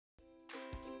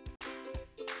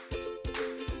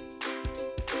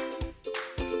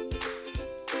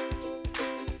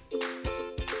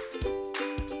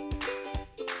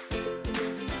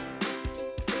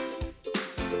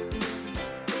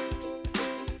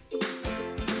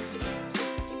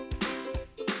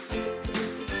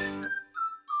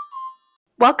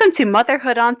Welcome to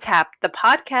Motherhood on Tap, the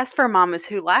podcast for mamas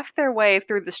who laugh their way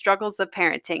through the struggles of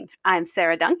parenting. I'm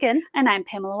Sarah Duncan. And I'm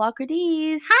Pamela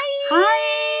Walker-Dees.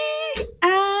 Hi!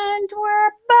 And we're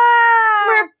back!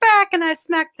 We're back, and I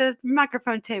smacked the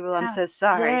microphone table. I'm so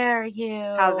sorry. How dare you?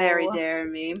 How very dare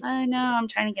me. I know. I'm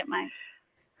trying to get my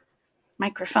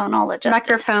microphone all adjusted.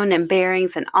 Microphone and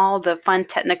bearings and all the fun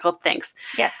technical things.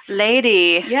 Yes.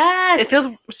 Lady. Yes. It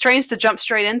feels strange to jump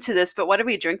straight into this, but what are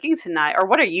we drinking tonight? Or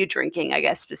what are you drinking, I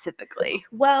guess, specifically?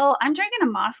 Well, I'm drinking a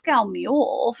Moscow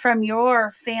Mule from your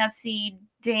fancy,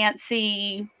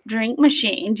 dancy drink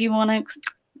machine. Do you want to...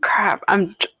 Crap.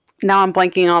 I'm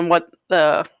blanking on what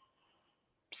the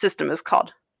system is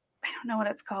called. I don't know what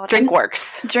it's called.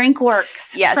 DrinkWorks.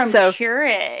 DrinkWorks. Yes. From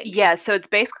Keurig. Yeah, so it's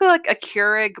basically like a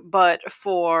Keurig, but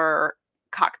for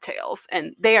cocktails.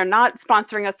 And they are not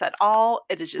sponsoring us at all.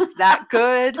 It is just that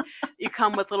good. You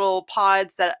come with little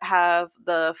pods that have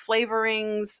the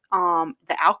flavorings,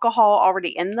 the alcohol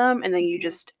already in them, and then you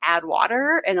just add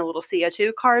water and a little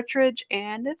CO2 cartridge,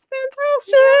 and it's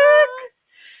fantastic.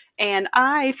 Yes. And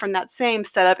I, from that same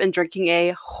setup, am drinking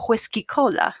a whiskey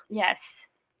cola. Yes.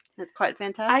 It's quite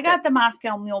fantastic. I got the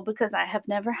Moscow Mule because I have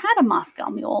never had a Moscow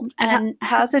Mule. And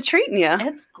how's it treating you?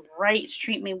 It's great. It's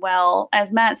treating me well.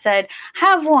 As Matt said,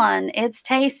 have one. It's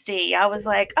tasty. I was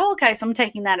like, oh, okay, so I'm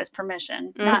taking that as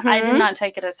permission. I did not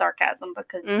take it as sarcasm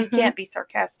because you can't be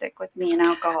sarcastic with me and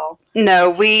alcohol.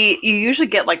 No, you usually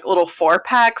get like little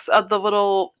 4-packs of the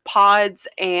little pods,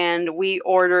 and we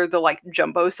order the like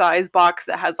jumbo size box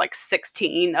that has like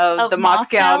 16 of the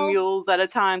Moscow Mules at a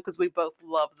time because we both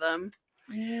love them.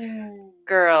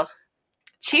 Girl,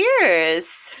 cheers.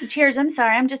 Cheers. I'm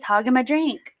sorry. I'm just hogging my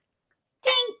drink.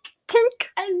 Tink. Tink.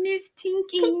 I miss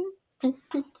tinking. Tink,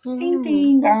 tink, tink. Ding,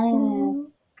 ding.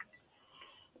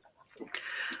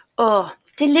 Oh.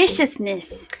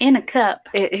 Deliciousness in a cup.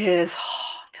 It is.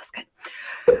 Oh, feels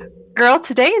good. Girl,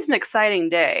 today is an exciting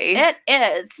day. It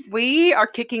is. We are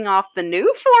kicking off the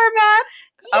new format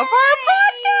of our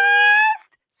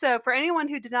podcast. So for anyone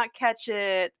who did not catch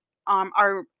it,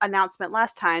 our announcement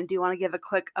last time, do you want to give a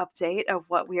quick update of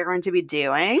what we are going to be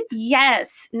doing?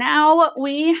 Yes. Now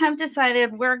we have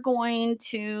decided we're going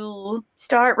to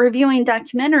start reviewing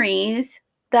documentaries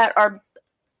that are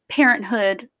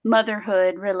parenthood,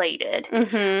 motherhood related.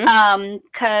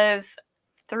 Because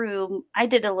I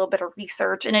did a little bit of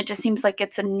research, and it just seems like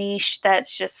it's a niche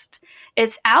that's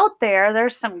it's out there.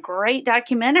 There's some great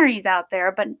documentaries out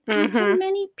there, but not too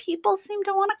many people seem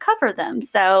to want to cover them.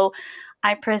 So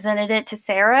I presented it to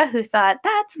Sarah, who thought,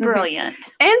 that's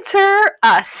brilliant. Enter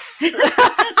us.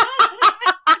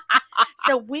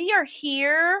 So we are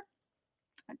here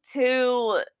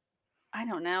to, I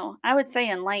don't know, I would say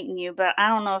enlighten you, but I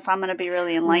don't know if I'm going to be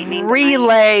really enlightening.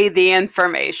 Relay the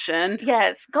information.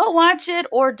 Yes. Go watch it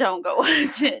or don't go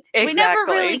watch it. Exactly. We never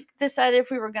really decided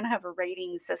if we were going to have a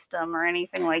rating system or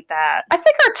anything like that. I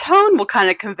think our tone will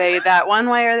kind of convey that one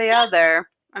way or the other.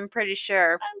 I'm pretty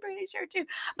sure. I'm pretty sure too.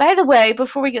 By the way,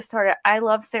 before we get started, I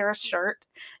love Sarah's shirt.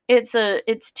 It's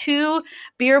 2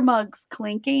 beer mugs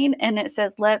clinking, and it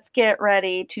says, "Let's get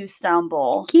ready to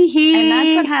stumble." And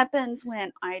that's what happens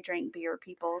when I drink beer,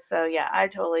 people. So yeah, I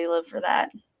totally live for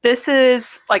that. This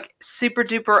is like super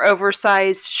duper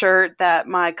oversized shirt that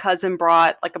my cousin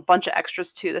brought like a bunch of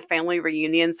extras to the family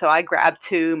reunion. So I grabbed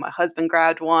 2, my husband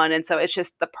grabbed 1, and so it's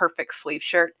just the perfect sleeve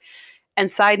shirt. And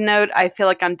side note, I feel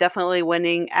like I'm definitely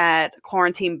winning at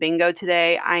quarantine bingo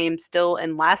today. I am still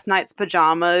in last night's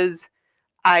pajamas.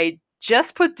 I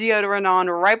just put deodorant on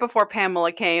right before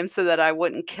Pamela came so that I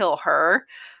wouldn't kill her.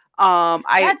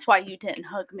 That's why you didn't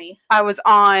hug me. I was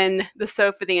on the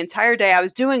sofa the entire day. I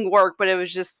was doing work, but it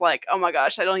was just like, oh my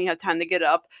gosh, I don't even have time to get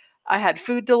up. I had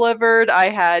food delivered.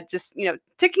 I had just,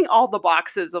 ticking all the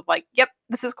boxes of like, yep,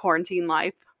 this is quarantine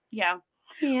life. Yeah.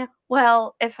 Yeah.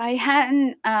 Well, if I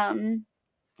hadn't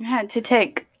had to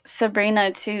take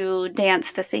Sabrina to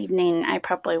dance this evening, I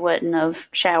probably wouldn't have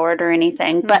showered or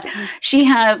anything. But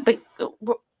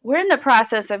we're in the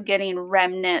process of getting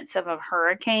remnants of a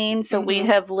hurricane. So we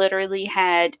have literally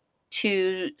had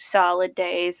 2 solid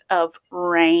days of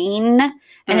rain,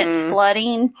 and it's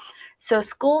flooding. So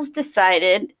schools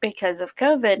decided, because of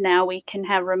COVID, now we can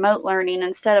have remote learning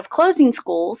instead of closing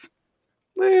schools.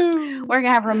 Woo. We're going to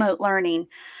have remote learning.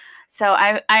 So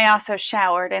I also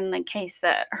showered in the case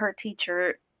that her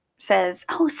teacher says,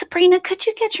 "Oh, Sabrina, could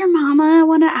you get your mama? I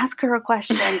want to ask her a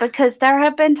question." Because there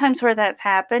have been times where that's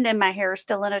happened and my hair is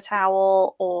still in a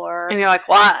towel, and you're like,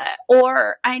 what?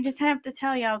 Or I just have to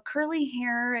tell y'all, curly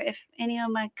hair, if any of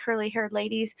my curly haired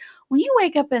ladies, when you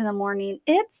wake up in the morning,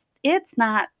 it's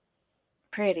not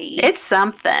pretty. It's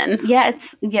something. Yeah,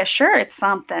 sure, it's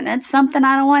something. It's something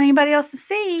I don't want anybody else to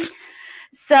see.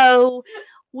 So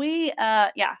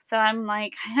so I'm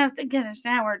like, I have to get a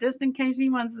shower just in case she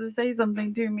wants to say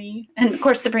something to me. And of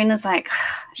course Sabrina's like,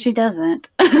 she doesn't.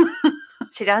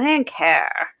 She doesn't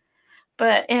care.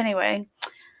 But anyway,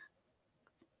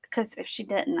 because if she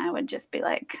didn't, I would just be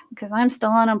like, because I'm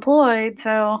still unemployed,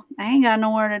 so I ain't got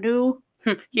nowhere to do.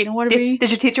 Nowhere to be.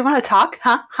 Did your teacher want to talk?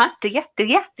 Huh? Do ya? Do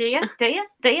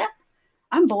ya?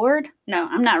 I'm bored. No,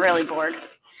 I'm not really bored.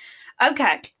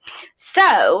 Okay.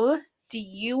 So, do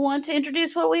you want to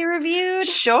introduce what we reviewed?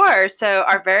 Sure. So,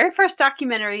 our very first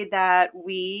documentary that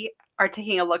we are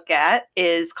taking a look at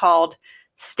is called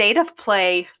State of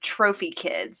Play Trophy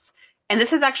Kids. And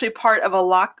this is actually part of a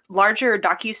larger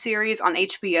docuseries on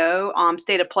HBO.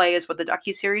 State of Play is what the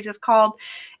docuseries is called.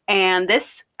 And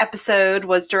this episode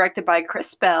was directed by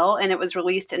Chris Bell, and it was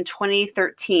released in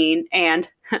 2013. And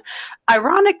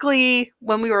ironically,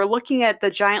 when we were looking at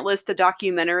the giant list of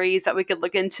documentaries that we could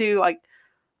look into, like,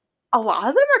 a lot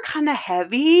of them are kind of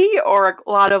heavy, or a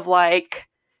lot of like,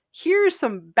 here's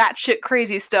some batshit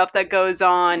crazy stuff that goes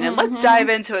on, and let's dive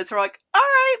into it. So we're like, all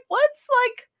right, let's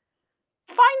like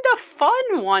find a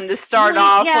fun one to start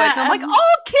off with. And I'm like,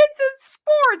 all kids in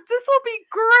sports, this will be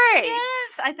great.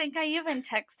 Yes, I think I even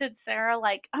texted Sarah,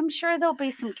 like, I'm sure there'll be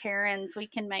some Karens we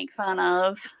can make fun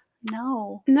of.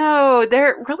 No,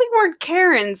 there really weren't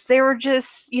Karens. They were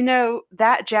just,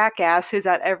 that jackass who's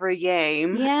at every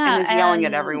game and is yelling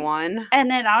at everyone.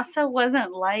 And it also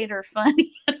wasn't light or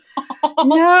funny at all.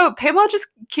 No, Payball just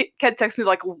kept texting me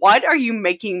like, what are you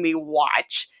making me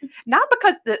watch? Not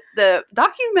because the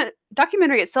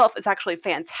documentary itself is actually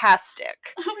fantastic.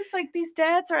 I was like, these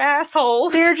dads are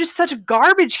assholes. They're just such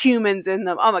garbage humans in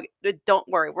them. Oh my God, don't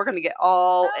worry. We're going to get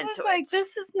all into it. I was like,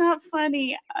 this is not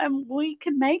funny. We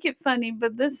could make it funny,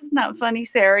 but this is not funny,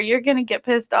 Sarah. You're going to get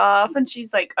pissed off. And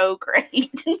she's like, oh, great.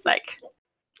 It's like,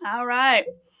 all right.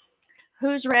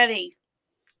 Who's ready?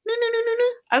 Me.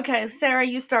 Okay, Sarah,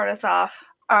 you start us off.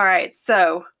 All right.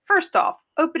 So, first off,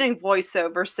 opening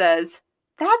voiceover says,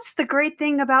 that's the great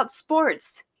thing about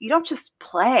sports. You don't just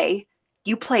play.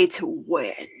 You play to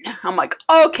win. I'm like,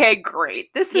 okay,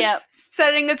 great. This is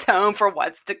setting a tone for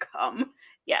what's to come.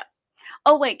 Yeah.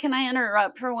 Oh, wait, can I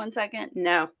interrupt for 1 second?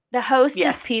 No. The host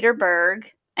is Peter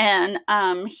Berg, and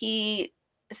he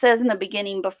says in the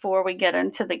beginning, before we get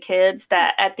into the kids,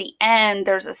 that at the end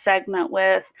there's a segment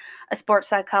with a sports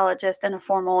psychologist and a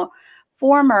former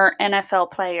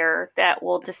NFL player that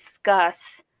will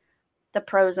discuss the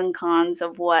pros and cons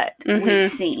of what we've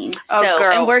seen.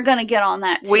 And we're going to get on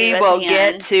that too. We will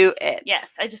get to it.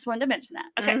 Yes, I just wanted to mention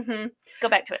that. Okay, go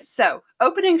back to it. So,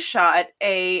 opening shot,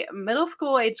 a middle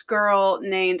school age girl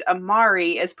named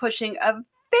Amari is pushing a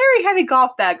very heavy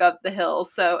golf bag up the hill.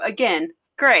 So, again,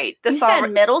 great. You said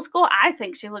middle school? I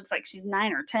think she looks like she's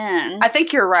 9 or 10. I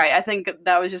think you're right. I think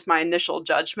that was just my initial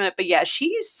judgment. But yeah,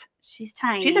 she's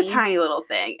tiny. She's a tiny little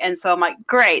thing. And so I'm like,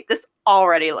 great, this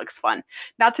already looks fun.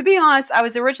 Now, to be honest, I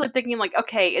was originally thinking like,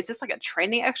 okay, is this like a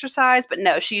training exercise? But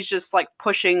no, she's just like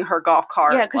pushing her golf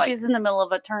cart. Yeah, because she's in the middle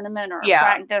of a tournament or a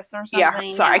practice or something. Yeah,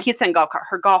 sorry, I keep saying golf cart.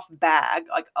 Her golf bag,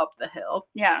 like up the hill.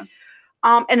 Yeah.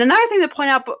 And another thing to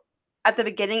point out at the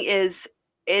beginning is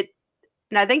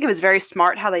and I think it was very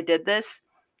smart how they did this.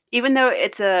 Even though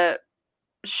it's a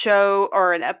show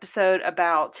or an episode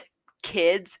about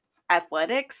kids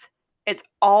athletics, it's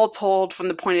all told from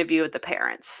the point of view of the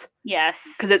parents.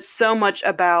 Yes. Because it's so much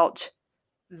about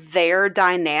their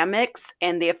dynamics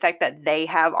and the effect that they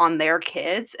have on their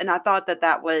kids. And I thought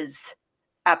that was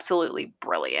absolutely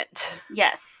brilliant.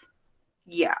 Yes.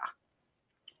 Yeah.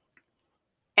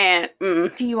 And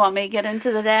do you want me to get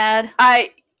into the dad?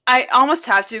 I almost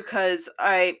have to, because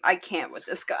I can't with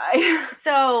this guy.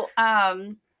 So,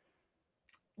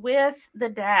 with the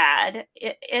dad,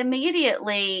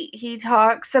 immediately he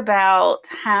talks about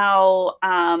how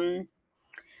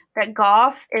that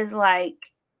golf is like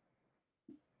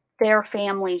their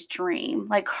family's dream.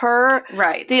 Like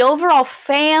the overall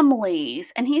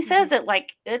families, and he says it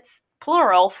like it's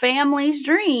plural, family's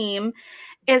dream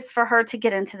is for her to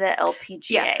get into the LPGA.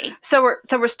 Yeah. So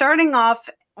we're starting off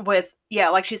with,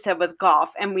 like she said, with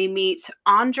golf, and we meet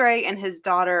Andre and his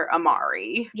daughter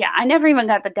Amari. Yeah, I never even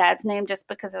got the dad's name just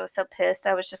because I was so pissed.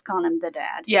 I was just calling him the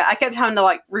dad. Yeah, I kept having to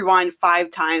like rewind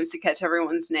 5 times to catch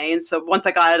everyone's names. So once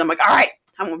I got it, I'm like, all right,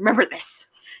 I'm gonna remember this.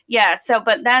 Yeah,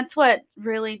 but that's what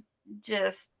really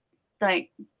just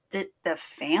like the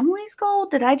family's goal.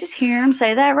 Did I just hear him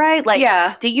say that right? Like,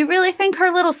 yeah. Do you really think her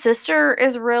little sister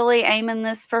is really aiming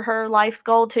this for her life's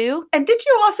goal too? And did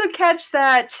you also catch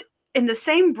that in the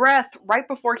same breath, right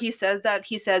before he says that,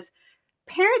 he says,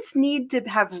 parents need to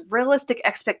have realistic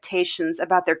expectations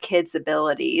about their kids'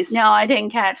 abilities. No, I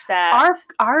didn't catch that.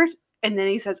 Our And then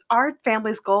he says, our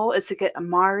family's goal is to get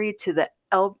Amari to the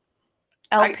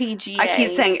LPGA. I keep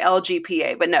saying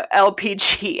LGPA, but no,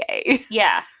 LPGA.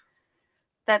 Yeah.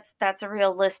 That's a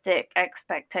realistic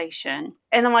expectation.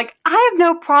 And I'm like, I have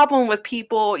no problem with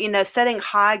people, setting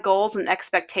high goals and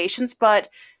expectations, but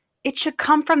it should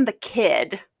come from the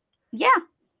kid. Yeah.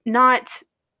 Not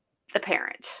the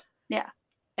parent. Yeah.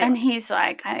 Anyway. And he's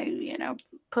like,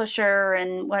 push her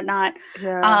and whatnot.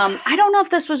 Yeah. I don't know if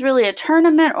this was really a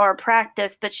tournament or a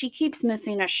practice, but she keeps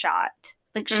missing a shot.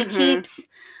 Like she keeps,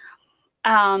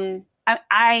 I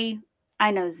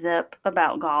know zip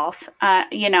about golf.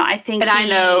 I think, and I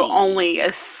know only a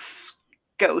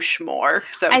skosh more.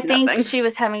 So I think she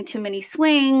was having too many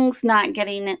swings, not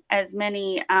getting as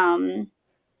many,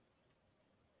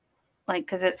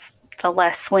 because it's the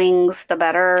less swings, the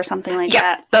better, or something like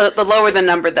that. The lower the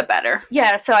number, the better.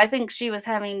 Yeah, so I think she was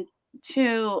having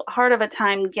too hard of a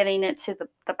time getting it to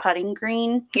the putting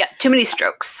green. Yeah, too many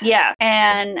strokes. Yeah,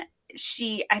 and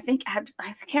I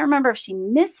can't remember if she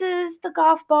misses the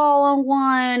golf ball on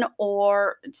one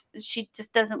or she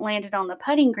just doesn't land it on the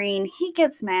putting green. He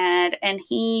gets mad and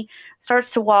he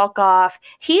starts to walk off.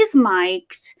 He's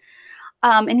mic'd.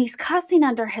 And he's cussing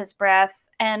under his breath.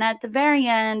 And at the very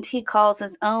end, he calls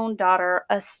his own daughter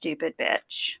a stupid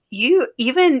bitch. You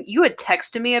had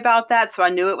texted me about that, so I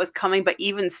knew it was coming. But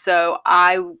even so,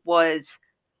 I was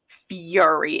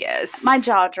furious. My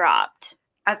jaw dropped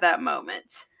at that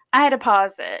moment. I had to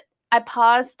pause it. I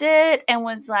paused it and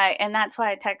was like, and that's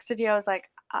why I texted you. I was like,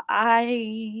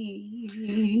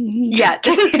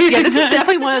 this is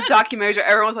definitely one of the documentaries where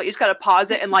everyone's like, you just gotta pause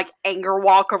it and like anger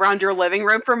walk around your living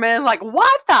room for a minute. Like,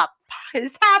 what the fuck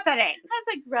is happening? I was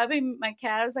like rubbing my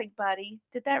cat. I was like, buddy,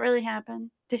 did that really happen?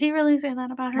 Did he really say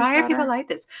that about her? Why are people like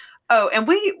this? Oh, and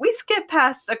we skipped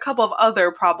past a couple of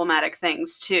other problematic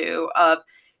things too.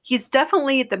 He's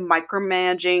definitely the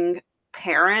micromanaging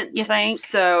parent. You think?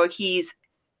 So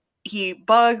he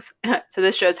bugs, so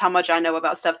this shows how much I know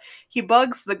about stuff. He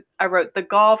bugs the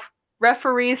golf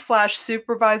referee /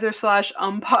 supervisor /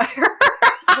 umpire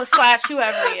 /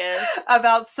 whoever he is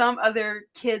about some other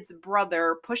kid's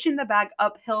brother pushing the bag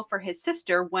uphill for his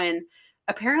sister when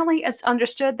apparently it's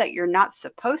understood that you're not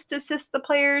supposed to assist the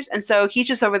players. And so he's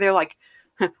just over there like,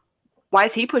 why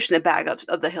is he pushing the bag up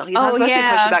the hill? He's not supposed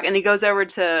to push the bag. And he goes over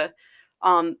to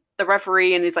the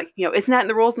referee and he's like, isn't that in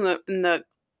the rules? And the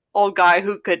old guy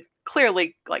who could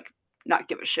clearly like not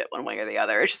give a shit one way or the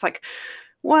other. It's just like,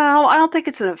 well, I don't think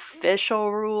it's an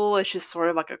official rule. It's just sort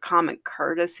of like a common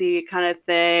courtesy kind of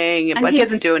thing. But he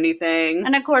doesn't do anything.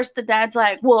 And of course the dad's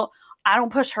like, well, I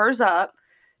don't push hers up.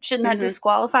 Shouldn't that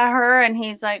disqualify her? And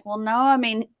he's like, well, no. I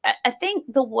mean, I think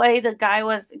the way the guy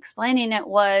was explaining it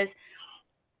was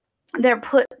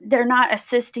they're not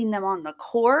assisting them on the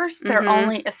course. They're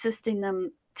only assisting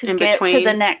them to get to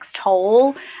the next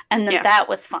hole, and that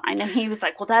was fine. And he was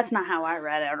like, well, that's not how I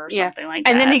read it, or something like that.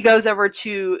 And then he goes over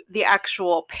to the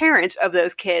actual parent of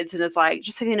those kids and is like,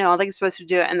 just so you know, I think you're supposed to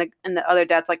do it. And the other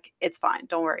dad's like, it's fine,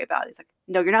 don't worry about it. He's like,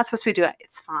 no, you're not supposed to be doing it.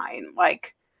 It's fine.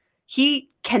 Like, he's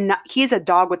a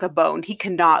dog with a bone. He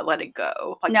cannot let it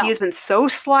go. Like, he has been so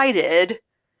slighted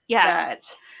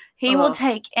that he will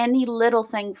take any little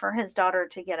thing for his daughter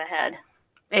to get ahead.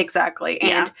 Exactly.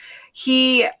 And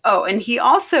he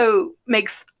also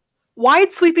makes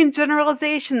wide sweeping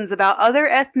generalizations about other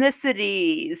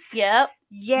ethnicities. Yep.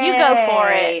 Yay. You go for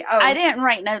it. Oh, I didn't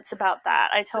write notes about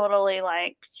that. I totally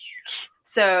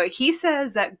So he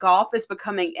says that golf is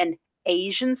becoming an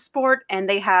Asian sport and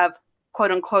they have,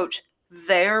 quote unquote,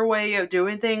 their way of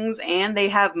doing things and they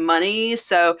have money.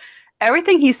 So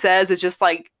everything he says is just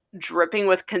like dripping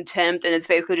with contempt, and it's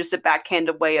basically just a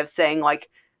backhanded way of saying like,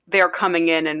 they're coming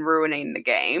in and ruining the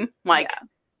game. Like,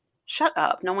 shut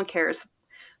up. No one cares.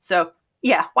 So,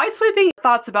 wide sweeping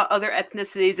thoughts about other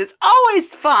ethnicities is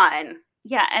always fun.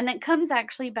 Yeah, and it comes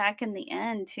actually back in the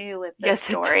end, too, with this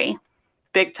story.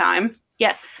 Big time.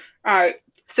 Yes. All right.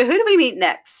 So who do we meet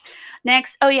next?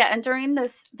 And during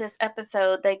this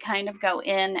episode, they kind of go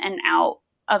in and out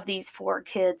of these 4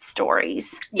 kids'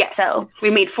 stories. Yes. So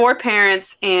we meet 4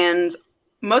 parents, and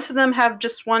most of them have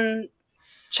just one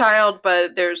child,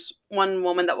 but there's one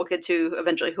woman that we'll get to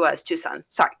eventually who has 2 sons.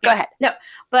 Sorry, go ahead. No,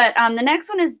 but the next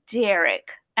one is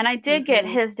Derek, and I did get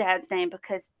his dad's name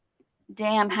because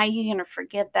damn, how you gonna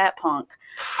forget that punk?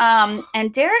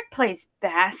 And Derek plays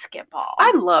basketball.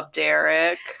 I love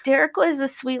Derek. Derek was a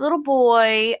sweet little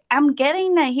boy. I'm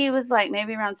getting that he was like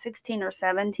maybe around 16 or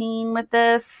 17 with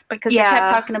this because they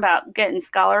kept talking about getting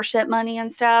scholarship money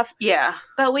and stuff. Yeah.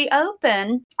 But we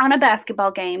open on a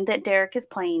basketball game that Derek is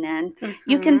playing in.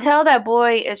 You can tell that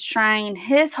boy is trying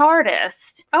his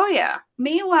hardest. Oh, yeah.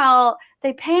 Meanwhile,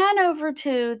 they pan over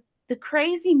to the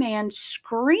crazy man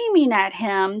screaming at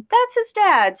him. That's his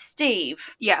dad,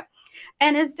 Steve. Yeah.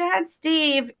 And his dad,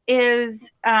 Steve, is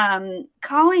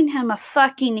calling him a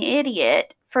fucking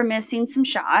idiot for missing some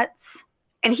shots.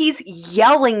 And he's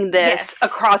yelling this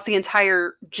across the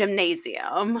entire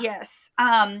gymnasium. Yes.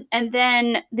 And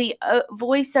then the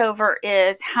voiceover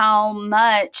is how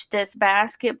much this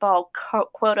basketball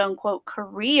quote unquote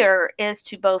career is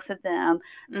to both of them.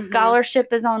 Mm-hmm.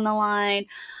 Scholarship is on the line.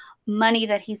 Money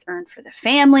that he's earned for the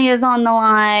family is on the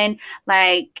line.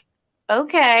 Like,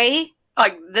 okay.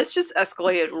 Like, this just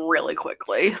escalated really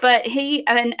quickly. But he,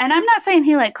 and I'm not saying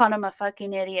he, like, called him a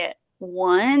fucking idiot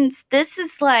once. This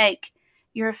is like,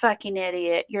 you're a fucking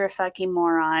idiot. You're a fucking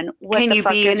moron. What Can the you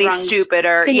fuck be is any wrong?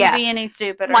 stupider? Can you be any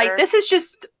stupider? Like, this is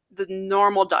just the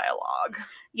normal dialogue.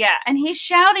 Yeah, and he's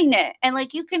shouting it. And,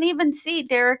 like, you can even see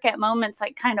Derek at moments,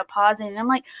 like, kind of pausing. And I'm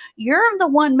like, you're the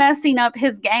one messing up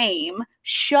his game.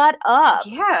 Shut up.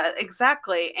 Yeah,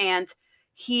 exactly. And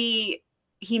he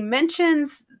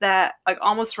mentions that, like,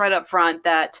 almost right up front,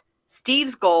 that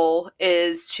Steve's goal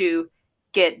is to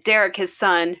get Derek, his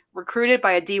son, recruited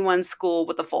by a D1 school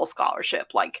with a full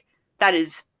scholarship. Like, that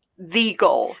is the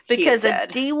goal. Because a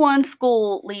D1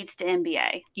 school leads to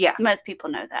NBA. Yeah. Most people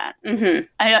know that. Mm-hmm.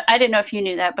 I didn't know if you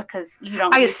knew that because you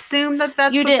don't. I assume that's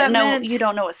what that meant. You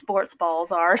don't know what sports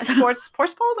balls are. So.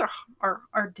 Sports balls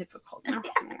are difficult. Oh,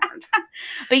 Lord.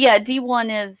 But yeah,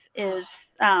 D1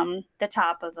 is the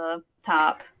top of the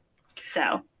top.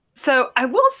 So I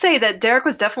will say that Derek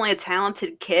was definitely a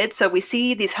talented kid. So we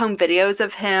see these home videos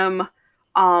of him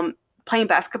playing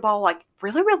basketball, like,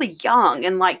 really, really young.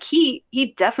 And, like, he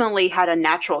definitely had a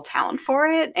natural talent for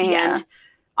it. And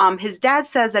his dad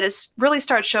says that it really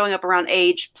starts showing up around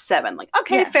age 7. Like,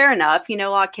 okay, fair enough. You know,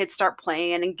 a lot of kids start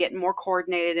playing and getting more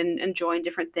coordinated and enjoying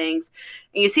different things.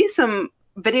 And you see some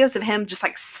videos of him just,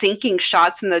 like, sinking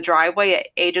shots in the driveway at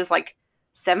ages, like,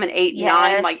 7, 8,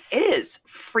 9. Like, it is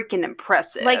freaking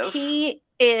impressive. Like, he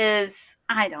is,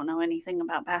 I don't know anything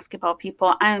about basketball,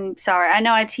 people. I'm sorry. I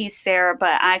know I tease Sarah,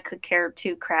 but I could care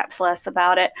 2 craps less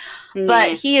about it. Mm.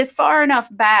 But he is far enough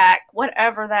back,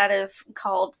 whatever that is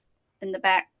called in the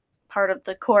back part of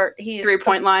the court. He's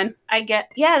 3-point line.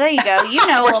 Yeah, there you go. You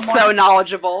know, we're so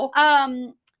knowledgeable.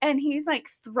 And he's, like,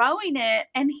 throwing it,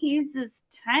 and he's this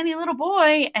tiny little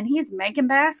boy, and he's making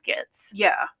baskets.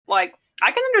 Yeah, like,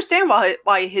 I can understand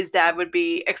why his dad would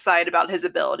be excited about his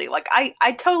ability. Like,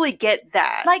 I totally get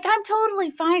that. Like, I'm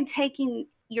totally fine taking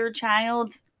your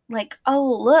child, like,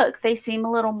 oh, look, they seem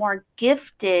a little more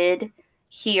gifted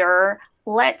here.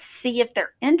 Let's see if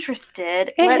they're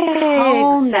interested. Let's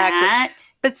hone that.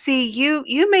 But see,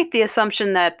 you make the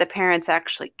assumption that the parents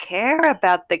actually care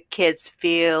about the kids'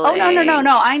 feelings. Oh,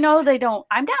 no. I know they don't.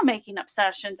 I'm not making up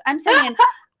sessions. I'm saying...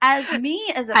 As me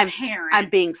as a parent. I'm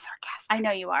being sarcastic. I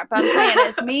know you are, but I'm saying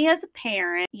as me as a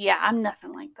parent, yeah, I'm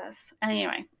nothing like this.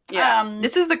 Anyway. Yeah.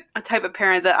 This is the type of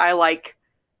parent that I, like,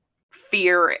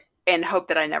 fear and hope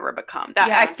that I never become.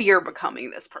 I fear becoming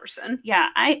this person. Yeah.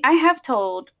 I have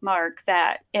told Mark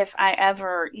that if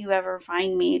you ever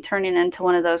find me turning into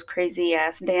one of those crazy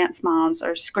ass dance moms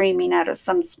or screaming at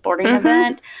some sporting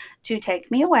event, to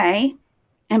take me away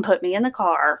and put me in the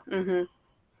car. Mm-hmm.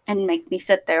 And make me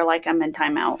sit there like I'm in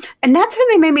timeout. And that's who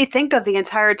they made me think of the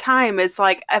entire time. Is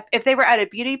like, if they were at a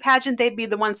beauty pageant, they'd be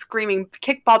the one screaming,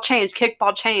 kickball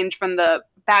change from the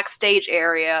backstage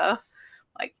area.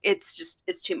 Like, it's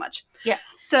too much. Yeah.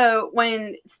 So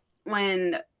when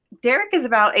Derek is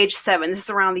about age 7, this is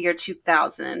around the year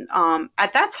 2000.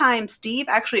 At that time, Steve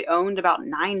actually owned about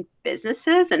 9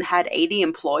 businesses and had 80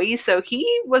 employees. So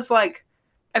he was, like,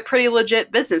 a pretty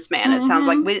legit businessman. It sounds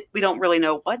like we don't really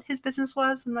know what his business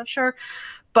was. I'm not sure.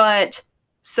 But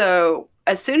so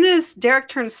as soon as Derek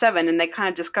turned 7 and they kind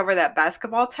of discover that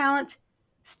basketball talent,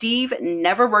 Steve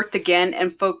never worked again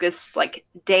and focused, like,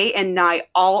 day and night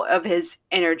all of his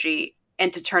energy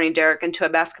into turning Derek into a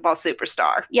basketball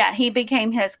superstar. Yeah, he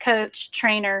became his coach,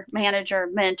 trainer, manager,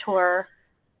 mentor,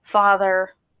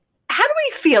 father. How do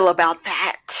we feel about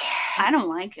that? I don't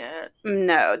like it.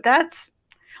 No, that's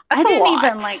I didn't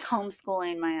even like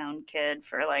homeschooling my own kid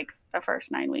for, like, the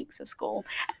first 9 weeks of school.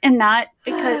 And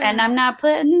I'm not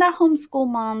putting the homeschool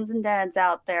moms and dads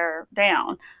out there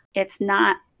down. It's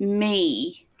not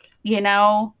me, you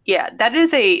know? Yeah, that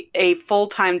is a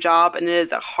full-time job, and it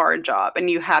is a hard job, and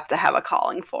you have to have a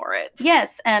calling for it.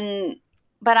 Yes,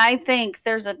 but I think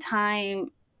there's a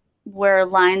time where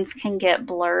lines can get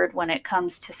blurred when it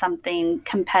comes to something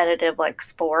competitive like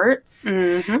sports.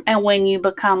 Mm-hmm. And when you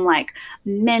become, like,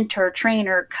 mentor,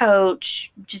 trainer,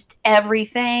 coach, just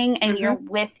everything, and you're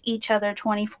with each other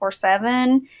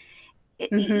 24/7,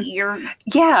 your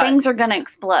Yeah. things are going to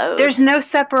explode. There's no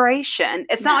separation.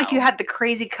 It's not like you No. had the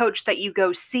crazy coach that you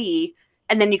go see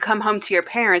and then you come home to your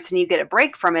parents and you get a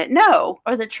break from it. No.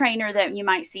 Or the trainer that you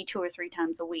might see 2 or 3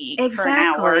 times a week for an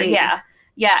Exactly. hour. Yeah.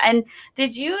 Yeah. And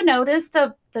did you notice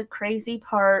the crazy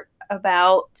part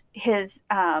about his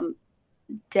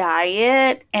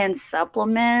diet and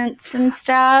supplements and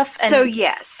stuff? And So,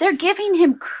 yes. they're giving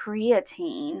him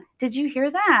creatine. Did you hear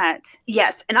that?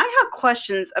 Yes. And I have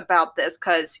questions about this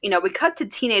because, you know, we cut to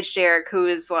teenage Derek, who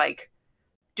is like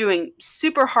doing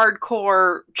super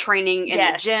hardcore training in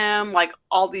the gym, like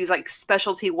all these like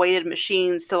specialty weighted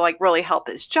machines to like really help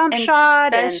his jump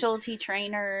shot. Specialty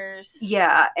trainers.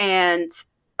 Yeah. And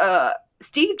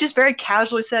Steve just very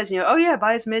casually says, you know, oh yeah,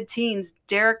 by his mid-teens,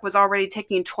 Derek was already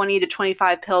taking 20 to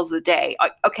 25 pills a day.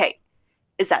 Okay.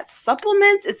 Is that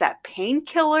supplements? Is that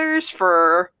painkillers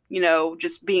for, you know,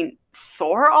 just being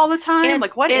sore all the time?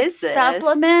 Like, what is this?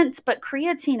 Supplements, but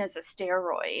creatine is a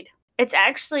steroid. It's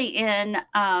actually in,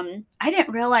 I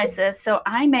didn't realize this, so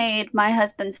I made my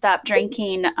husband stop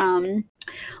drinking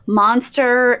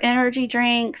Monster energy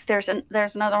drinks. There's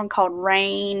another one called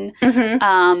Rain,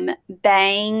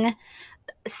 Bang.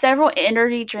 Several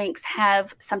energy drinks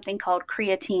have something called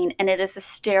creatine, and it is a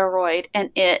steroid,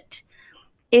 and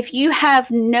if you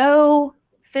have no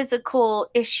physical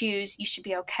issues, you should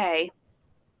be okay.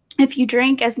 If you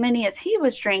drink as many as he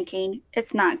was drinking,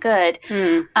 it's not good.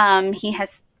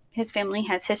 His family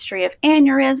has history of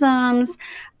aneurysms,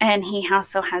 and he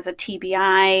also has a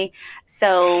TBI.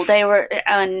 So they were,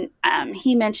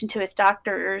 he mentioned to his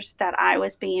doctors that I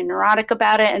was being neurotic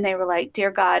about it, and they were like,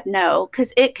 "Dear God, no,"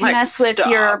 because it can mess with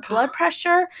your blood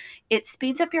pressure. It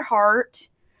speeds up your heart,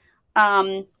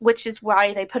 which is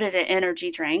why they put it in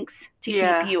energy drinks to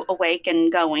keep you awake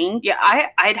and going. Yeah, I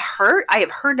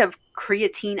have heard of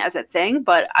creatine as a thing,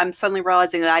 but I'm suddenly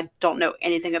realizing that I don't know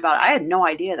anything about it. I had no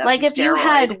idea that like was a if you steroid.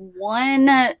 had one,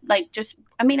 like just,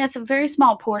 I mean, it's a very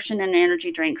small portion in an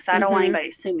energy drink, so I don't want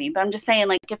anybody to sue me, but I'm just saying,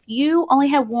 like, if you only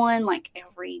had one, like,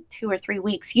 every 2 or 3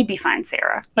 weeks, you'd be fine,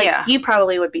 Sarah. Like, you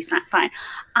probably would be fine.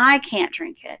 I can't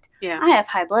drink it. Yeah. I have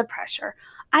high blood pressure.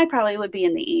 I probably would be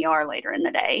in the ER later in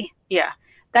the day. Yeah.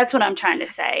 That's what I'm trying to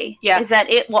say. Yeah. Is that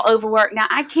it will overwork. Now,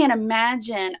 I can't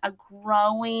imagine a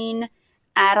growing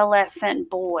adolescent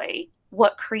boy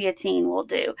what creatine will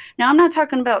do. Now, I'm not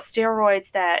talking about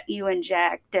steroids that you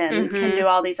inject and can do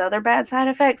all these other bad side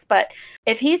effects, but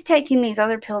if he's taking these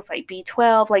other pills like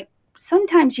B12, like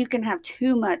sometimes you can have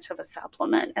too much of a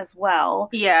supplement as well.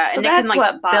 Yeah, so and that's it can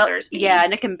like what bothers me. Yeah,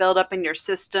 and it can build up in your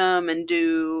system and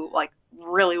do like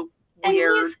really weird and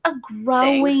he's a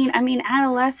growing things. I mean,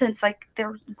 adolescents, like,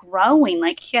 they're growing,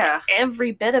 like, yeah,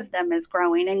 every bit of them is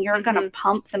growing, and you're going to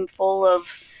pump them full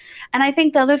of. And I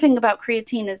think the other thing about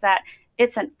creatine is that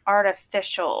it's an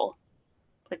artificial,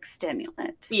 like,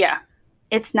 stimulant. Yeah,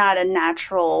 it's not a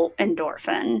natural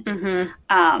endorphin.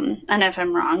 And if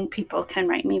I'm wrong, people can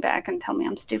write me back and tell me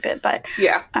I'm stupid, but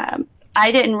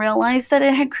I didn't realize that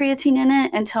it had creatine in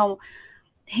it until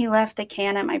he left the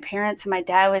can at my parents, and my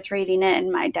dad was reading it,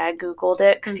 and my dad Googled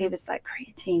it because he was like,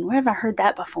 creatine, where have I heard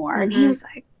that before? And he was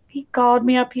like, he called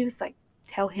me up. He was like,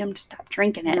 tell him to stop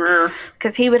drinking it,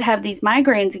 because he would have these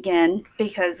migraines again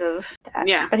because of that.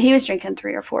 Yeah. But he was drinking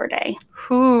 3 or 4 a day.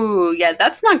 Ooh, yeah,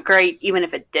 that's not great, even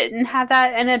if it didn't have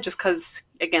that in it, just because,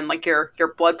 again, like your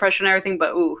blood pressure and everything.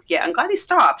 But ooh, yeah, I'm glad he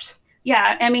stopped.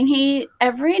 Yeah, I mean, he,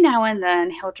 every now and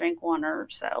then, he'll drink one or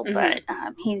so, but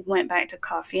he went back to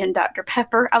coffee and Dr.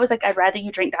 Pepper. I was like, I'd rather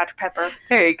you drink Dr. Pepper.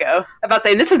 There you go. I'm about to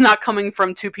say, this is not coming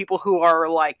from 2 people who are,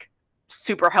 like,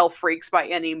 super health freaks by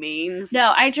any means.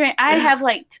 No, I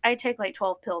take like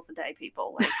 12 pills a day,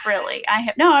 people. Like, really.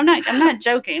 I'm not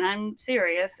joking. I'm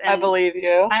serious. And I believe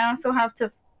you. I also have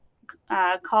to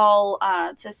call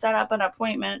to set up an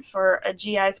appointment for a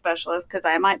GI specialist because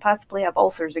I might possibly have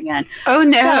ulcers again. Oh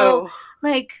no. So,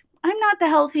 like, I'm not the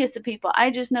healthiest of people. I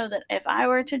just know that if I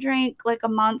were to drink like a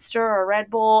Monster or a Red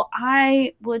Bull,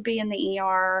 I would be in the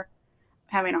ER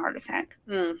having a heart attack.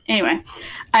 Anyway,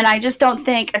 and I just don't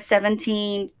think a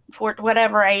 17, for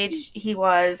whatever age he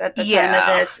was at the time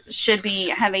of this, should be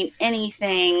having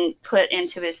anything put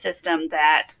into his system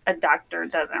that a doctor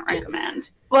doesn't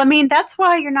recommend. Well, I mean, that's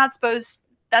why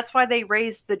that's why they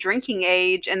raised the drinking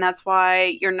age, and that's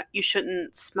why you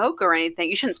shouldn't smoke or anything.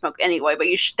 You shouldn't smoke anyway, but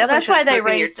you should definitely That's why they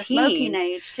smoke in your raised the smoking teens.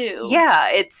 age too.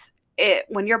 Yeah,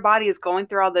 when your body is going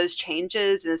through all those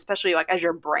changes, and especially like as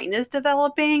your brain is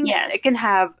developing, it can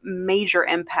have major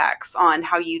impacts on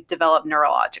how you develop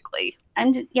neurologically.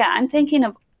 I'm thinking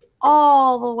of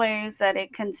all the ways that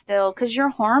it can still, because your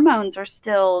hormones are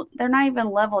still, they're not even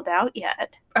leveled out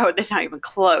yet. Oh, they're not even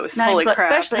close. Holy crap.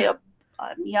 Especially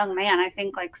young man. I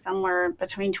think like somewhere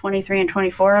between 23 and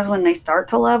 24 is when they start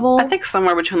to level. I think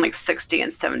somewhere between like 60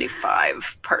 and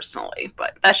 75 personally,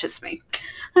 but that's just me.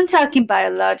 I'm talking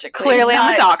biologically. Clearly,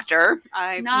 I'm a doctor.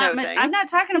 I'm not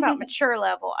talking about mature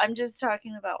level. I'm just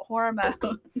talking about hormones.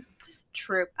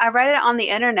 True. I read it on the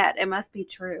internet. It must be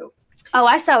true. Oh,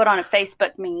 I saw it on a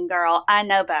Facebook meme, girl. I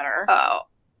know better. Oh,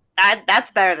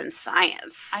 that's better than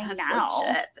science. That's know.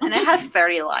 Legit. And it has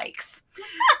 30 likes.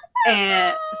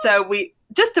 And so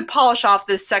just to polish off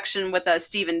this section with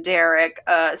Steve and Derek,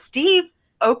 Steve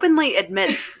openly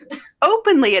admits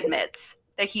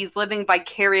that he's living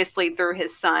vicariously through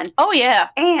his son. Oh, yeah.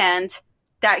 And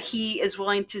that he is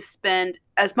willing to spend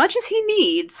as much as he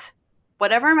needs,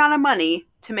 whatever amount of money,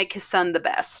 to make his son the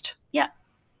best. Yeah.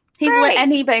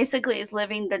 And he basically is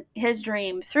living his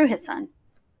dream through his son.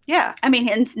 Yeah. I mean,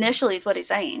 initially is what he's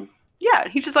saying. Yeah.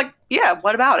 He's just like, yeah,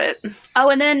 what about it? Oh,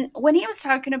 and then when he was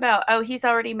talking about, he's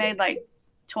already made like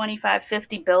 25,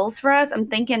 50 bills for us, I'm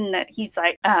thinking that he's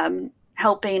like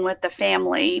helping with the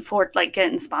family for like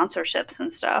getting sponsorships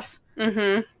and stuff.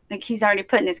 Mm-hmm. Like he's already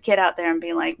putting his kid out there and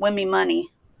being like, win me money.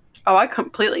 Oh, I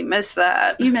completely missed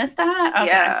that. You missed that? Okay.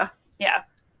 Yeah. Yeah.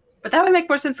 But that would make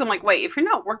more sense. I'm like, wait, if you're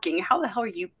not working, how the hell are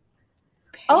you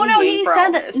paying? Oh, no, he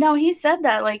said that. No, he said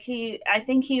that. Like I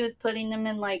think he was putting them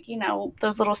in like,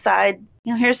 those little side,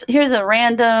 here's a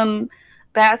random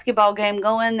basketball game.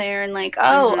 Go in there and like,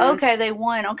 okay, they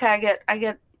won. Okay,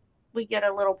 we get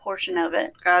a little portion of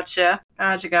it. Gotcha.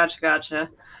 All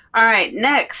right,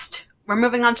 next. We're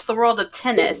moving on to the world of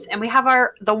tennis, and we have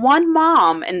the one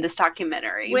mom in this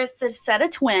documentary. With the set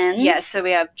of twins. Yes, so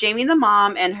we have Jamie the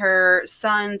mom and her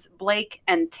sons Blake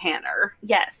and Tanner.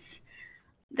 Yes.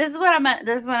 This is what I said.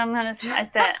 This is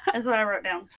what I wrote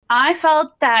down. I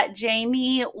felt that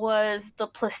Jamie was the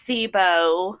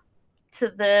placebo to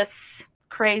this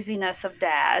craziness of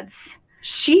dads.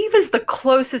 She was the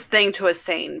closest thing to a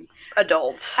sane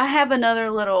adult. I have another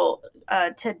little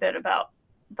tidbit about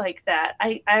like that.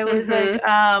 I was like,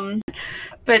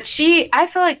 but I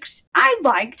feel like I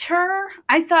liked her.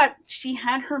 I thought she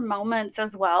had her moments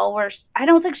as well where I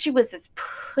don't think she was as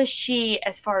pushy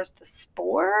as far as the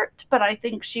sport, but I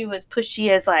think she was pushy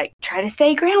as like, try to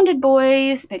stay grounded,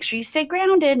 boys. Make sure you stay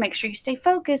grounded. Make sure you stay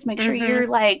focused. Make sure you're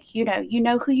like, you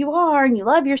know who you are and you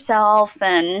love yourself.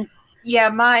 And yeah,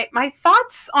 my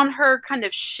thoughts on her kind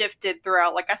of shifted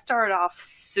throughout. Like I started off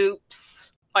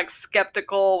soups, like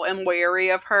skeptical and wary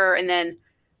of her, and then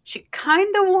she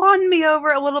kind of won me over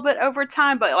a little bit over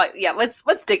time. But like, yeah, let's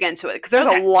dig into it because there's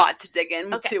a lot to dig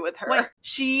into with her. Wait.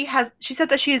 She said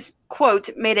that she's, quote,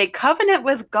 made a covenant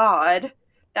with God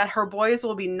that her boys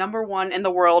will be number one in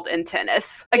the world in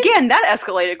tennis. Again, that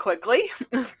escalated quickly.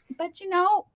 But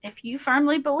if you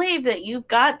firmly believe that you've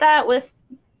got that with,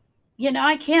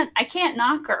 I can't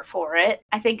knock her for it.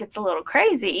 I think it's a little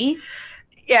crazy.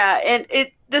 Yeah,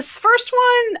 and this first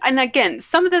one, and again,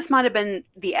 some of this might have been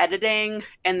the editing,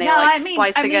 and they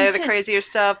spliced together the crazier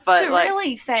stuff. But to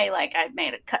really say like I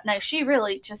made a cut, no, she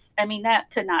really just, that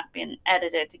could not have been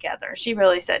edited together. She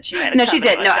really said she made a. No, she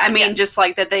did. No, I mean just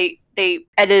like that they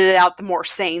edited out the more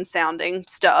sane sounding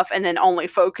stuff, and then only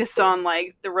focus on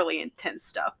like the really intense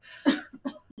stuff.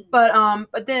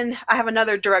 But then I have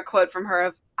another direct quote from her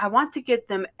of, I want to get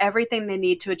them everything they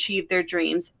need to achieve their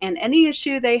dreams, and any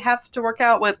issue they have to work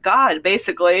out with God,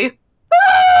 basically.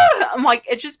 I'm like,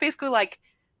 it's just basically like,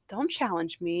 don't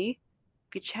challenge me.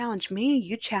 If you challenge me,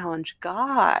 you challenge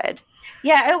God.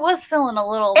 Yeah, it was feeling a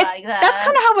little like that. That's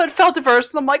kind of how it felt at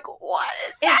first, and I'm like, what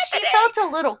is happening? She felt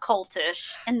a little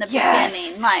cultish in the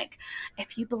beginning. Like,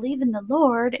 if you believe in the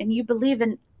Lord, and you believe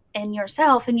in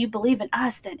yourself, and you believe in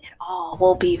us, then it all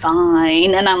will be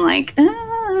fine. And I'm like,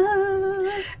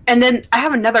 And then I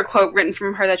have another quote written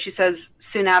from her that she says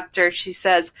soon after. She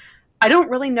says, I don't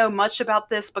really know much about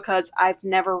this because I've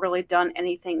never really done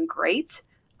anything great.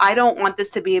 I don't want this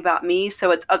to be about me,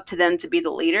 so it's up to them to be the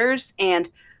leaders. And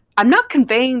I'm not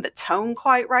conveying the tone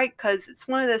quite right because it's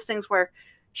one of those things where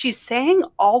she's saying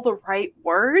all the right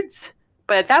words,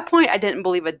 but at that point I didn't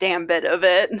believe a damn bit of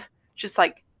it. Just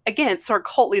like, again, it's sort of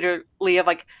cult leaderly of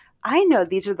like, I know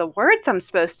these are the words I'm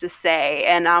supposed to say,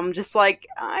 and I'm just like,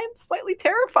 I'm slightly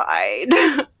terrified.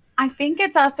 I think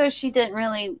it's also she didn't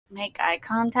really make eye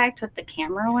contact with the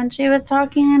camera when she was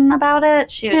talking about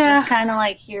it. She was just kind of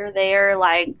like here, there,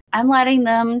 like, I'm letting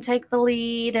them take the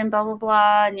lead and blah, blah,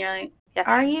 blah. And you're like,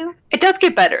 are you? It does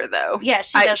get better, though. Yeah,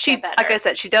 she does get better. Like I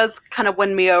said, she does kind of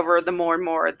win me over the more and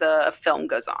more the film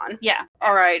goes on. Yeah.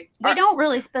 All right. We don't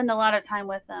really spend a lot of time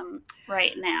with them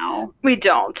right now. We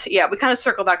don't. Yeah, we kind of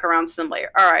circle back around to them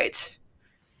later. All right.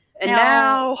 And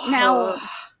now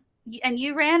And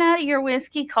you ran out of your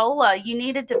whiskey cola. You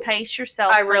needed to pace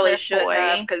yourself. I really shouldn't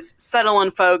have, because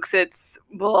settling, folks, it's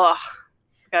ugh,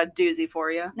 got a doozy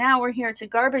for you. Now we're here to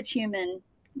Garbage Human.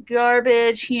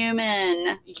 Garbage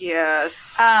Human.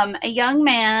 Yes. A young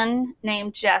man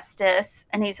named Justice,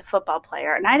 and he's a football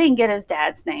player. And I didn't get his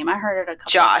dad's name. I heard it a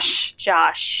couple Josh.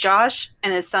 Josh. Josh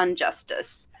and his son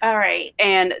Justice. All right.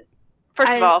 And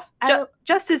first of all,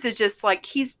 Justice is just like,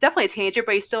 he's definitely a teenager,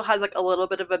 but he still has like a little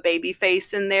bit of a baby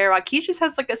face in there. Like, he just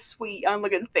has like a sweet,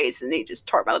 young-looking face, and he just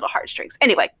tore my little heartstrings.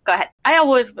 Anyway, go ahead. I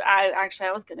was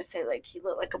gonna say, like, he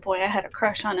looked like a boy I had a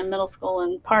crush on in middle school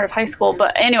and part of high school,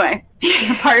 but anyway,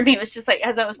 part of me was just like,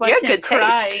 as I was watching him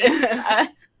cry,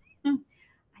 I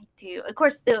do. Of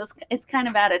course, it's kind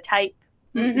of out of type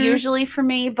usually for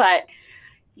me, but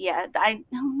yeah, I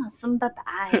don't know, something about the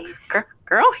eyes.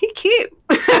 Girl, he cute.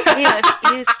 he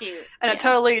was cute. And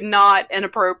totally not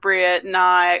inappropriate,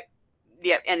 not...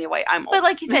 Yeah, anyway, But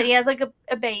like you said, he has like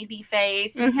a baby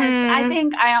face. Mm-hmm. I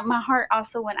think my heart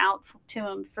also went out to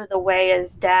him for the way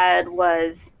his dad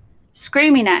was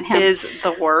screaming at him. Is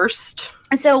the worst.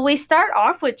 So we start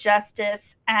off with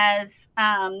Justice as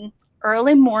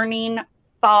early morning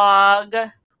fog.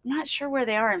 I'm not sure where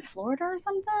they are, in Florida or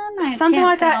something. Something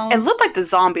like that. It looked like the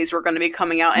zombies were going to be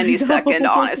coming out any second,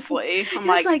 honestly. It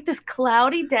was like this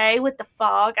cloudy day with the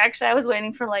fog. Actually, I was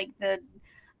waiting for like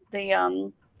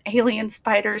the alien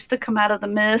spiders to come out of the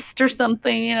mist or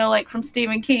something, like from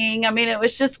Stephen King. I mean, it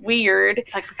was just weird.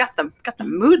 It's like we got the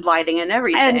mood lighting and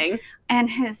everything. And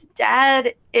his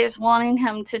dad is wanting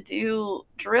him to do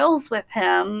drills with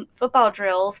him, football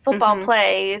drills, football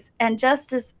plays. And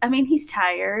Justice, I mean, he's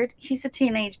tired. He's a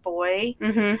teenage boy.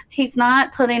 He's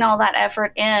not putting all that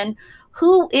effort in.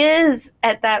 Who is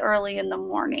at that early in the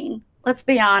morning? Let's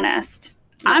be honest.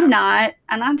 Yeah. I'm not.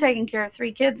 And I'm taking care of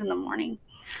 3 kids in the morning.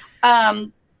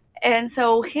 And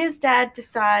so his dad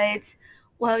decides,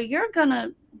 well, you're going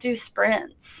to do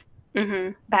sprints.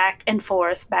 Back and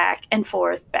forth, back and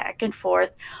forth, back and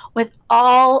forth, with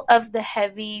all of the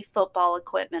heavy football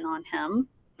equipment on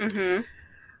him,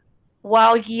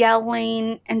 while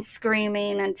yelling and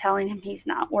screaming and telling him he's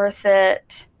not worth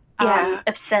it.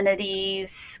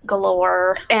 Obscenities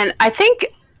galore. And I think,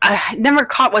 I never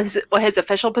caught what his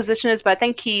official position is, but I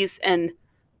think he's an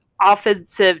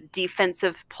offensive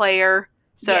defensive player.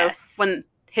 So when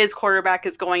his quarterback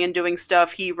is going and doing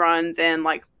stuff, he runs and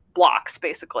like blocks,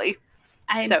 basically.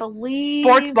 I believe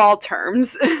sports ball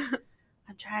terms.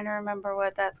 I'm trying to remember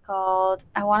what that's called.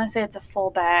 I want to say it's a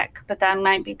fullback, but that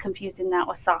might be confusing that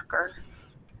with soccer,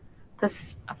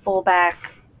 because a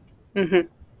fullback.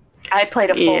 I played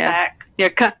a fullback. Yeah,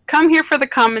 come here for the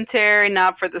commentary,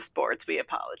 not for the sports. We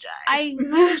apologize. I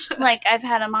wish, like, I've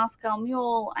had a Moscow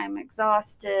Mule. I'm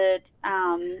exhausted.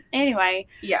 Anyway.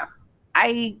 Yeah.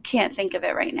 I can't think of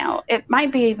it right now. It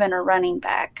might be even a running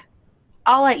back.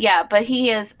 But he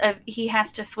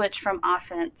has to switch from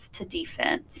offense to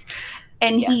defense.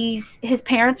 And his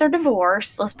parents are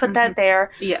divorced. Let's put that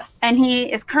there. Yes. And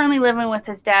he is currently living with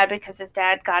his dad because his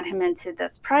dad got him into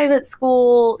this private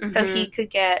school so he could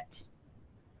get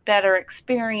better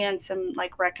experience and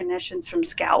like recognitions from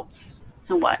scouts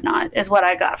and whatnot, is what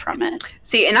I got from it.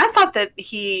 See, and I thought that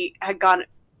he had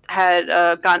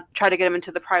tried to get him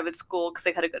into the private school because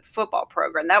they had a good football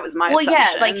program. That was my assumption.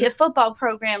 Well, yeah, like a football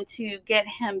program to get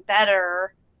him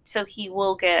better, so he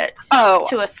will get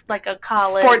to a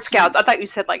college. Sports Scouts. I thought you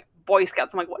said like Boy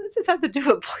Scouts. I'm like, what does this have to do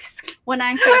with Boy Scouts? When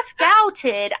I say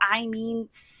scouted, I mean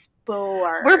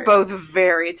sports. We're both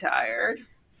very tired.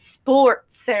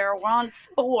 Sports, Sarah. We're on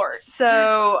sports.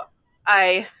 So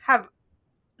I have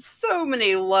so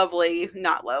many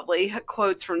not lovely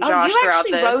quotes from Josh throughout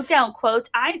this. You actually wrote down quotes.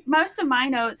 Most of my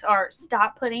notes are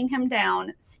stop putting him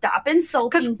down, stop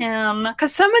insulting him.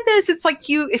 Because some of this, it's like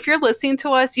if you're listening to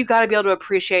us, you got to be able to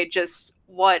appreciate just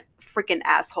what freaking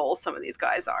assholes some of these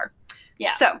guys are.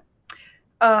 Yeah. So,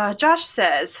 Josh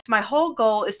says, my whole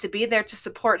goal is to be there to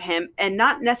support him and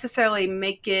not necessarily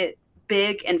make it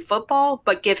big in football,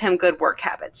 but give him good work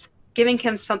habits, giving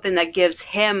him something that gives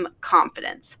him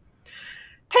confidence.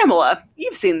 Pamela,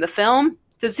 you've seen the film.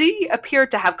 Does he appear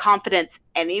to have confidence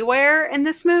anywhere in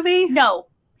this movie? No,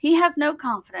 he has no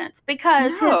confidence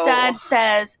because his dad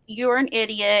says, you're an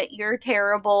idiot, you're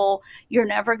terrible, you're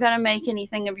never going to make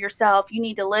anything of yourself, you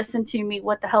need to listen to me,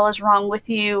 what the hell is wrong with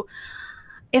you?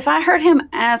 If I heard him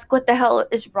ask what the hell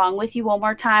is wrong with you one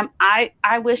more time,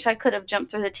 I wish I could have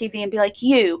jumped through the TV and be like,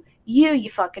 you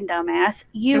fucking dumbass.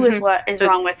 You is what is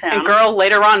wrong with him. And girl,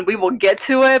 later on, we will get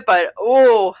to it, but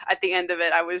at the end of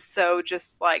it, I was so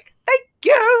just like, thank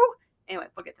you. Anyway,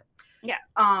 we'll get to it.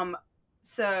 Yeah.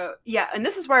 So, yeah, and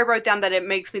this is where I wrote down that it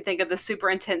makes me think of the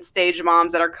super intense stage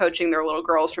moms that are coaching their little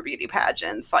girls for beauty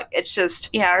pageants. Like, it's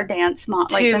just our dance mom,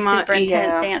 like too the much. super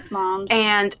intense Yeah. dance moms.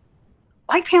 And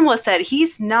like Pamela said,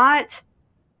 he's not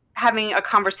having a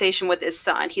conversation with his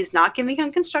son. He's not giving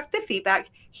him constructive feedback.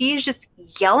 He's just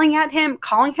yelling at him,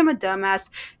 calling him a dumbass,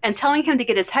 and telling him to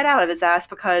get his head out of his ass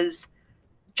because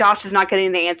Josh is not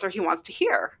getting the answer he wants to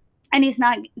hear. And he's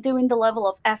not doing the level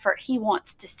of effort he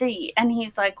wants to see. And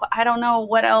he's like, well, I don't know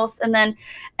what else. And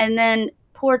then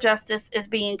poor Justice is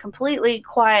being completely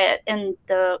quiet in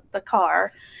the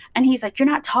car. And he's like, you're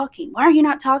not talking. Why are you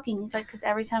not talking? He's like, because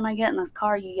every time I get in this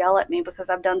car, you yell at me because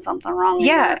I've done something wrong.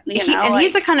 Yeah. And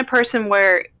he's the kind of person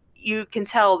where you can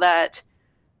tell that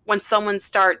when someone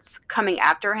starts coming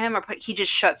after him, or he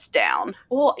just shuts down.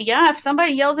 Well, yeah, if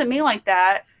somebody yells at me like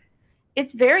that,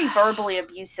 it's very verbally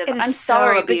abusive. I'm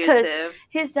sorry, so because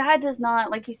his dad does not,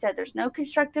 like you said, there's no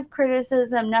constructive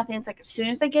criticism, nothing. It's like as soon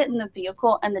as they get in the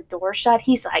vehicle and the door shut,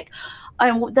 he's like,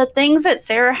 the things that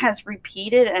Sarah has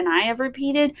repeated and I have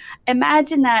repeated,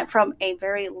 imagine that from a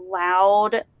very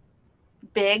loud,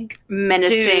 big,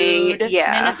 menacing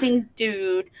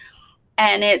dude,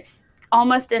 and it's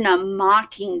almost in a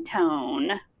mocking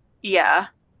tone. Yeah.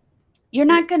 You're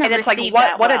not going to receive that. And it's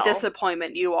like, what a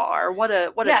disappointment you are. What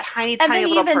a tiny little person you are. And then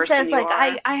he even says, like,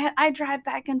 I drive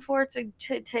back and forth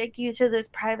to take you to this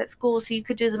private school so you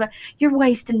could do the. You're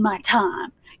wasting my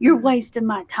time. You're wasting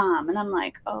my time. And I'm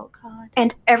like, oh, God.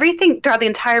 And everything throughout the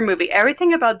entire movie,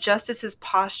 everything about Justice's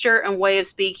posture and way of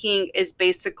speaking is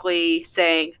basically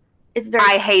saying,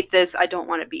 I hate this. I don't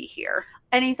want to be here.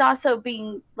 And he's also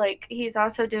doing like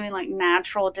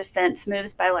natural defense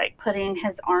moves by like putting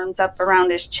his arms up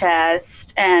around his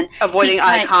chest and avoiding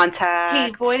eye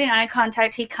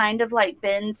contact. He kind of like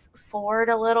bends forward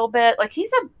a little bit. Like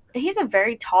he's a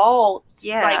very tall,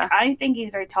 like I think he's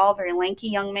very tall, very lanky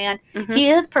young man. Mm-hmm. He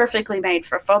is perfectly made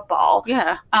for football.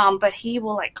 Yeah. But he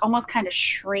will like almost kind of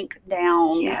shrink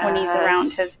down when he's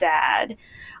around his dad.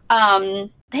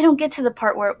 They don't get to the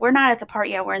part where we're not at the part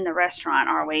yet. We're in the restaurant,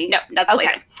 are we? Nope, that's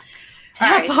later.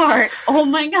 That part. Oh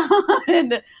my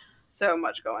God. So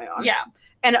much going on. Yeah.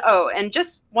 And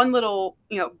just one little,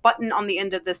 button on the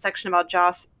end of this section about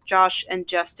Josh and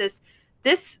Justice.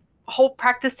 This whole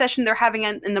practice session they're having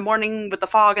in the morning with the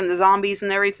fog and the zombies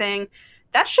and everything,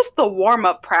 that's just the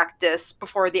warm-up practice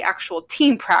before the actual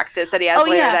team practice that he has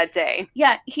later that day.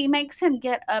 Yeah, he makes him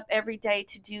get up every day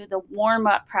to do the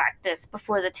warm-up practice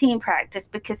before the team practice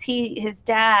because his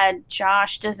dad,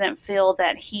 Josh, doesn't feel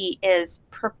that he is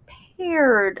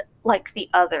prepared like the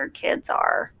other kids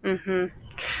are. Mm-hmm.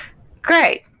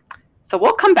 Great. So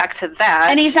we'll come back to that.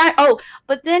 And he's not,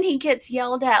 but then he gets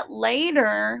yelled at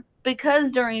later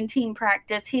because during team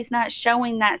practice, he's not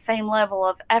showing that same level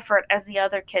of effort as the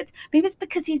other kids. Maybe it's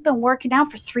because he's been working out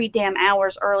for 3 damn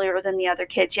hours earlier than the other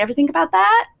kids. You ever think about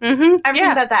that? Mm-hmm.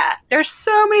 Think about that. There's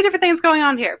so many different things going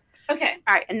on here. Okay.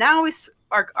 All right. And now we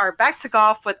are back to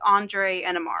golf with Andre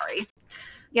and Amari.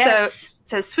 Yes.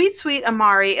 So sweet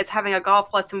Amari is having a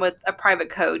golf lesson with a private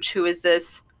coach who is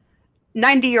this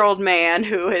 90-year-old man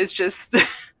who is just...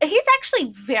 He's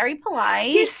actually very polite.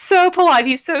 He's so polite.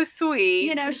 He's so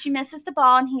sweet. She misses the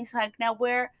ball and he's like, now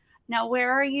where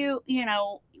are you,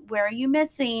 where are you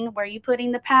missing? Where are you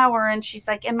putting the power? And she's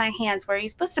like, in my hands. Where are you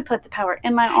supposed to put the power?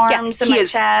 In my arms, in my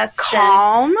chest.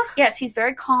 Calm. Yes, he's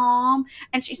very calm.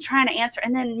 And she's trying to answer.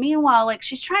 And then meanwhile, like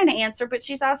she's trying to answer, but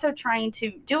she's also trying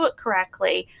to do it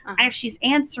correctly. Uh-huh. And she's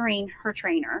answering her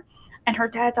trainer. And her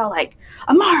dad's all like,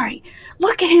 Amari,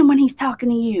 look at him when he's talking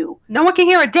to you. No one can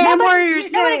hear a damn word you're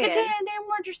saying. Nobody can hear a damn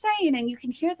word you're saying. And you can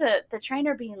hear the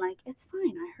trainer being like, it's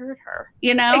fine, I heard her.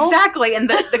 Exactly. And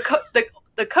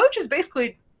the coach is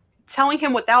basically telling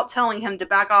him without telling him to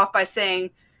back off by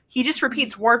saying, he just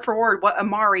repeats word for word what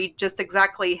Amari just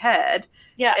exactly had.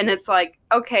 Yeah. And it's like,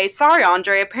 okay, sorry,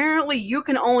 Andre. Apparently you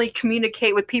can only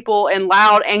communicate with people in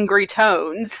loud, angry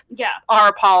tones. Yeah. Our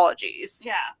apologies.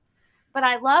 Yeah. But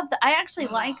I actually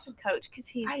like the coach because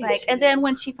he's like, and then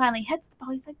when she finally hits the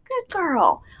ball, he's like, good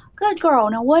girl.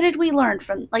 Now, what did we learn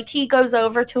from, like, he goes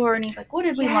over to her and he's like, what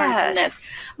did we learn from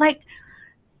this? Like,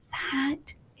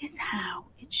 that is how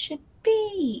it should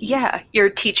be. Yeah. You're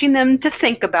teaching them to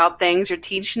think about things. You're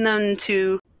teaching them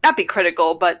to not be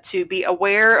critical, but to be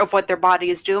aware of what their body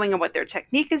is doing and what their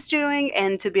technique is doing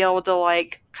and to be able to,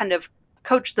 like, kind of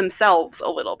coach themselves a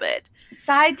little bit.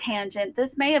 Side tangent,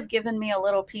 this may have given me a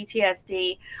little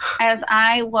PTSD as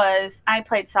I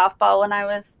played softball when I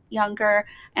was younger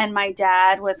and my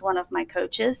dad was one of my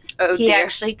coaches. He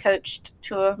actually coached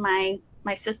 2 of my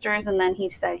sisters and then he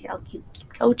said he'll keep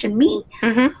coaching me.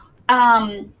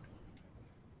 Mm-hmm.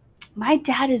 My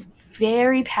dad is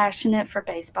very passionate for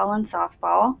baseball and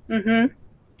softball. Mm-hmm.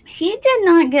 He did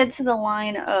not get to the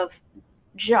line of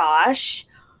Josh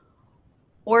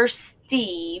or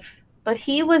Steve, but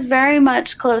he was very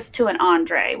much close to an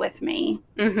Andre with me.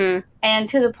 Mm-hmm. And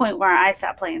to the point where I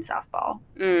stopped playing softball.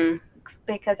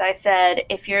 Because I said,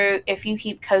 if you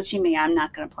keep coaching me, I'm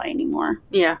not going to play anymore.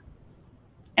 Yeah.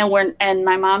 And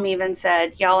my mom even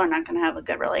said, y'all are not going to have a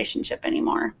good relationship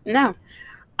anymore. No.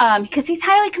 Because he's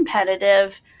highly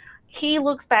competitive. He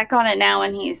looks back on it now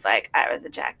and he's like, I was a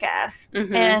jackass.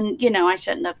 Mm-hmm. And, I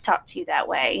shouldn't have talked to you that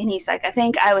way. And he's like, I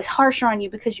think I was harsher on you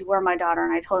because you were my daughter.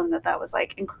 And I told him that was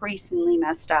like increasingly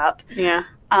messed up. Yeah.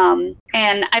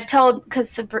 And I've told,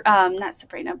 because not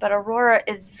Sabrina, but Aurora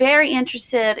is very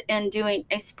interested in doing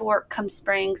a sport come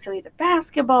spring. So either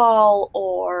basketball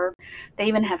or they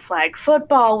even have flag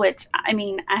football, which, I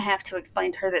mean, I have to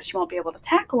explain to her that she won't be able to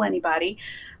tackle anybody.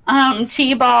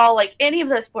 T-ball, like any of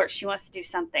those sports, she wants to do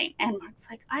something. And Mark's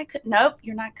like, nope,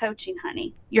 you're not coaching,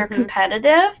 honey. You're competitive.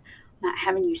 I'm not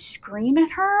having you scream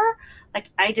at her. Like,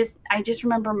 I just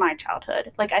remember my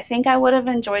childhood. Like, I think I would have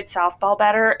enjoyed softball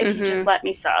better if you just let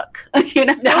me suck,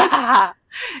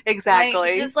 Exactly.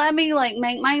 Like, just let me, like,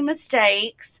 make my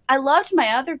mistakes. I loved my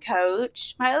other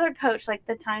coach. Like,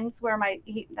 the times where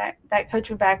that coach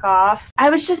would back off, I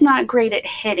was just not great at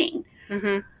hitting.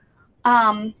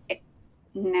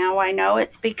 Now I know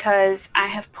it's because I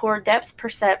have poor depth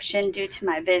perception due to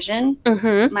my vision,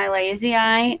 my lazy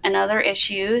eye, and other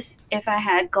issues. If I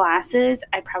had glasses,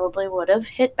 I probably would have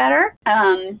hit better.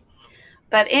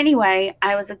 But anyway,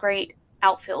 I was a great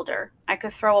outfielder. I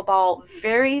could throw a ball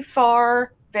very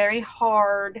far, very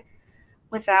hard,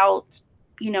 without,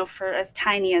 for as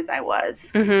tiny as I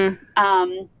was. And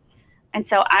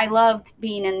so I loved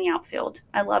being in the outfield.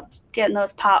 I loved getting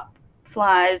those pop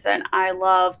flies, and I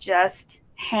love just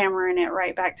hammering it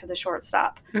right back to the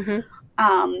shortstop.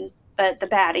 But the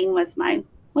batting was my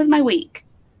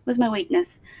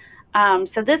weakness.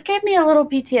 So this gave me a little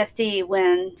PTSD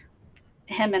when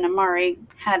him and Amari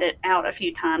had it out a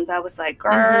few times. I was like,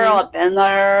 girl, I've been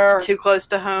there. Too close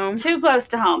to home. So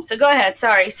go ahead.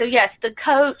 Sorry. So yes, the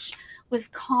coach was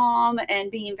calm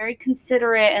and being very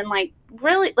considerate and like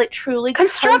really like truly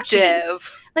constructive. Coaching.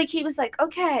 Like he was like,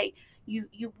 okay,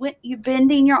 you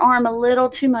bending your arm a little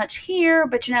too much here,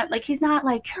 but like he's not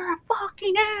like, you're a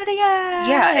fucking idiot.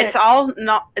 Yeah,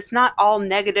 it's not all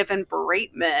negative and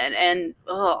beratement and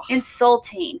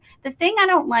insulting. The thing I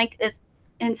don't like is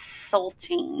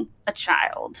insulting a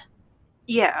child.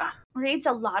 Yeah. Reads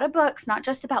a lot of books, not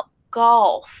just about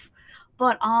golf,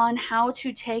 but on how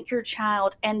to take your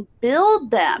child and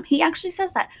build them. He actually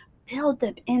says that. Build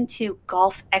them into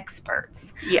golf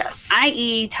experts. Yes.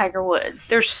 I.e. Tiger Woods.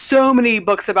 There's so many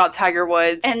books about Tiger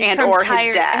Woods and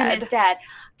his dad.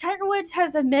 Tiger Woods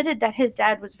has admitted that his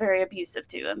dad was very abusive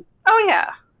to him. Oh,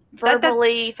 yeah.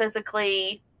 Verbally,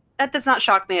 physically. That does not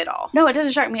shock me at all. No, it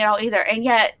doesn't shock me at all either. And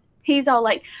yet, he's all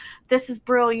like, this is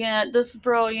brilliant, this is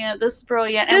brilliant, this is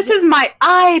brilliant. This is my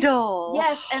idol.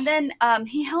 Yes, and then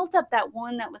he held up that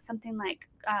one that was something like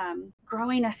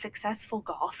growing a successful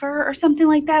golfer or something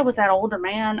like that with that older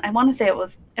man. I want to say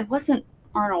it wasn't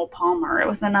Arnold Palmer. It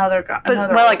was another guy. But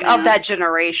more like man. Of that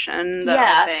generation,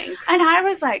 I think. And I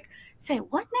was like, say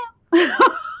what now?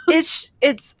 it's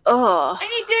And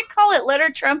he did call it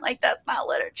literature. I'm like, that's not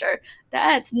literature.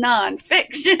 That's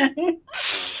nonfiction.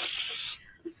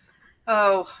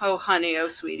 Oh, honey, oh,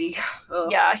 sweetie. Ugh.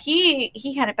 Yeah,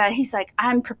 he had it bad. He's like,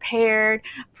 I'm prepared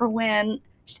for when,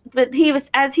 but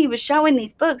as he was showing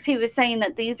these books, he was saying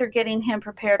that these are getting him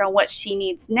prepared on what she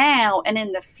needs now and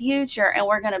in the future, and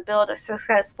we're going to build a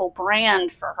successful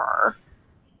brand for her.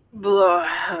 Blah.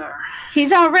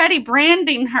 He's already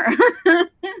branding her.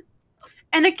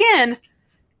 And again,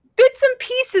 bits and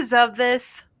pieces of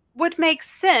this would make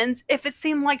sense if it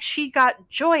seemed like she got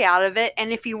joy out of it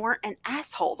and if you weren't an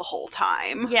asshole the whole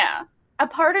time. Yeah. A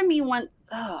part of me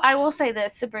I will say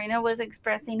this, Sabrina was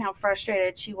expressing how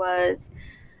frustrated she was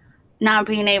not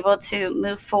being able to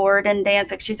move forward and dance.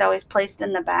 Like she's always placed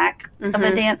in the back of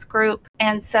a dance group.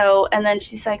 And then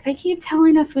she's like, they keep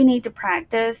telling us we need to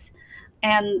practice.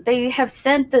 And they have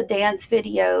sent the dance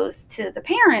videos to the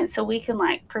parents so we can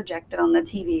like project it on the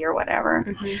TV or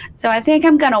whatever. So I think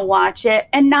I'm going to watch it,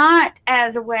 and not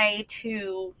as a way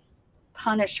to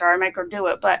punish her or make her do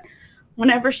it. But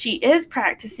whenever she is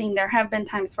practicing, there have been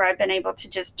times where I've been able to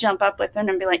just jump up with her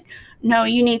and be like, no,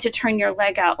 you need to turn your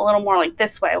leg out a little more like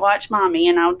this way. Watch mommy.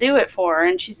 And I'll do it for her.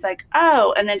 And she's like,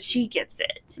 oh, and then she gets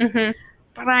it.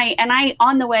 But I,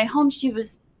 on the way home,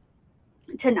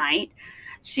 tonight,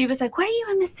 she was like, what are you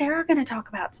and Miss Sarah going to talk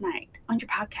about tonight on your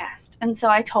podcast? And so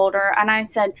I told her, and I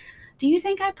said, do you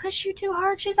think I push you too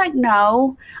hard? She's like,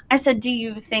 no. I said, do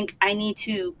you think I need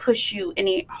to push you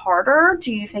any harder?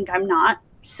 Do you think I'm not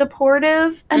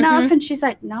supportive enough? Mm-hmm. And she's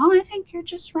like, no, I think you're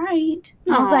just right.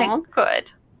 And I was like,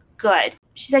 good.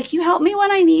 She's like, you help me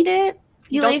when I need it.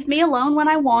 You leave me alone when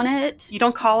I want it. You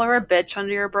don't call her a bitch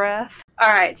under your breath. All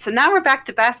right, so now we're back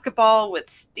to basketball with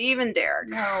Steve and Derek.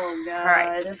 Oh,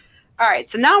 God. All right,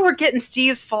 so now we're getting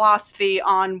Steve's philosophy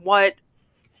on what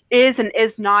is and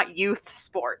is not youth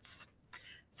sports.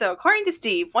 So according to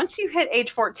Steve, once you hit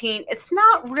age 14, it's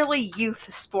not really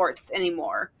youth sports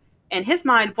anymore. In his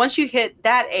mind, once you hit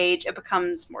that age, it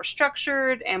becomes more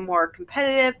structured and more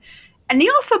competitive. And he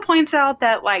also points out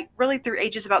that, like, really through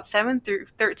ages about 7 through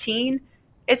 13,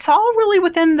 it's all really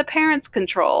within the parents'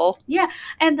 control. Yeah,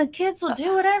 and the kids will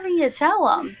do whatever you tell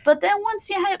them. But then once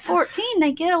you hit 14,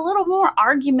 they get a little more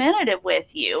argumentative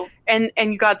with you. And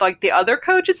you got, like, the other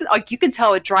coaches, like, you can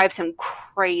tell it drives him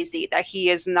crazy that he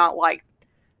is not, like,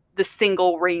 the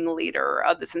single ringleader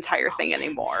of this entire thing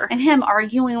anymore. And him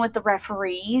arguing with the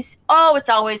referees. Oh, it's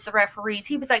always the referees.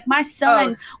 He was like, my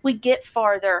son would get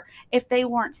farther if they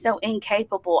weren't so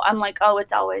incapable. I'm like, oh,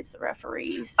 it's always the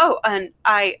referees. Oh, and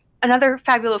another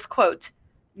fabulous quote.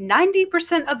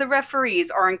 90% of the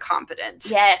referees are incompetent.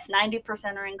 Yes,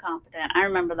 90% are incompetent. I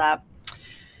remember that.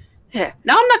 Yeah.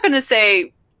 Now, I'm not going to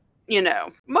say, you know,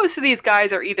 most of these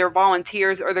guys are either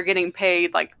volunteers or they're getting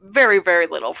paid, like, very, very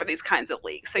little for these kinds of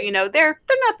leagues. So, you know, they're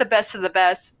not the best of the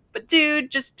best. But,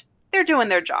 dude, just, they're doing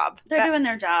their job. They're doing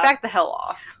their job. Back the hell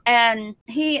off. And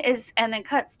and it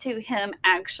cuts to him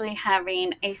actually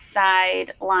having a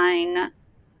sideline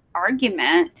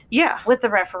argument with the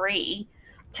referee,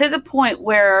 to the point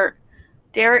where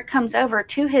Derek comes over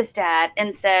to his dad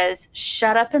and says,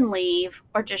 shut up and leave,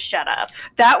 or just shut up.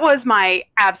 That was my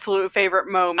absolute favorite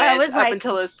moment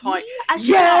until this point.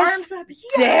 Yes,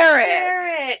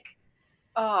 Derek.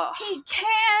 He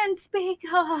can speak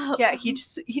up. Yeah, he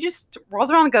just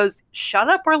rolls around and goes, shut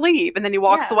up or leave. And then he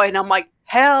walks away, and I'm like,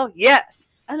 hell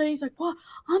yes. And then he's like, well,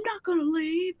 I'm not going to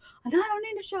leave. And I don't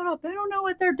need to shut up. They don't know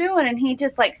what they're doing. And he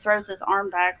just, like, throws his arm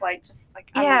back, like, just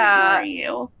like, I don't ignore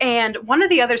you. And one of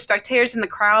the other spectators in the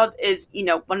crowd is, you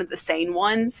know, one of the sane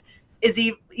ones, is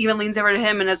he even leans over to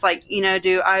him and is like, you know,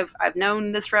 dude, I've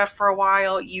known this ref for a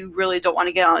while. You really don't want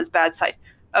to get on his bad side.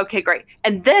 Okay, great.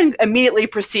 And then immediately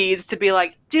proceeds to be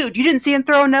like, dude, you didn't see him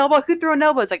throw an elbow? Who threw an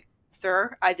elbow? It's like,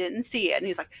 sir, I didn't see it. And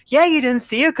he's like, yeah, you didn't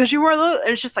see it because you were looking.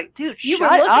 And it's just like, dude, you shut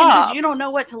were looking up. because you don't know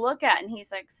what to look at. And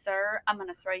he's like, sir, I'm going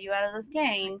to throw you out of this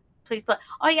game. Please play.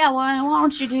 Oh, yeah, well, why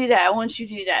don't you do that? Why don't you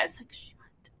do that? It's like, shut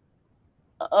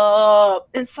up.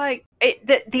 It's like,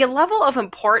 the level of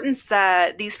importance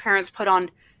that these parents put on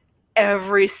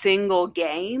every single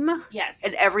game. Yes.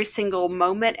 And every single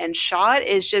moment and shot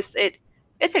is just,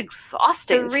 it's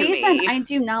exhausting to me. The reason I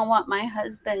do not want my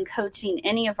husband coaching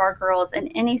any of our girls in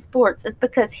any sports is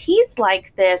because he's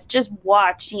like this just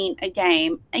watching a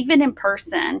game, even in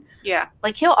person. Yeah.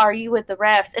 Like, he'll argue with the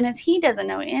refs, and as he doesn't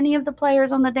know any of the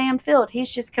players on the damn field, he's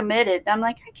just committed. And I'm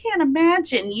like, I can't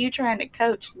imagine you trying to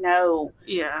coach. No.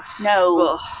 Yeah. No.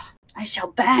 Ugh. I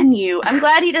shall ban you. I'm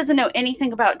glad he doesn't know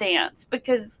anything about dance,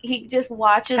 because he just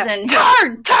watches and...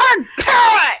 Turn,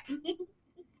 pirouette!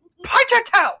 Point your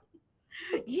toe!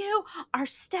 You are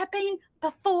stepping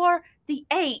before the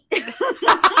 8.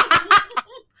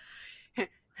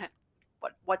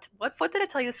 What foot did I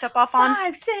tell you to step off on?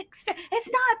 5, 6. It's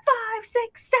not 5,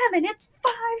 6, 7. It's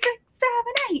 5, 6,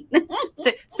 7,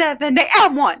 8. 7, 8,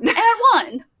 and 1. And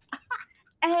 1.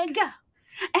 And go.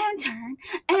 And turn.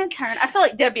 And turn. I feel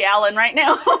like Debbie Allen right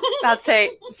now. I'd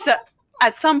say, so,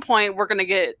 at some point, we're going to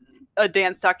get a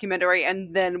dance documentary,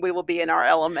 and then we will be in our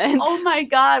element. Oh my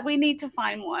God, we need to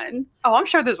find one. Oh, I'm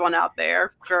sure there's one out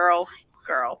there. Girl.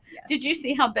 Yes. Did you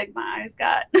see how big my eyes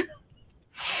got?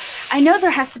 I know there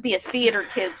has to be a theater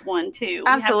kids one too.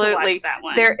 Absolutely. We have to watch that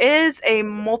one. There is a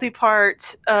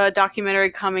multi-part documentary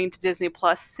coming to Disney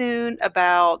Plus soon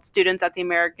about students at the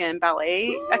American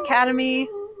Ballet Academy.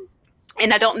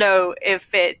 And I don't know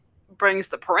if it brings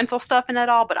the parental stuff in at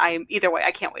all, but either way,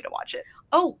 I can't wait to watch it.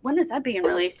 Oh, when is that being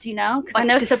released? Do you know? Because like I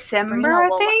know December, I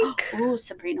think. Oh,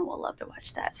 Sabrina will love to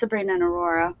watch that. Sabrina and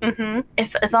Aurora. Mm-hmm.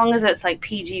 As long as it's like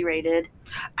PG rated.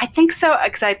 I think so,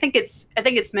 because I think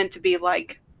it's meant to be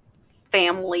like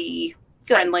family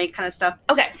friendly kind of stuff.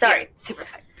 Okay, sorry. Yeah, super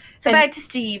excited. So back to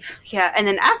Steve. Yeah, and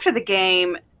then after the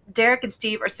game, Derek and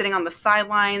Steve are sitting on the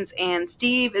sidelines, and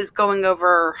Steve is going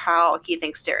over how he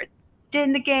thinks Derek did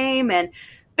in the game, and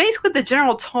basically the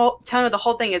general tone of the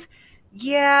whole thing is,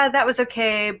 yeah, that was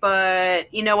okay,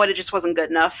 but you know what? It just wasn't good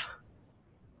enough.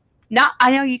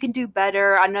 I know you can do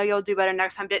better. I know you'll do better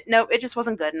next time. No, it just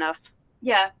wasn't good enough.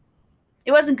 Yeah.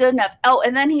 It wasn't good enough. Oh,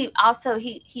 and then he also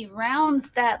he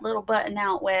rounds that little button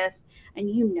out with, and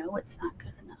you know it's not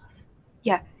good enough.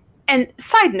 Yeah. And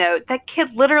side note, that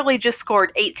kid literally just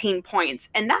scored 18 points,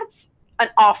 and that's an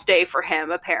off day for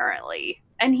him, apparently.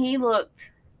 And he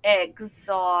looked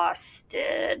exhausted.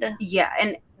 Yeah,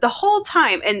 and the whole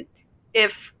time, and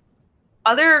if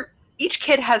each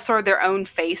kid has sort of their own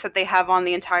face that they have on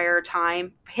the entire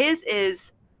time. His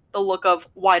is the look of,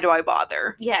 why do I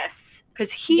bother? Yes.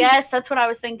 Because yes, that's what I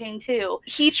was thinking too.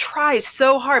 He tries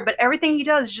so hard, but everything he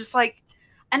does is just like,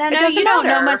 and I know you don't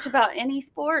know much about any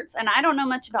sports, and I don't know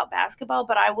much about basketball,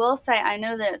 but I will say I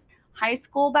know this. High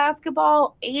school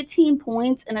basketball, 18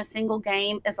 points in a single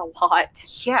game is a lot.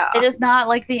 Yeah. It is not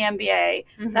like the NBA.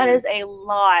 Mm-hmm. That is a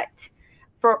lot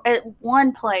for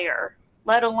one player,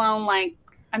 let alone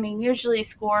usually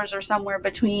scores are somewhere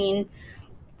between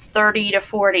 30 to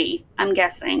 40, I'm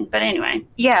guessing. But anyway.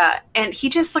 Yeah, and he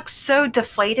just looks so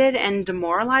deflated and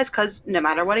demoralized because no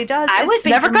matter what he does, it's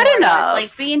never good enough.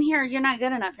 Like, being here, you're not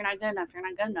good enough, you're not good enough, you're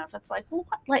not good enough. It's like, well,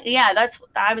 what? Like, yeah, that's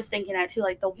what I was thinking that too.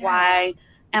 Like, why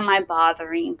am I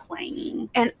bothering playing?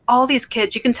 And all these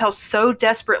kids, you can tell so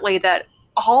desperately that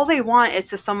all they want is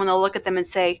just someone to look at them and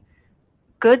say,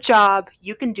 good job,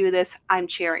 you can do this, I'm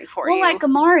cheering for you. Well, like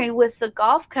Amari with the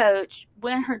golf coach,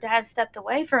 when her dad stepped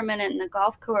away for a minute and the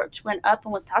golf coach went up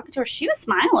and was talking to her, she was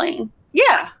smiling.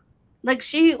 Yeah. Like,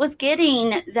 she was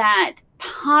getting that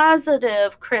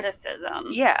positive criticism.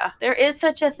 Yeah. There is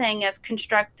such a thing as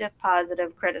constructive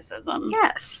positive criticism.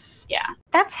 Yes. Yeah.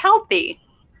 That's healthy.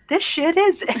 This shit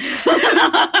isn't.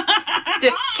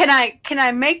 Can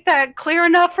I make that clear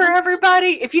enough for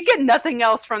everybody? If you get nothing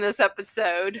else from this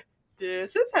episode,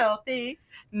 this is healthy.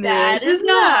 That is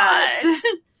not.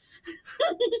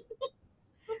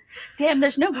 Damn,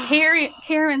 there's no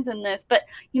Karens in this. But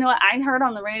you know what? I heard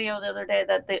on the radio the other day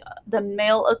that the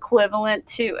male equivalent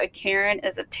to a Karen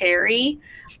is a Terry.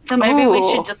 So maybe we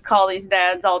should just call these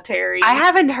dads all Terrys. I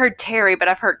haven't heard Terry, but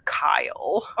I've heard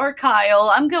Kyle. Or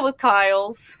Kyle. I'm good with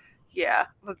Kyle's. Yeah.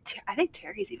 I think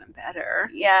Terry's even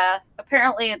better. Yeah.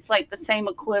 Apparently it's like the same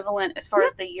equivalent as far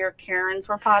as the year Karens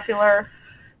were popular.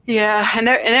 Yeah, and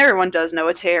everyone does know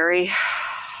a Terry.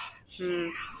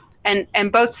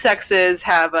 And both sexes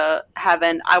have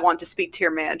an I want to speak to your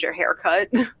manager haircut.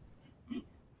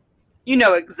 You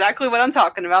know exactly what I'm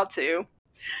talking about too.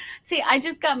 See, I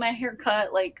just got my hair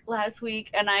cut like last week,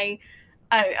 and I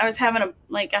was having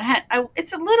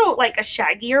it's a little like a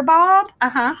shaggier bob.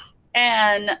 Uh-huh.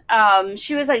 And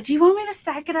she was like, do you want me to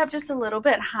stack it up just a little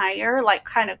bit higher, like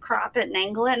kind of crop it and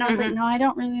angle it? And I was like, no, I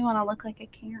don't really want to look like a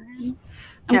Karen.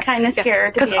 I'm kind of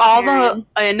scared to be a Karen.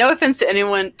 Because no offense to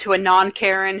anyone, to a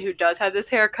non-Karen who does have this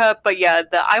haircut, but yeah,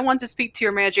 the I want to speak to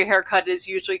your manager haircut is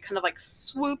usually kind of like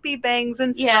swoopy bangs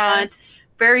in front,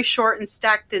 very short and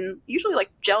stacked and usually like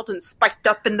gelled and spiked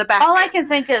up in the back. All I can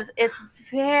think is it's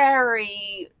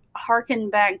very harken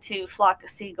back to Flock of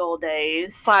Seagull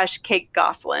days. / Kate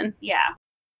Gosselin. Yeah.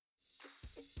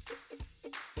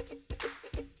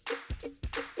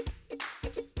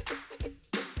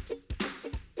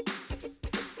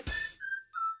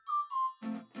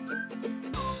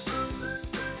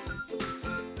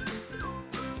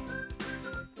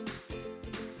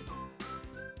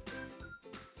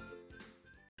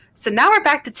 So now we're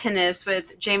back to tennis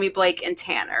with Jamie Blake and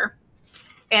Tanner.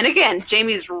 And again,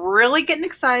 Jamie's really getting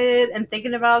excited and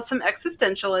thinking about some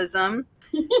existentialism.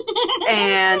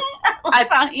 And I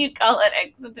thought you call it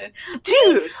existential.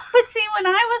 Dude. But see, when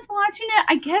I was watching it,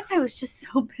 I guess I was just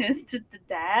so pissed at the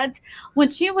dads. When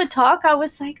she would talk, I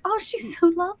was like, oh, she's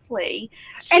so lovely.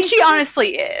 And she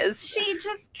honestly is. She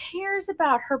just cares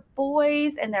about her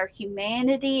boys and their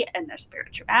humanity and their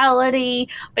spirituality.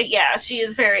 But yeah, she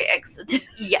is very existential.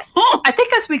 Yes. I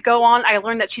think as we go on, I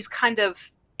learned that she's kind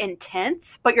of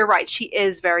intense, but you're right, she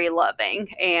is very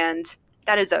loving, and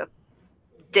that is a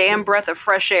damn breath of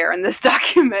fresh air in this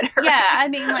documentary. Yeah, I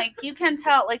mean, like, you can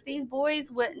tell, like, these boys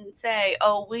wouldn't say,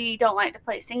 oh, we don't like to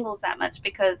play singles that much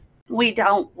because we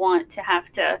don't want to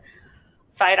have to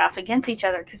fight off against each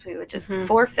other because we would just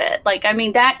forfeit. Like, I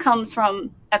mean, that comes from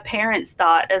a parent's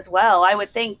thought as well. I would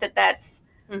think that that's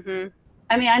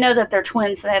I mean, I know that they're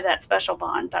twins, so they have that special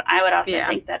bond, but I would also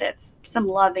think that it's some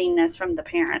lovingness from the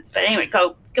parents. But anyway,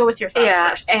 go with your thoughts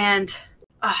first. And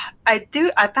I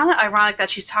found it ironic that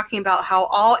she's talking about how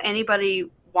all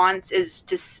anybody wants is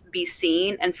to be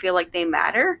seen and feel like they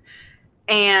matter.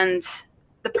 And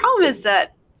the problem is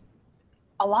that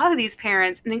a lot of these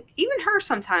parents, and even her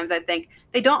sometimes, I think,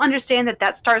 they don't understand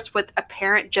that starts with a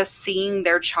parent just seeing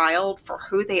their child for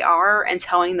who they are and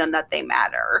telling them that they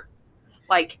matter.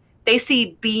 Like, they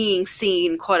see being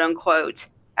seen, quote unquote,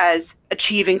 as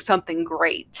achieving something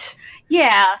great.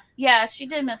 Yeah, she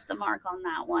did miss the mark on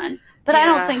that one. But I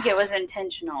don't think it was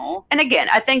intentional. And again,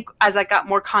 I think as I got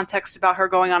more context about her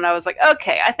going on, I was like,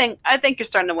 okay, I think you're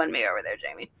starting to win me over there,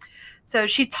 Jamie. So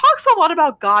she talks a lot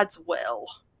about God's will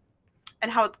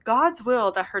and how it's God's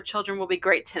will that her children will be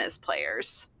great tennis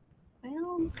players.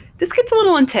 Well, this gets a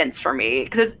little intense for me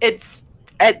because it's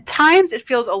at times it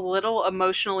feels a little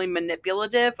emotionally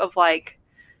manipulative of like,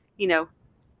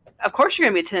 of course you're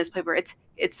going to be a tennis player.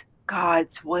 It's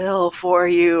God's will for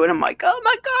you. And I'm like, oh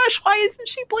my gosh, why isn't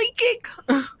she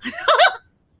blinking?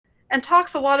 And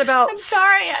talks a lot about... I'm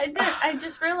sorry, I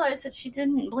just realized that she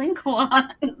didn't blink a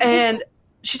lot. And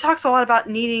she talks a lot about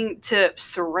needing to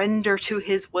surrender to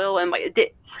his will and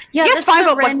like... yes, fine,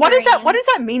 but like, what does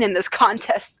that mean in this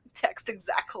text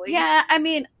exactly? Yeah, I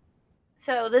mean...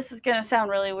 So this is going to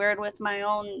sound really weird with my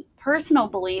own personal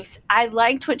beliefs. I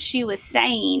liked what she was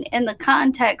saying. In the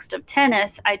context of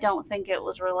tennis, I don't think it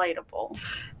was relatable.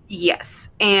 Yes.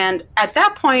 And at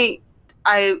that point,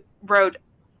 I wrote,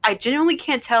 I genuinely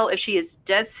can't tell if she is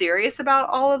dead serious about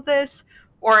all of this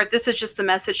or if this is just the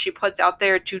message she puts out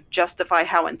there to justify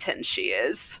how intense she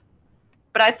is.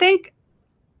 But I think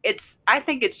it's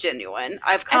genuine.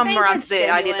 I've come around to the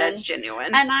idea that it's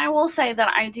genuine. And I will say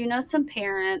that I do know some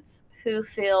parents who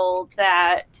feel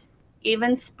that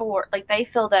even sport, like they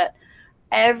feel that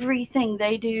everything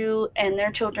they do and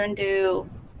their children do,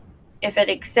 if it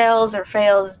excels or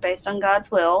fails, is based on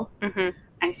God's will. Mm-hmm.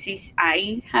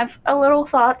 I have a little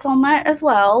thoughts on that as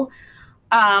well,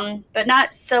 but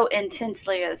not so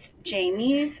intensely as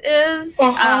Jamie's is.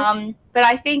 Uh-huh. But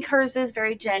I think hers is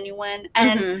very genuine.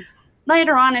 And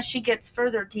later on, as she gets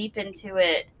further deep into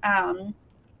it,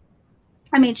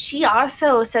 I mean, she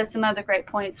also says some other great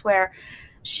points where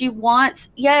she wants,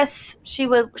 yes, she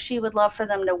would love for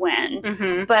them to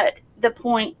win, but the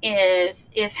point is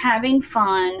having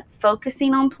fun,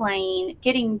 focusing on playing,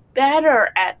 getting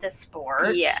better at the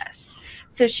sport. Yes.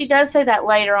 So she does say that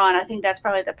later on. I think that's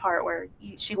probably the part where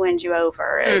she wins you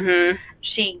over is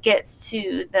she gets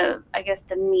to the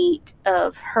meat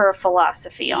of her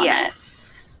philosophy on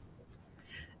it.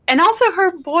 And also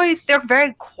her boys, they're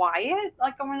very quiet,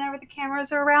 like whenever the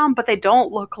cameras are around, but they don't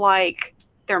look like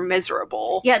they're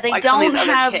miserable. Yeah, they like don't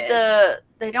have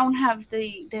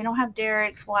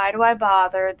Derek's why do I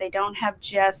bother? They don't have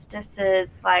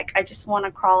Justice's like I just want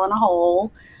to crawl in a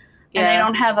hole. Yeah. And they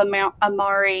don't have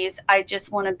Amari's I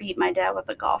just want to beat my dad with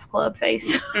a golf club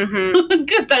face.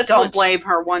 Don't blame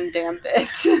her one damn bit.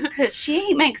 Because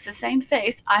she makes the same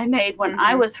face I made when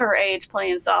I was her age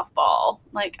playing softball.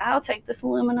 Like, I'll take this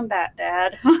aluminum bat,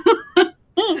 Dad.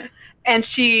 And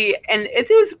it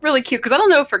is really cute because I don't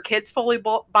know if her kids fully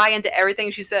buy into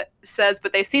everything she says,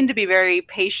 but they seem to be very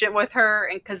patient with her.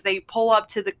 And because they pull up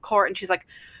to the court and she's like,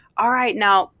 all right,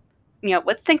 now,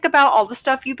 let's think about all the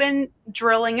stuff you've been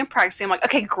drilling and practicing. I'm like,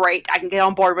 okay, great. I can get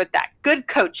on board with that. Good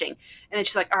coaching. And then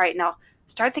she's like, all right, now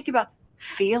start thinking about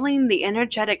feeling the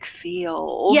energetic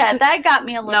field. Yeah, that got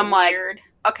me a little weird.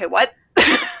 Like, okay, what?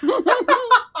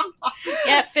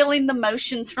 Yeah, feeling the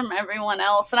motions from everyone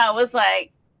else. And I was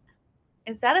like,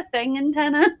 is that a thing in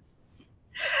tennis?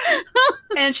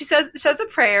 And she says a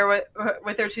prayer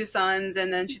with her two sons.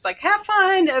 And then she's like, have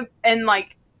fun. And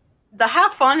like, the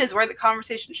have fun is where the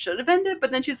conversation should have ended,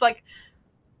 but then she's like,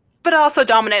 but also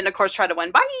dominate and of course try to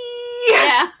win. Bye.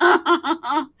 Yeah.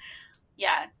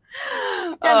 Yeah.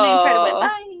 Dominate and try to win.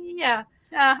 Bye. Yeah.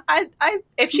 Yeah. I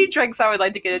if she drinks, I would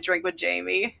like to get a drink with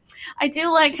Jamie. I do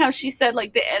like how she said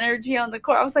like the energy on the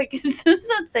court. I was like, is this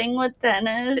a thing with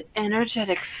tennis? The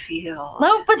energetic feel.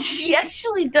 No, but she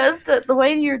actually does the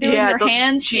way you're doing your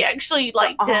hands. She actually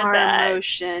like did that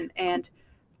motion and.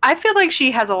 I feel like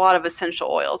she has a lot of essential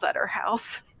oils at her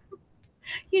house.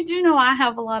 You do know I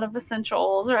have a lot of essential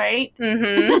oils, right?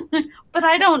 Mm-hmm. But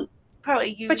I don't probably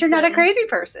use them. But you're not a crazy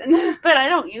person. But I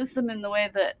don't use them in the way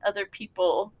that other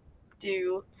people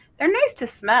do. They're nice to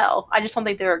smell. I just don't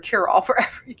think they're a cure-all for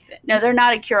everything. No, they're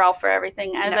not a cure-all for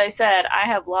everything. As I said, I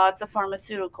have lots of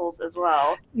pharmaceuticals as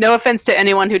well. No offense to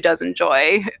anyone who does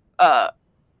enjoy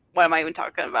what am I even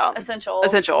talking about? Essential oils.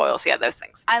 Essential oils, yeah, those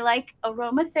things. I like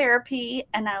aromatherapy,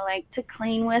 and I like to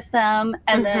clean with them.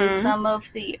 And then some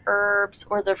of the herbs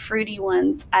or the fruity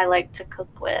ones I like to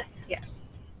cook with.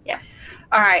 Yes. Yes.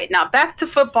 All right, now back to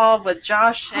football with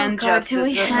Josh and Justice. Do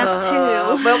we have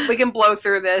to? Well, we can blow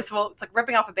through this. Well, it's like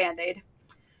ripping off a Band-Aid.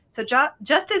 So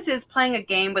Justice is playing a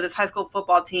game with his high school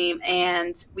football team,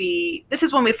 and this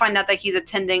is when we find out that he's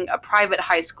attending a private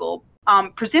high school.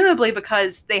 Presumably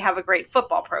because they have a great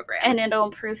football program. And it'll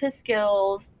improve his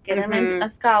skills, get him a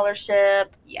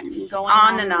scholarship. Yes.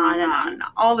 On and on and on.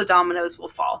 All the dominoes will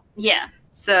fall. Yeah.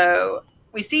 So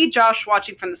we see Josh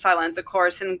watching from the sidelines, of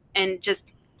course, and just,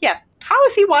 yeah. How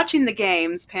is he watching the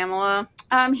games, Pamela?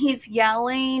 He's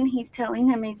yelling. He's telling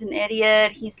him he's an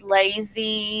idiot. He's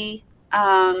lazy.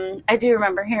 I do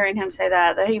remember hearing him say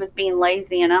that he was being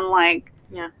lazy, and I'm like,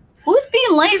 yeah, who's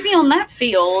being lazy on that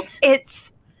field?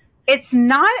 It's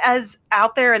not as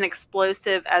out there and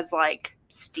explosive as like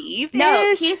Steve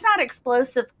is. He's not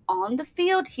explosive on the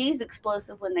field. He's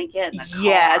explosive when they get in the car.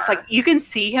 Yeah, it's like you can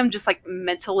see him just like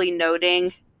mentally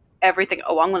noting everything.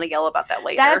 Oh, I'm going to yell about that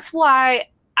later. That's why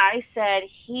I said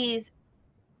he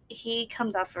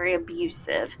comes off very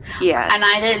abusive. Yes. And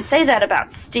I didn't say that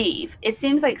about Steve. It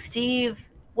seems like Steve,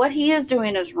 what he is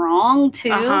doing is wrong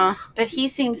too, but he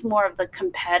seems more of the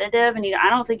competitive, and I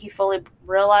don't think he fully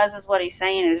realizes what he's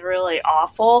saying is really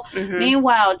awful. Mm-hmm.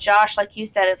 Meanwhile, Josh, like you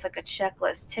said, it's like a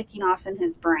checklist ticking off in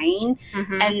his brain.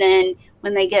 Mm-hmm. And then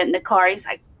when they get in the car, he's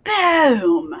like,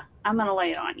 boom, I'm going to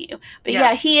lay it on you. But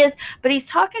yeah, he is. But he's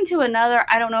talking to another,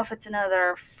 I don't know if it's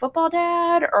another football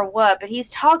dad or what, but he's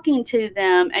talking to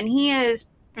them, and he is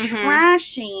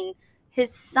trashing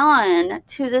his son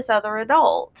to this other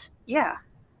adult. Yeah.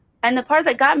 And the part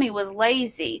that got me was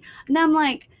lazy. And I'm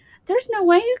like, there's no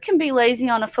way you can be lazy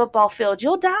on a football field.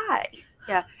 You'll die.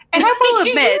 Yeah. And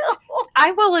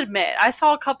I will admit, I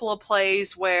saw a couple of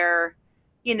plays where,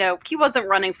 you know, he wasn't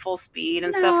running full speed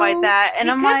and stuff like that. And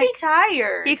I'm like, he could be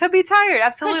tired. He could be tired,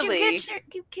 absolutely.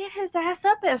 You get his ass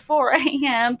up at 4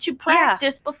 a.m. to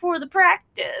practice before the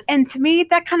practice. And to me,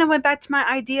 that kind of went back to my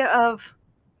idea of,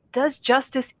 does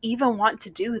Justice even want to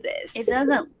do this?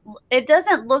 It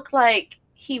doesn't look like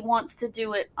he wants to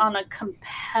do it on a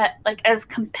as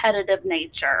competitive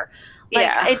nature.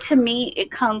 To me,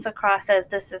 it comes across as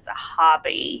this is a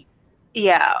hobby.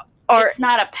 Yeah. Or it's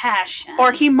not a passion.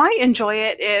 Or he might enjoy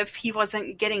it if he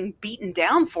wasn't getting beaten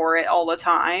down for it all the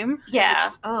time. Yeah.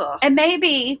 And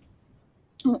maybe,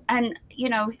 and you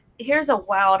know, here's a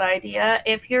wild idea.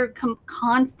 If you're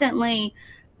constantly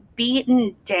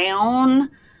beaten down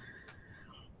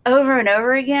over and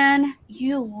over again,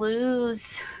 you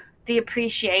lose the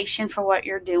appreciation for what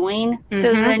you're doing.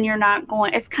 So then you're not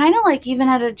going, it's kind of like even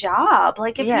at a job.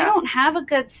 Like if you don't have a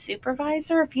good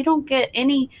supervisor, if you don't get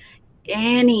any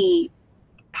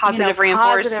positive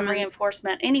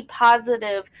reinforcement, any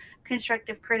positive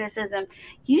constructive criticism,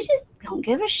 you just don't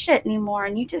give a shit anymore,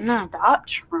 and you just stop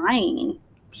trying.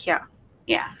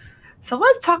 Yeah. So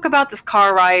let's talk about this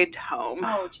car ride home.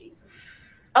 Oh, Jesus.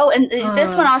 Oh, and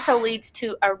this one also leads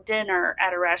to a dinner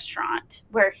at a restaurant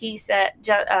where he said,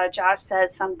 Josh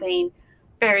says something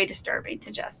very disturbing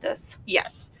to Justice.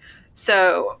 Yes.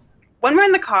 So when we're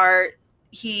in the car,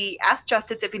 he asked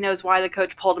Justice if he knows why the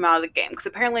coach pulled him out of the game, because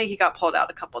apparently he got pulled out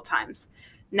a couple of times.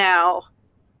 Now,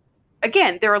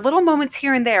 again, there are little moments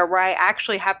here and there where I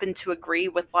actually happen to agree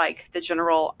with like the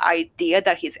general idea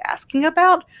that he's asking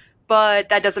about, but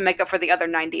that doesn't make up for the other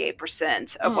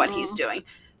 98% of what he's doing.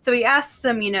 So he asks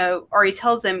him, or he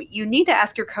tells him, you need to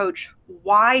ask your coach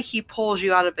why he pulls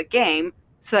you out of the game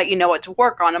so that you know what to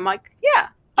work on. I'm like, yeah,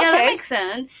 that makes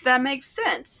sense. That makes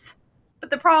sense.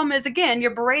 But the problem is, again, you're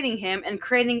berating him and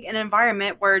creating an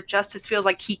environment where Justice feels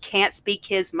like he can't speak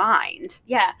his mind.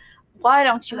 Yeah. Why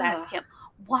don't you ask him?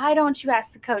 Why don't you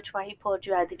ask the coach why he pulled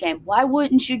you out of the game? Why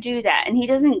wouldn't you do that? And he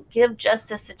doesn't give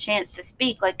Justice a chance to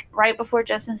speak. Like, right before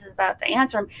Justice is about to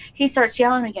answer him, he starts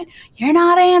yelling again, you're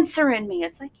not answering me.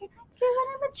 It's like, you're not giving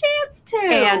him a chance to.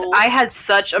 And I had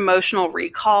such emotional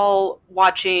recall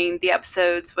watching the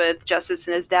episodes with Justice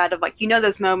and his dad of, like,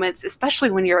 those moments,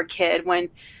 especially when you're a kid, when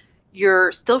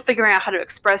you're still figuring out how to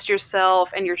express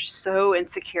yourself and you're so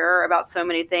insecure about so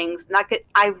many things.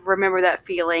 I remember that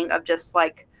feeling of just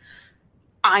like,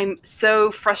 I'm so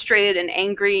frustrated and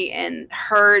angry and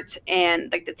hurt,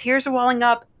 and like the tears are welling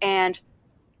up, and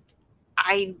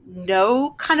I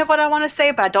know kind of what I want to say,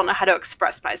 but I don't know how to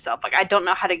express myself. Like, I don't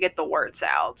know how to get the words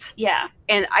out. Yeah.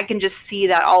 And I can just see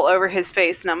that all over his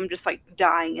face, and I'm just like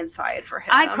dying inside for him.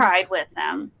 I cried with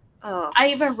him. Ugh. I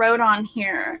even wrote on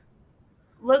here,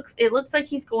 it looks like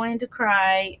he's going to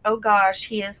cry. Oh gosh,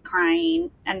 he is crying.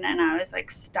 And then I was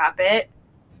like, stop it.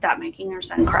 Stop making your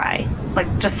son cry. Like,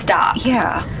 just stop.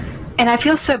 Yeah. And I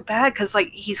feel so bad because, like,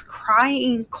 he's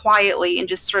crying quietly and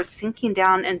just sort of sinking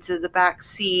down into the back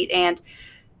seat. And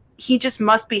he just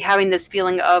must be having this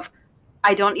feeling of,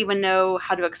 I don't even know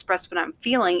how to express what I'm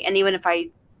feeling. And even if I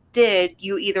did,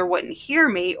 you either wouldn't hear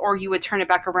me or you would turn it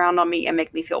back around on me and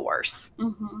make me feel worse.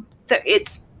 Mm-hmm. So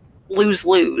it's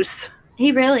lose-lose.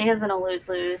 He really isn't a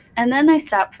lose-lose. And then they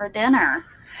stop for dinner.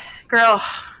 Girl,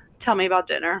 tell me about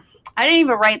dinner. I didn't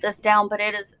even write this down, but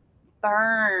it is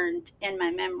burned in my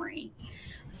memory.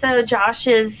 So Josh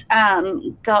is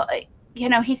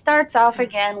he starts off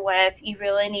again with, you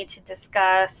really need to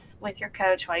discuss with your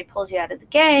coach why he pulls you out of the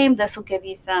game. This will give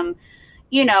you some,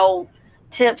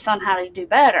 tips on how to do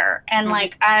better. And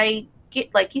I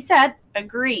get, like you said,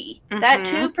 agree. That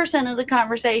 2% of the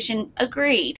conversation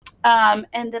agreed.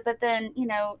 But then,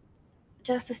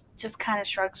 Justice just kind of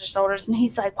shrugs his shoulders and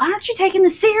he's like, why aren't you taking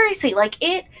this seriously?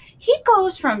 He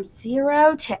goes from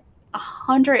 0 to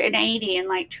 180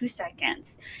 in 2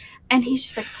 seconds. And he's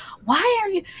just like, why are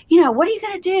you, what are you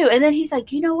going to do? And then he's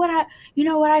like, you know what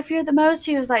I fear the most?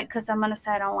 He was like, because I'm going to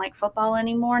say I don't like football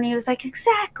anymore. And he was like,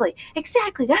 exactly.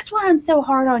 That's why I'm so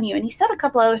hard on you. And he said a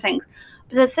couple other things.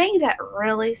 But the thing that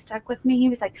really stuck with me, he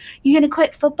was like, you going to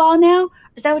quit football now?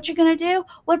 Is that what you're going to do?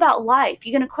 What about life?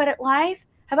 You going to quit at life?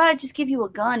 How about I just give you a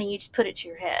gun and you just put it to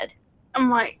your head? I'm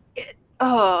like,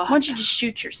 why don't you just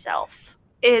shoot yourself?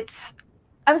 I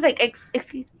was like,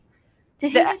 excuse me. The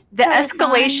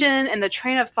escalation and the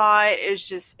train of thought is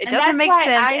just, it doesn't make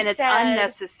sense, and it's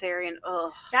unnecessary, and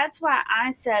ugh. That's why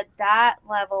I said that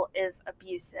level is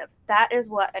abusive. That is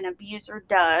what an abuser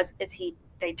does, is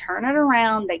they turn it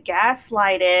around, they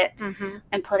gaslight it,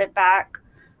 and put it back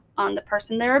on the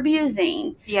person they're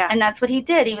abusing. Yeah. And that's what he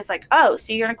did. He was like, oh,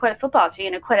 so you're going to quit football, so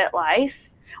you're going to quit at life?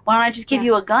 Why don't I just give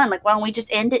you a gun? Why don't we just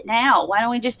end it now? Why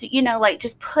don't we just,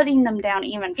 just putting them down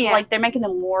even. They're making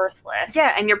them worthless.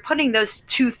 Yeah, and you're putting those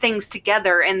two things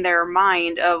together in their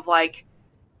mind of,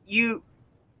 if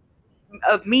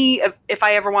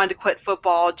I ever wanted to quit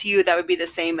football, to you, that would be the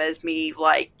same as me,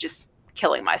 just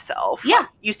killing myself. Yeah.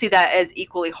 You see that as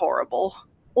equally horrible.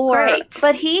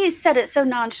 But he said it so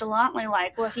nonchalantly,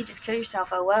 well, if you just kill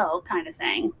yourself, oh well, kind of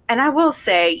thing. And I will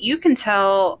say, you can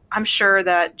tell, I'm sure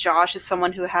that Josh is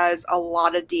someone who has a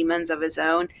lot of demons of his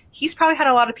own. He's probably had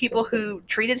a lot of people who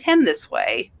treated him this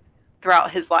way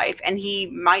throughout his life, and he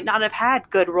might not have had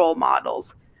good role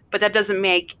models, but that doesn't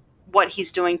make what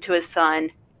he's doing to his son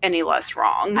any less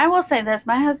wrong. I will say this,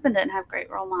 my husband didn't have great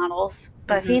role models,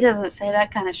 but he doesn't say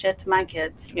that kind of shit to my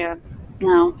kids. Yeah.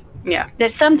 No. Yeah.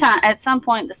 There's at some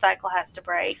point the cycle has to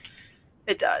break.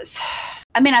 It does.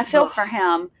 I mean, I feel for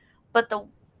him, but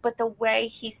the way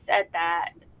he said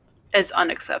that is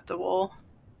unacceptable.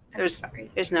 There's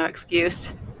no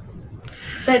excuse.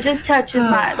 That just touches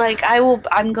my,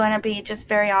 I'm going to be just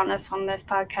very honest on this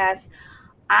podcast.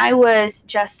 I was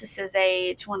Justice's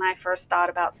age when I first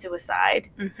thought about suicide.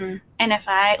 And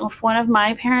if one of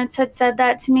my parents had said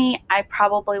that to me, I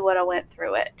probably would have went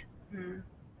through it.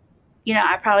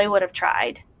 I probably would have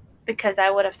tried, because I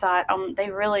would have thought, they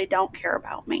really don't care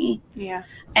about me. Yeah.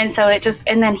 And so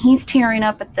and then he's tearing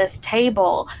up at this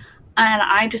table, and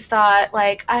I just thought,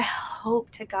 I hope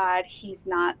to God he's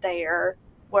not there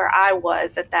where I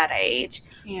was at that age,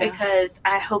 because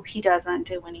I hope he doesn't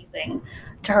do anything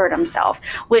to hurt himself,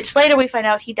 which later we find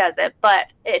out he doesn't, but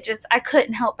I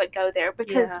couldn't help but go there,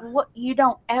 because you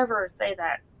don't ever say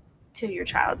that to your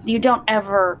child. You don't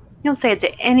say it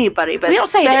to anybody, but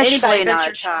especially not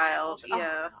a child. Yeah.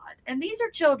 Oh, God. And these are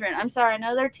children. I'm sorry, I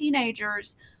know they're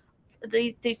teenagers.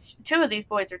 These two of these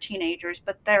boys are teenagers,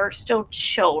 but they're still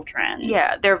children.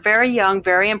 Yeah, they're very young,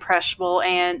 very impressionable,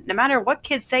 and no matter what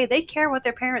kids say, they care what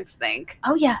their parents think.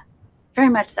 Oh yeah, very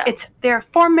much so. It's their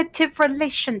formative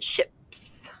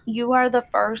relationships. You are the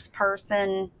first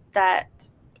person that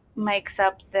makes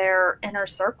up their inner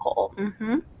circle.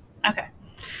 Okay.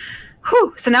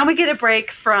 Whew. So now we get a break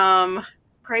from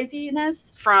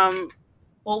craziness.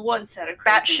 One set of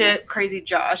craziness. Batshit crazy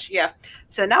Josh. Yeah.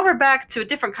 So now we're back to a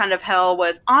different kind of hell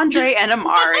with Andre and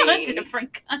Amari. A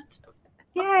different kind of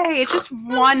hell. Yay. It's just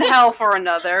one hell for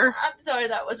another. I'm sorry.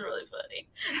 That was really funny.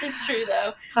 It's true,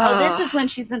 though. This is when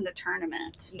she's in the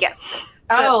tournament. Yes.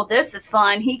 This is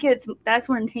fun. That's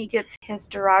when he gets his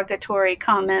derogatory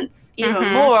comments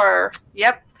even more.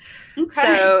 Yep.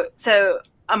 Okay. So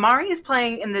Amari is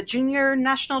playing in the junior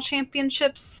national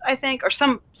championships, I think, or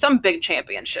some big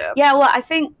championship. Yeah, well, I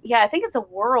think it's a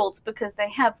worlds, because they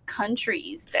have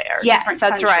countries there. Yes,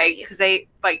 that's right. Because I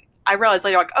realized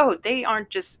later,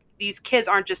 these kids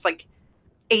aren't just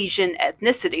Asian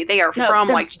ethnicity. They are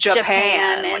from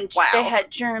Japan. And wow. They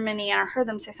had Germany, and I heard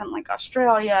them say something like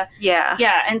Australia. Yeah.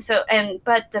 Yeah,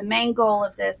 but the main goal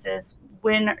of this is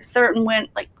I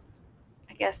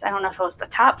guess, I don't know if it was the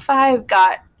top 5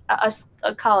 got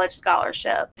a college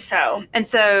scholarship. So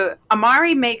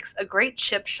Amari makes a great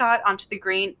chip shot onto the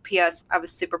green. P.S. I was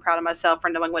super proud of myself for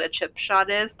knowing what a chip shot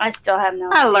is. I still have no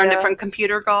idea. I learned it from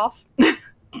computer golf.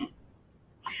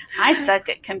 I sucked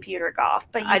at computer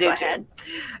golf, but you go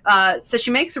ahead. So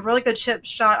she makes a really good chip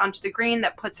shot onto the green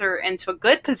that puts her into a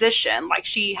good position. Like,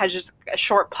 she has just a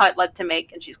short putt left to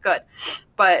make, and she's good.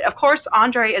 But, of course,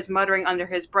 Andre is muttering under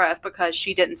his breath because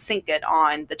she didn't sink it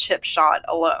on the chip shot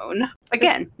alone.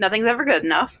 Again, nothing's ever good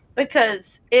enough.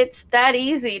 Because it's that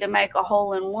easy to make a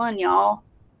hole-in-one, y'all.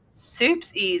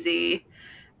 Soup's easy.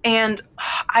 And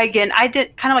again, I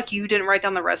did kind of like you didn't write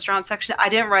down the restaurant section. I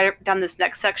didn't write down this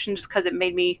next section just because it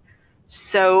made me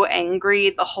so angry.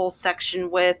 The whole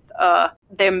section with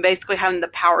them basically having the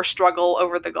power struggle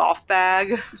over the golf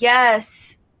bag.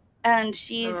 Yes. And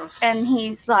and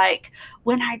he's like,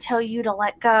 when I tell you to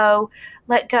let go.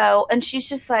 And she's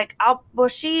just like,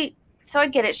 so I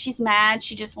get it. She's mad.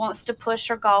 She just wants to push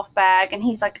her golf bag. And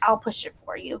he's like, I'll push it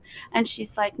for you. And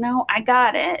she's like, no, I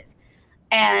got it.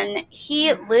 And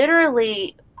he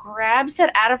literally grabs it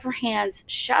out of her hands,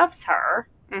 shoves her.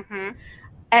 Mm-hmm.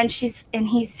 And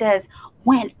he says,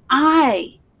 when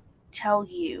I tell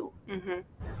you, mm-hmm.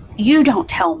 You don't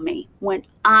tell me when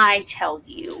I tell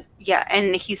you. Yeah,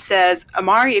 and he says,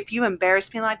 Amari, if you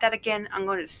embarrass me like that again, I'm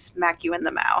going to smack you in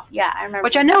the mouth. Yeah, I remember.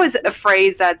 Which I know is a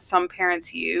phrase that some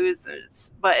parents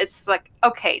use, but it's like,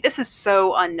 okay, this is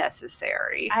so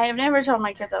unnecessary. I have never told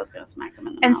my kids I was going to smack them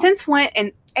in the mouth. And since when,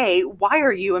 and A, why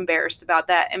are you embarrassed about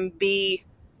that? And B,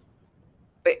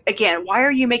 again, why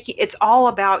are you making, it's all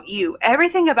about you.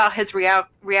 Everything about his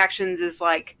reactions is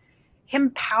like,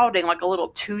 him pouting like a little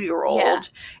 2-year-old. Yeah.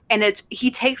 And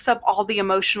he takes up all the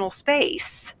emotional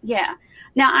space. Yeah.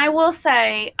 Now, I will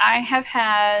say, I have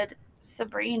had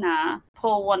Sabrina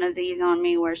pull one of these on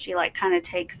me where she like kind of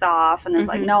takes off and is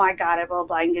like, no, I got it, blah,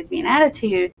 blah, and gives me an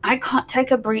attitude. I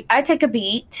take a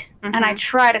beat and I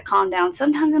try to calm down.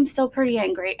 Sometimes I'm still pretty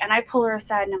angry and I pull her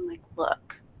aside and I'm like,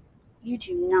 look, you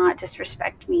do not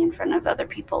disrespect me in front of other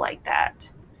people like that.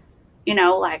 You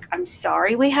know, like, I'm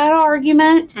sorry we had an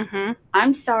argument. Mm-hmm.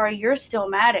 I'm sorry you're still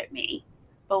mad at me.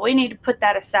 But we need to put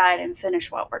that aside and finish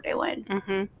what we're doing.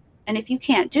 Mm-hmm. And if you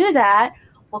can't do that,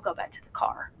 we'll go back to the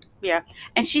car. Yeah.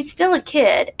 And she's still a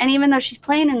kid. And even though she's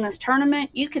playing in this tournament,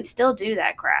 you can still do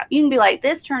that crap. You can be like,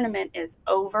 this tournament is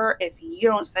over if you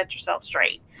don't set yourself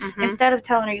straight. Mm-hmm. Instead of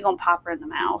telling her you're going to pop her in the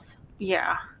mouth.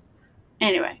 Yeah.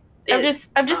 Anyway. I'm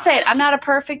just saying, I'm not a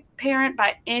perfect parent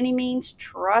by any means.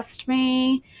 Trust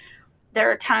me. There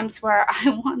are times where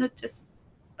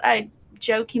I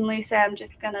jokingly say I'm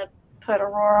just going to put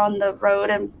Aurora on the road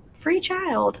and free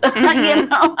child. Mm-hmm. You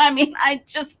know, I mean,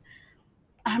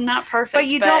 I'm not perfect. But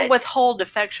you don't withhold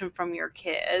affection from your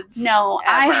kids. No,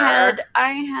 ever.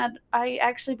 I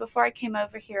actually, before I came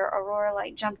over here, Aurora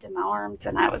like jumped in my arms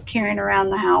and I was carrying her around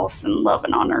the house and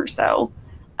loving on her. So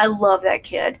I love that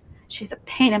kid. She's a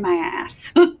pain in my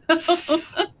ass.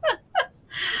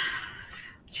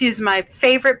 She's my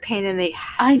favorite pain in the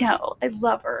ass. I know. I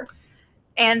love her.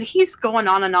 And he's going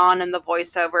on and on in the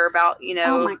voiceover about, you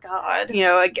know. Oh, my God. You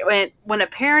know, when a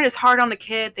parent is hard on a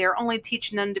kid, they're only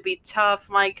teaching them to be tough.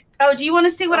 I'm like. Oh, do you want to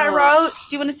see what I wrote?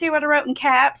 Do you want to see what I wrote in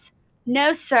caps?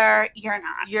 No, sir, you're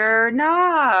not. You're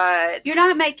not. You're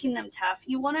not making them tough.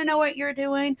 You want to know what you're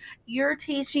doing? You're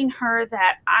teaching her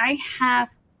that I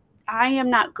am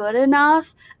not good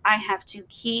enough. I have to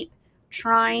keep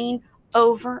trying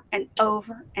over and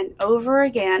over and over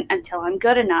again until I'm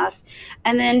good enough.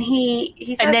 And then he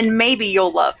says, and then maybe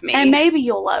you'll love me. And maybe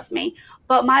you'll love me.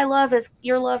 But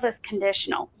your love is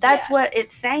conditional. That's what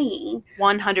it's saying.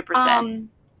 100%.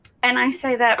 And I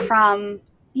say that from,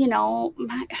 you know,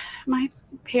 my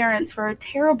parents were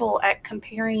terrible at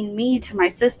comparing me to my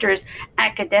sisters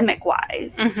academic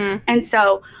wise. Mm-hmm. And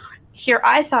so here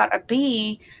I thought a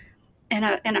B in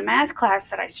a math class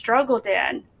that I struggled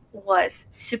in was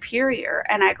superior,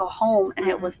 and I go home and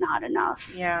it was not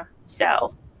enough. Yeah. So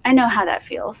I know how that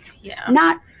feels. Yeah.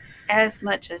 Not as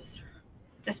much as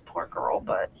this poor girl,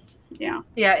 but yeah.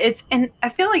 Yeah, and I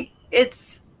feel like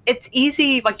it's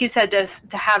easy, like you said,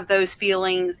 to have those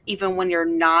feelings even when you're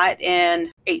not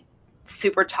in a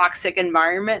super toxic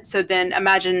environment. So then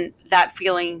imagine that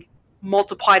feeling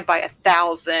multiplied by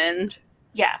 1,000.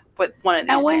 Yeah. With one of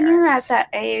these And when parents. you're at that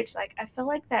age, like, I feel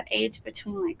like that age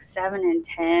between, like, 7 and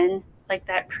 10, like,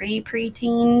 that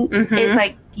preteen, mm-hmm. is,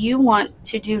 like, you want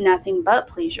to do nothing but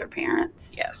please your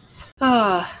parents. Yes.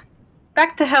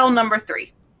 Back to hell number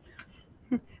 3.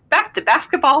 Back to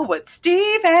basketball with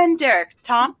Steve and Derek.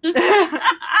 Tom?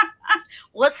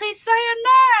 What's he saying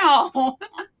now?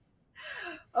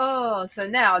 Oh, so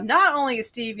now not only is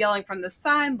Steve yelling from the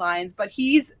sidelines, but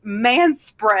he's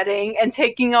manspreading and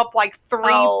taking up like 3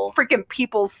 freaking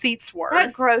people's seats worth.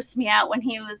 That grossed me out when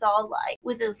he was all like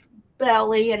with his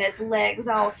belly and his legs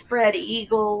all spread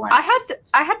eagle. And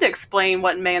I had to explain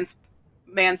what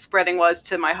manspreading was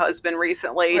to my husband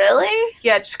recently. Really?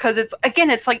 Yeah, just because it's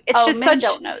like it's just men such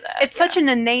don't know that. it's such an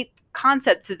innate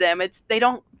concept to them. They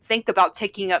don't think about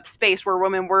taking up space, where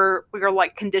women we are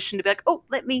like conditioned to be like, oh,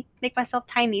 let me make myself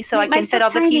tiny so I can fit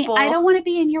other people. I don't want to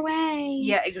be in your way.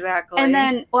 Yeah, exactly. And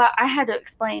then, I had to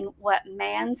explain what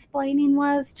mansplaining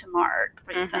was to Mark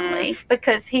recently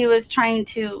because he was trying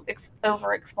to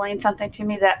over-explain something to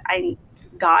me that I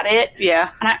got it.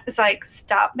 Yeah. And I was like,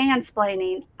 stop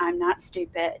mansplaining. I'm not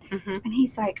stupid. And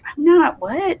he's like, I'm not.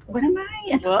 What? What am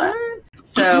I? What?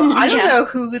 So I don't know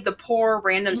who the poor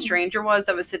random stranger was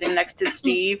that was sitting next to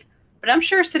Steve, but I'm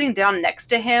sure sitting down next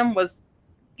to him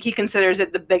he considers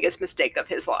it the biggest mistake of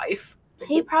his life.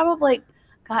 He probably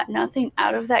got nothing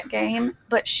out of that game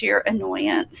but sheer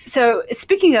annoyance. So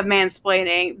speaking of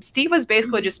mansplaining, Steve was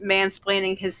basically just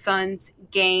mansplaining his son's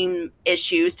game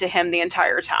issues to him the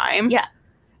entire time. Yeah.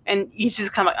 And he's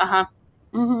just kind of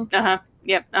like,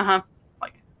 yep,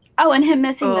 like, oh, and him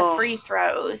missing the free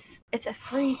throws. It's a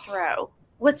free throw.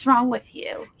 What's wrong with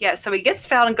you? Yeah, so he gets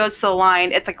fouled and goes to the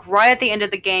line. It's like right at the end of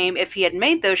the game. If he had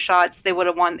made those shots, they would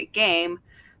have won the game.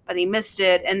 But he missed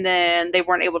it, and then they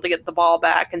weren't able to get the ball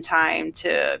back in time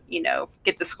to,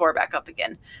 get the score back up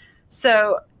again.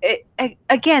 So,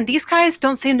 again, these guys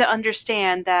don't seem to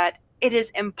understand that it is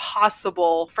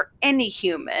impossible for any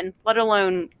human, let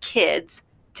alone kids,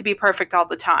 to be perfect all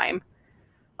the time.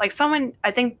 Like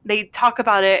I think they talk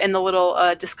about it in the little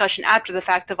discussion after the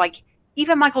fact of like,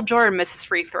 even Michael Jordan misses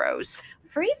free throws.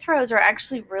 Free throws are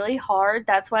actually really hard.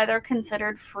 That's why they're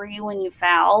considered free when you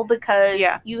foul, because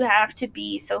you have to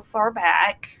be so far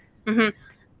back.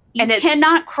 You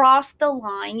cannot cross the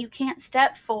line. You can't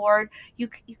step forward. You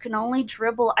can only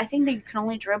dribble. I think that you can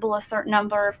only dribble a certain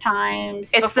number of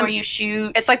times before you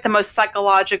shoot. It's like the most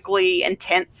psychologically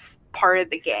intense part of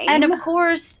the game. And of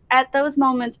course, at those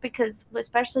moments, because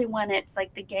especially when it's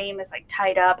like the game is like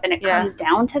tied up and it comes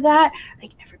down to that,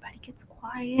 like everybody gets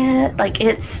quiet. Like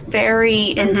it's very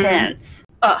intense.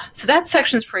 So that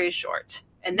section's pretty short.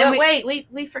 And then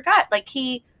we forgot. Like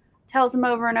he tells him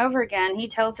over and over again. He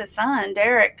tells his son,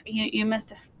 Derek, you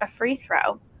missed a free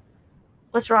throw.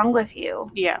 What's wrong with you?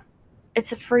 Yeah.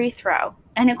 It's a free throw.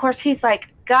 And of course he's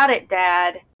like, got it,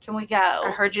 Dad. Can we go?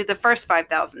 I heard you the first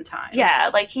 5,000 times.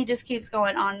 Yeah, like he just keeps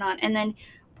going on and on. And then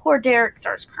poor Derek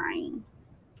starts crying.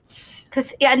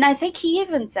 And I think he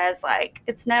even says like,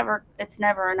 it's never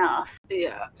enough.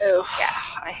 Yeah. Ugh. Yeah.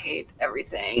 I hate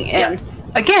everything. And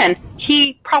again,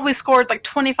 he probably scored like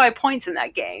 25 points in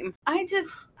that game.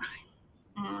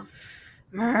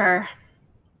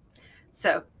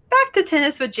 So back to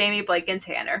tennis with Jamie, Blake, and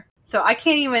Tanner. So I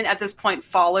can't even at this point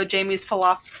follow Jamie's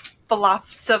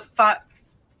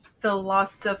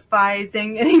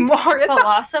philosophizing anymore.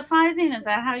 Philosophizing? Is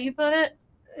that how you put it?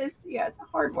 It's a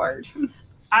hard word.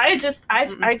 I just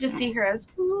see her as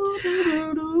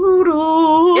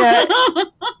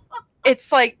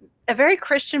It's like a very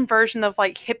Christian version of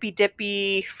like hippy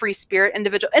dippy free spirit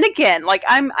individual. And again, like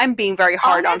I'm being very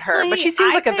hard on her, but she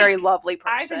seems like a very lovely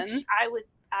person.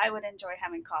 I would enjoy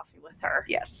having coffee with her.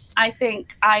 Yes. I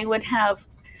think I would have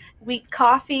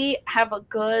coffee, have a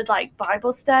good like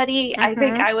Bible study. I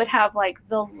think I would have like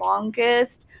the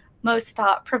longest, most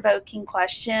thought-provoking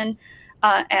question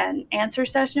and answer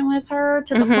session with her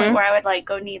to the point where I would like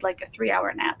go need like a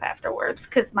 3-hour nap afterwards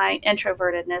because my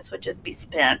introvertedness would just be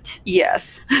spent.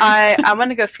 Yes. I'm going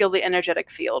to go feel the energetic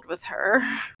field with her.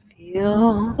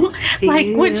 Feel.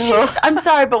 Like when I'm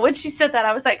sorry, but when she said that,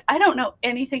 I was like, I don't know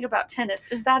anything about tennis.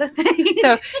 Is that a thing?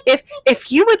 So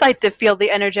if you would like to feel the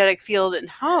energetic field at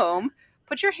home,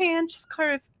 put your hand just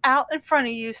kind of out in front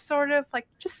of you, sort of like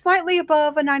just slightly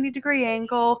above a 90-degree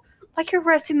angle. Like you're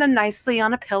resting them nicely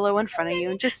on a pillow in front of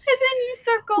you, and then you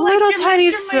circle little like tiny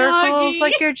Mr. circles, Miyagi.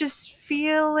 like you're just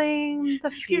feeling the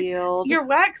field. You're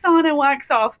wax on and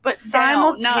wax off, but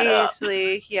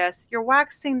simultaneously. Down, yes, you're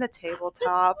waxing the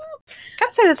tabletop.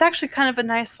 Gotta say, that's actually kind of a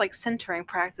nice like centering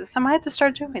practice. I might have to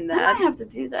start doing that. I might have to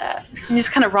do that. And you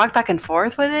just kind of rock back and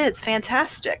forth with it. It's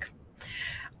fantastic.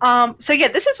 So yeah,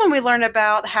 this is when we learn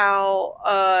about how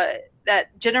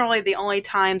that generally the only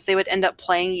times they would end up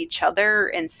playing each other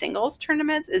in singles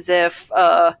tournaments is if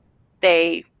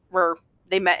they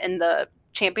met in the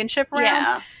championship round.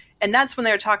 Yeah. And that's when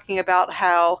they were talking about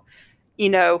how,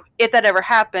 if that ever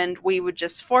happened, we would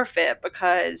just forfeit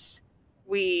because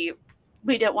we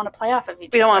didn't want to play off of each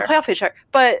other. We don't want to play off each other.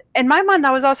 But in my mind,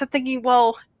 I was also thinking,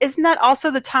 well, isn't that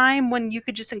also the time when you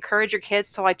could just encourage your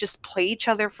kids to like just play each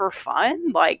other for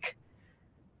fun? Like,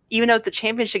 even though it's a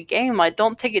championship game, like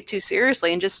don't take it too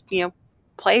seriously and just,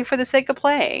 play for the sake of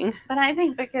playing. But I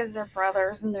think because they're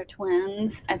brothers and they're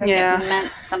twins, I think Yeah. it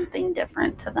meant something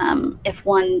different to them if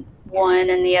one won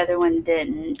and the other one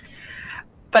didn't.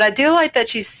 But I do like that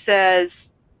she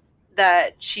says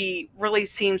that she really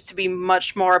seems to be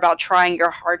much more about trying your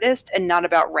hardest and not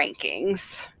about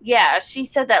rankings. Yeah, she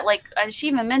said that, like, she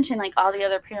even mentioned, like, all the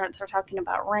other parents are talking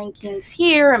about rankings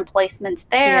here and placements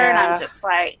there, and I'm just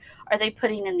like, are they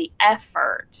putting in the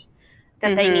effort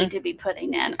that they need to be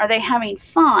putting in? Are they having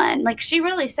fun? Like, she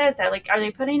really says that. Like, are they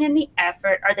putting in the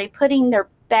effort? Are they putting their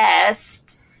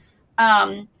best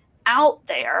out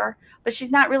there? But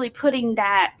she's not really putting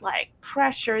that, like,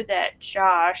 pressure that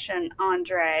Josh and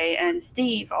Andre and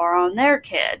Steve are on their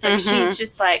kids. Like, she's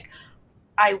just like,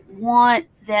 I want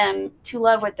them to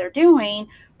love what they're doing,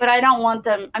 but I don't want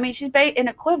them. I mean, she's in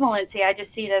equivalency. I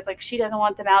just see it as, like, she doesn't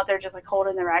want them out there just, like,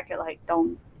 holding the racket, like,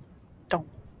 don't.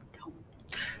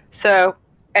 So,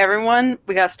 everyone,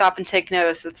 we got to stop and take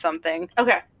notice of something.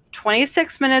 Okay.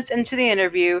 26 minutes into the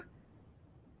interview,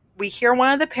 we hear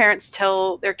one of the parents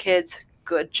tell their kids,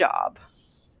 good job.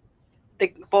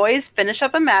 The boys finish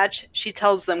up a match. She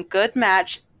tells them, good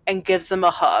match, and gives them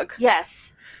a hug.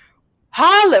 Yes.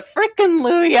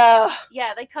 Hallelujah!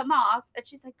 Yeah, they come off, and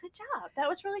she's like, good job. That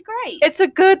was really great. It's a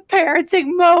good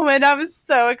parenting moment. I was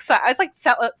so excited. I was like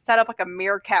set up like a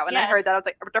meerkat when I heard that. I was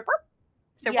like,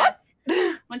 say yes.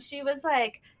 What? When she was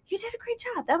like, you did a great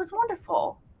job. That was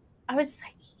wonderful. I was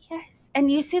like, yes.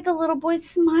 And you see the little boy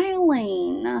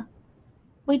smiling.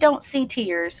 We don't see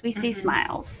tears. We see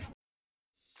smiles.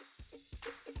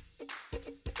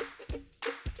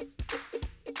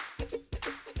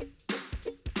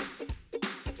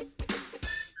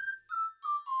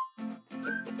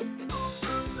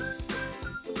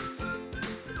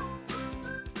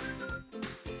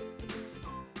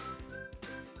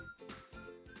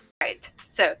 Right.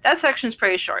 So that section's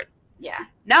pretty short. Yeah.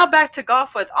 Now back to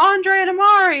golf with Andre and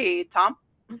Amari. Tom?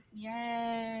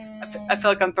 Yay. I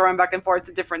feel like I'm throwing back and forth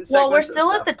to different segments. Well, we're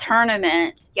still at the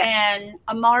tournament. Yes. And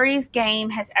Amari's game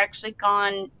has actually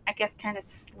gone, I guess, kind of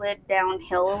slid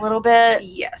downhill a little bit.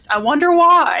 Yes. I wonder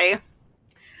why.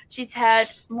 She's had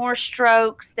more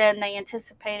strokes than they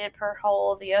anticipated per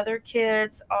hole. The other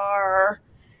kids are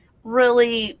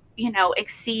really,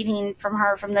 exceeding from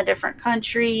her from the different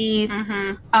countries.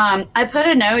 I put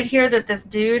a note here that this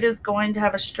dude is going to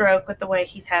have a stroke with the way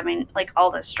he's having, like, all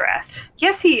the stress.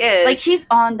 Yes, he is. Like, he's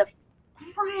on the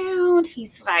ground.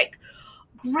 He's, like,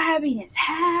 grabbing his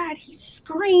hat. He's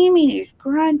screaming. He's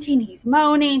grunting. He's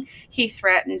moaning. He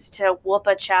threatens to whoop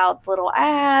a child's little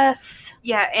ass.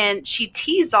 Yeah, and she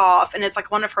tees off, and it's,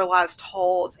 like, one of her last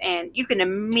holes, and you can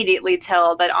immediately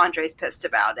tell that Andre's pissed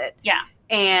about it. Yeah.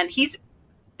 And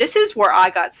this is where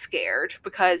I got scared,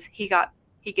 because he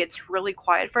gets really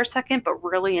quiet for a second, but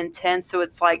really intense. So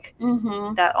it's like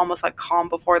that almost like calm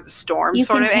before the storm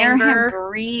sort of anger. You can hear him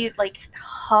breathe, like,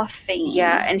 huffing.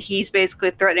 Yeah, and he's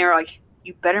basically threatening her, like,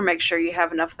 you better make sure you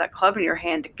have enough of that club in your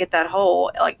hand to get that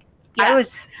hole. Like, I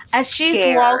was As scared.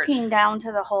 she's walking down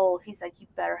to the hole, he's like, you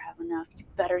better have enough. You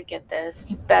better get this.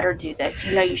 You better do this.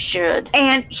 You should.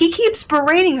 And he keeps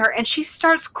berating her, and she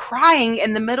starts crying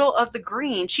in the middle of the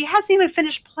green. She hasn't even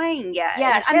finished playing yet.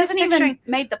 Yeah, and she hasn't even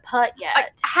made the putt yet.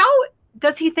 Like, how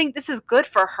does he think this is good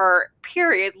for her,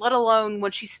 period, let alone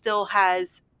when she still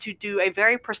has to do a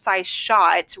very precise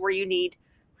shot where you need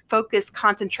focus,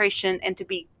 concentration, and to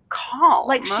be calm.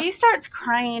 Like, she starts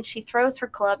crying. She throws her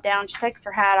club down. She takes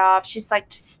her hat off. She's like,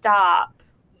 stop.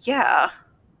 Yeah.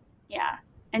 Yeah.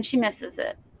 And she misses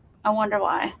it. I wonder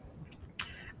why.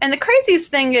 And the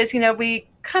craziest thing is, we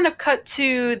kind of cut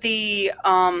to the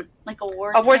like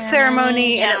award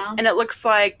ceremony yeah. and it looks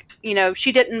like,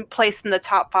 she didn't place in the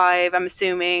top 5, I'm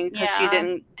assuming, because she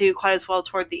didn't do quite as well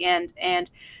toward the end. And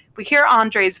we hear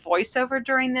Andre's voiceover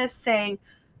during this saying,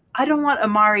 I don't want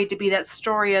Amari to be that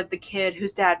story of the kid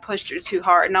whose dad pushed her too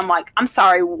hard. And I'm like, I'm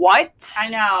sorry, what? I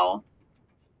know.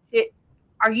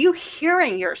 Are you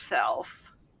hearing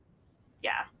yourself?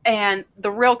 Yeah. And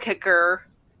the real kicker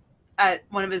at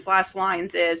one of his last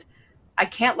lines is, I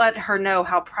can't let her know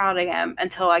how proud I am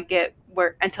until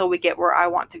we get where I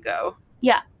want to go.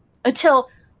 Yeah. Until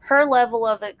her level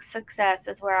of success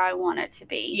is where I want it to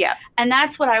be. Yeah. And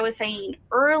that's what I was saying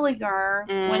earlier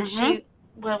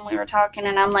when we were talking,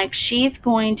 and I'm like, she's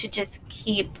going to just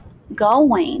keep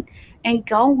going and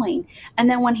going. And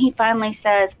then when he finally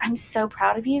says, I'm so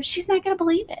proud of you, she's not going to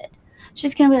believe it.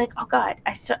 She's going to be like, oh God,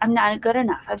 I'm not good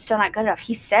enough. I'm still not good enough.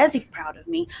 He says he's proud of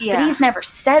me, but he's never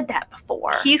said that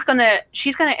before. She's going to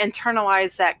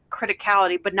internalize that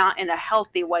criticality, but not in a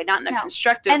healthy way, not in a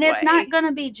constructive way. And it's not going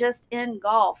to be just in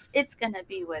golf. It's going to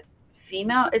be with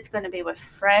female. It's going to be with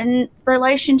friend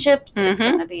relationships. Mhm. It's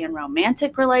going to be in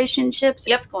romantic relationships.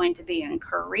 Yep. It's going to be in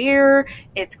career.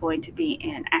 It's going to be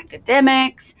in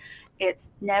academics.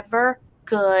 It's never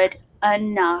good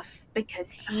enough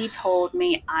because he told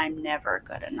me I'm never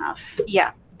good enough.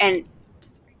 Yeah. And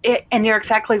you're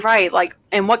exactly right. Like,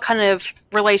 and what kind of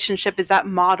relationship is that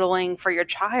modeling for your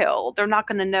child? They're not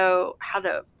going to know how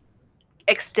to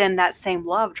extend that same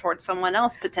love towards someone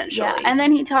else potentially. Yeah, and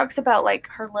then he talks about like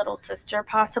her little sister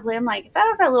possibly. I'm like, if I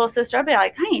was that little sister, I'd be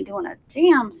like, I ain't doing a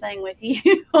damn thing with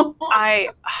you. I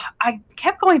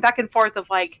kept going back and forth of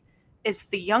like, is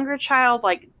the younger child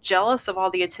like jealous of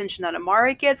all the attention that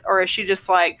Amari gets, or is she just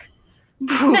like,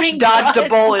 poof, dodged a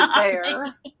bullet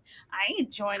there? I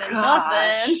ain't joining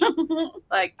Gosh. nothing.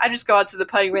 Like, I just go out to the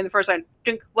putting green the first time.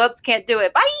 Dink, whoops, can't do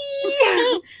it.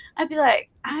 Bye. I'd be like,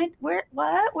 what?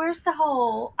 Where's the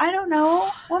hole? I don't know.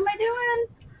 What am I doing?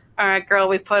 All right, girl,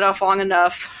 we've put off long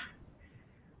enough.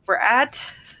 We're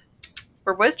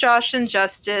with Josh and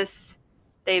Justice.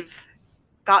 They've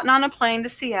gotten on a plane to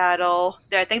Seattle.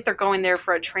 I think they're going there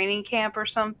for a training camp or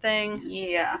something.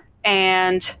 Yeah.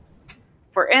 And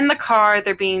we're in the car.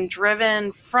 They're being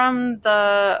driven from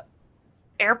the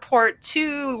airport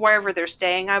to wherever they're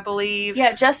staying, I believe.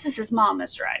 Yeah, Justice's mom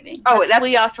is driving. Oh,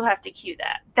 we also have to cue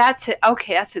that. That's it.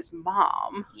 Okay, that's his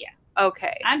mom. Yeah.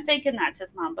 Okay. I'm thinking that's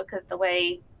his mom because the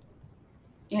way,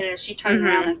 she turned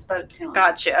around and spoke to him.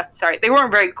 Gotcha. Sorry. They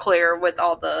weren't very clear with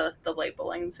all the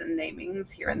labelings and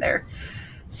namings here and there.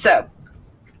 So,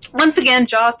 once again,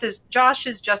 Josh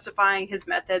is justifying his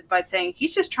methods by saying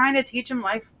he's just trying to teach him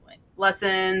life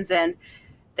lessons. And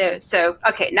so,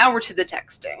 okay, now we're to the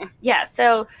texting. Yeah,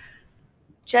 so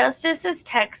Justice is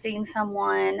texting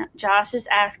someone. Josh is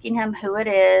asking him who it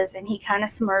is, and he kind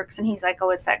of smirks, and he's like, oh,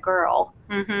 it's that girl.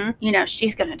 Mm-hmm.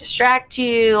 She's going to distract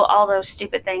you, all those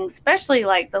stupid things, especially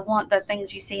like the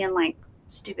things you see in like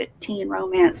stupid teen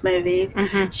romance movies.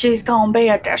 Mm-hmm. She's going to be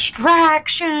a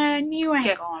distraction. You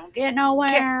ain't going to get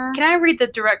nowhere. Can I read the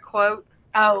direct quote?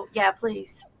 Oh, yeah,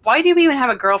 please. Why do you even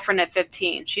have a girlfriend at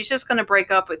 15? She's just going to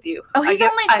break up with you. Oh, he's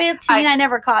only 15. I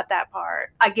never caught that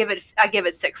part. I give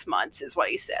it 6 months is what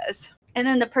he says. And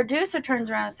then the producer turns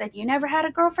around and said, you never had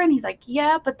a girlfriend? He's like,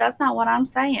 yeah, but that's not what I'm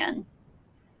saying.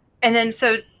 And then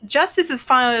so Justice is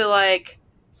finally like,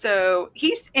 so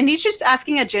he's just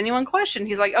asking a genuine question.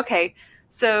 He's like, okay,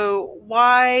 so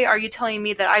why are you telling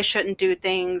me that I shouldn't do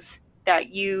things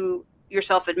that you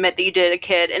yourself admit that you did as a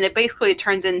kid? And it basically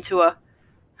turns into a,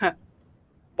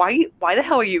 why the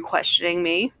hell are you questioning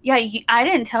me? Yeah, I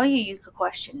didn't tell you could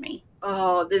question me.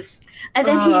 Oh, this. And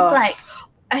then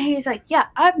he's like, yeah,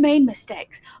 I've made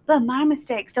mistakes, but my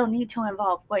mistakes don't need to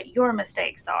involve what your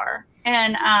mistakes are.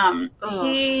 And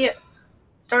he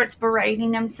starts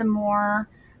berating him some more.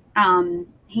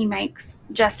 He makes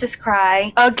Justice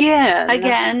cry.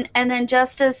 Again. And then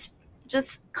Justice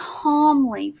just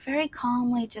calmly, very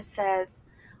calmly just says,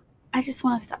 I just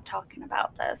want to stop talking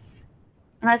about this.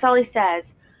 And that's all he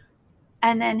says.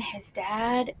 And then his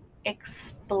dad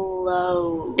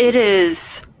explodes. It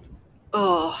is.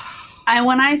 Ugh. And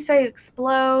when I say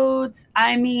explodes,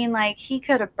 I mean like he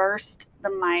could have burst the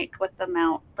mic with the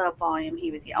volume he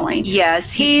was yelling.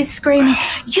 Yes. He's screaming,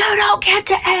 you don't get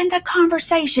to end the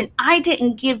conversation. I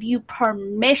didn't give you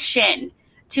permission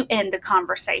to end the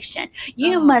conversation.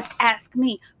 You must ask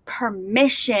me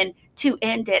permission to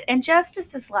end it. And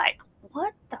Justice is like,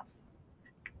 what the?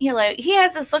 He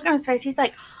has this look on his face. He's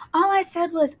like, all I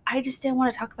said was, I just didn't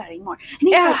want to talk about it anymore. And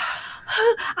he's like,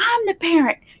 I'm the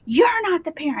parent. You're not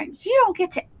the parent. You don't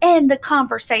get to end the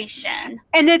conversation.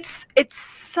 And it's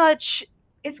such...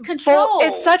 It's control.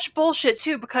 It's such bullshit,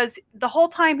 too, because the whole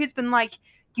time he's been like,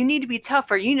 you need to be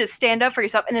tougher. You need to stand up for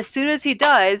yourself. And as soon as he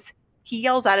does, he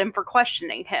yells at him for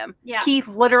questioning him. Yeah. He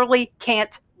literally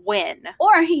can't win.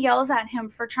 Or he yells at him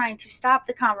for trying to stop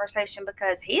the conversation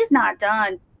because he's not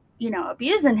done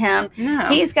abusing him. No.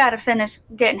 He's got to finish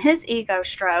getting his ego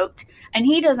stroked, and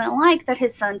he doesn't like that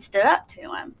his son stood up to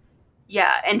him.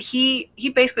 Yeah, and he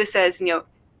basically says,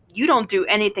 you don't do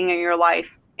anything in your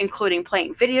life, including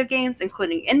playing video games,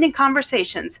 including ending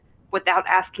conversations, without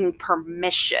asking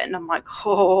permission. I'm like,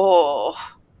 oh.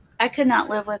 I could not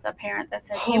live with a parent that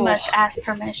said you must ask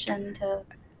permission to...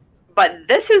 But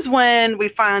this is when we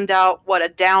find out what a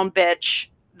down bitch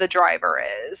the driver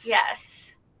is.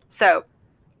 Yes. So...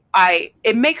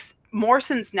 it makes more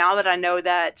sense now that I know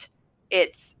that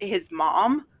it's his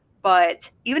mom,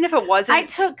 but even if it wasn't... I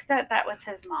took that was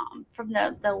his mom from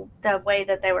the way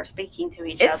that they were speaking to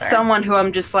each other. It's someone who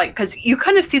I'm just like... Because you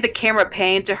kind of see the camera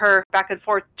pan to her back and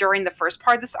forth during the first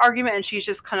part of this argument, and she's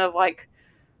just kind of like...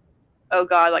 oh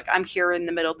God, like I'm here in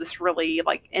the middle of this really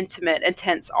like intimate,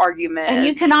 intense argument. And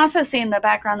you can also see in the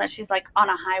background that she's like on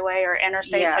a highway or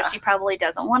interstate, so she probably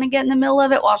doesn't want to get in the middle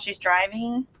of it while she's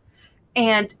driving.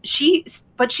 And she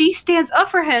stands up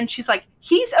for him. She's like,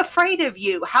 he's afraid of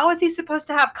you. How is he supposed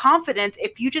to have confidence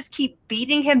if you just keep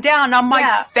beating him down? I'm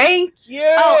like, thank you.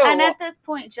 Oh, and at this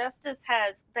point,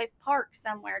 they've parked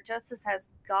somewhere. Justice has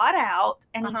got out,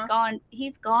 and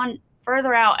he's gone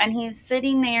further out, and he's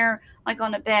sitting there like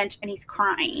on a bench, and he's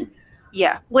crying.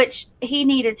 Yeah. Which he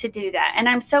needed to do that. And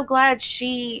I'm so glad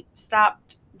she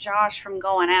stopped Josh from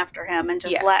going after him and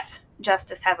just let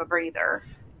Justice have a breather.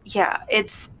 Yeah,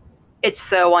 it's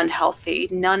so unhealthy.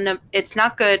 It's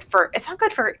not good for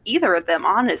either of them,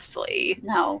 honestly.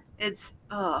 No. It's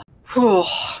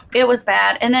it was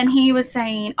bad. And then he was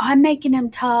saying, I'm making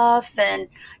him tough, and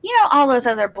all those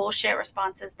other bullshit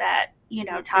responses that,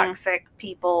 toxic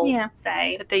people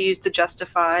say. That they use to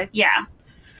justify. Yeah.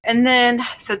 And then,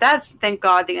 so that's, thank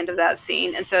God, the end of that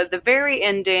scene. And so the very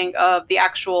ending of the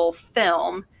actual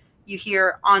film, you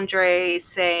hear Andre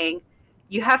saying,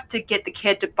 you have to get the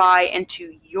kid to buy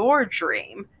into your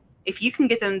dream. If you can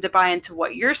get them to buy into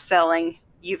what you're selling,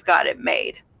 you've got it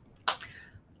made.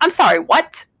 I'm sorry,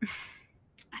 what?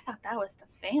 I thought that was the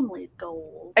family's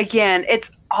goal. Again,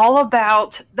 it's all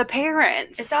about the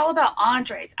parents. It's all about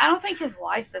Andre's. I don't think his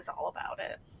wife is all about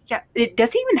it. Yeah,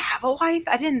 does he even have a wife?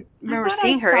 I didn't remember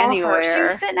seeing her anywhere. She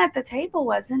was sitting at the table,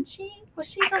 wasn't she?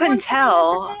 Was she? I couldn't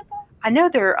tell. I know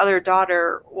their other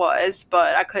daughter was,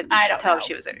 but I couldn't tell if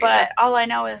she was there. But all I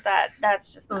know is that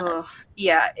that's just nuts.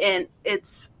 Yeah, and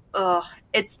it's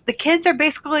the kids are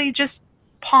basically just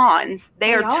pawns.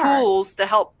 They are tools to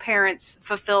help parents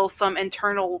fulfill some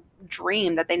internal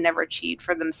dream that they never achieved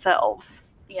for themselves.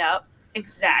 Yep,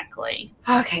 exactly.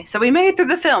 Okay, so we made it through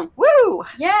the film. Woo!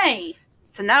 Yay!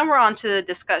 So now we're on to the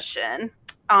discussion.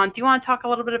 Do you want to talk a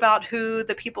little bit about who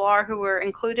the people are who were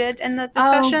included in the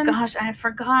discussion? Oh, gosh, I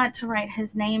forgot to write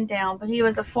his name down, but he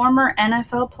was a former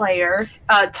NFL player.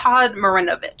 Todd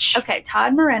Marinovich. Okay,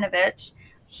 Todd Marinovich.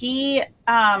 He,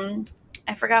 I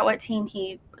forgot what team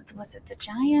was it the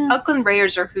Giants? Oakland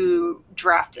Raiders are who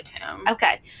drafted him.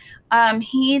 Okay.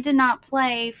 He did not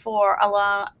play for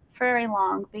very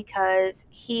long because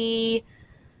he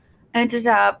ended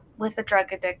up with a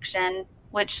drug addiction,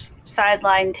 which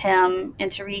sidelined him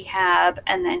into rehab,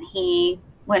 and then he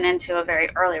went into a very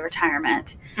early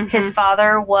retirement. Mm-hmm. His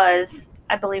father was,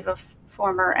 I believe, a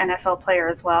former NFL player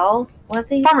as well. Was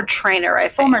he? Former trainer, I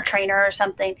think. Former trainer or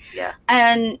something. Yeah.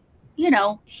 And,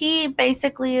 he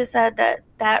basically has said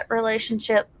that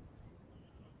relationship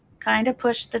kind of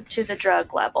pushed to the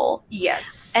drug level.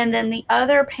 Yes. And then the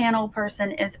other panel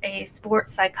person is a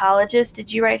sports psychologist.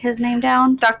 Did you write his name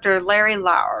down? Dr. Larry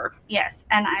Lauer. Yes,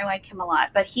 and I like him a lot.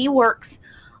 But he works,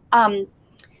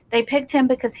 they picked him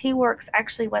because he works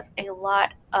actually with a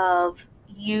lot of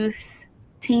youth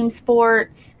team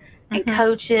sports and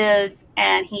coaches,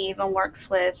 and he even works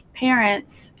with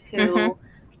parents who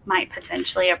might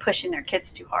potentially are pushing their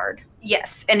kids too hard.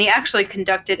 Yes, and he actually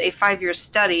conducted a 5-year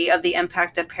study of the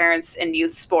impact of parents in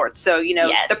youth sports. So,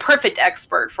 the perfect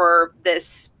expert for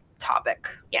this topic.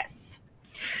 Yes.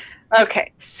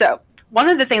 Okay, so one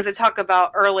of the things I talk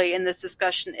about early in this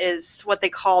discussion is what they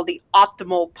call the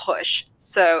optimal push.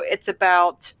 So it's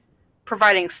about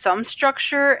providing some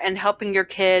structure and helping your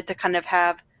kid to kind of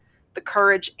have the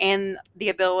courage and the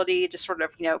ability to sort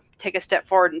of, take a step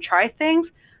forward and try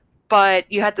things.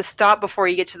 But you have to stop before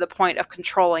you get to the point of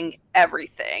controlling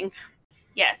everything.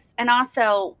 Yes. And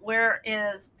also, where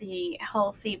is the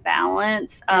healthy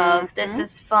balance of this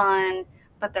is fun,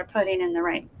 but they're putting in the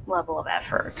right level of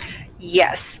effort?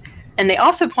 Yes. And they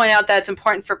also point out that it's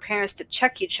important for parents to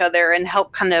check each other and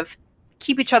help kind of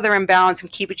keep each other in balance and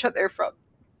keep each other from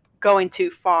going too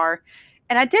far.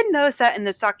 And I did notice that in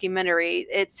this documentary,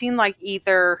 it seemed like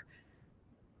either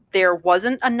there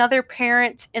wasn't another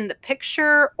parent in the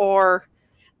picture, or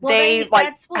they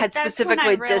had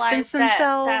specifically distanced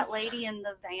themselves. That lady in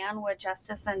the van with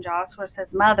Justice and Joss was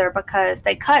his mother, because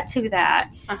they cut to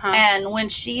that. And when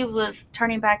she was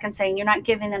turning back and saying, you're not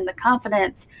giving them the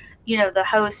confidence, the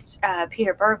host,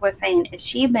 Peter Berg, was saying, is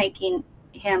she making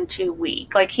him too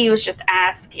weak? Like, he was just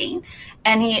asking.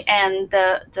 And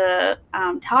the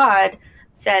Todd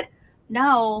said,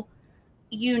 no,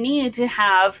 you need to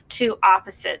have two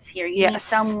opposites here. You need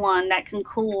someone that can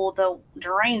cool the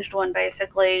deranged one,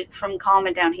 basically, from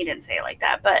calming down. He didn't say it like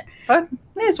that, but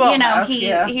may as well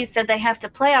he said they have to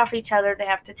play off each other. They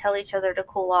have to tell each other to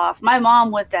cool off. My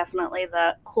mom was definitely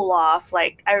the cool off.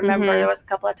 Like, I remember there was a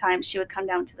couple of times she would come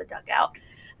down to the dugout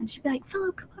and she'd be like,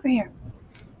 Philip, come over here.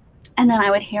 And then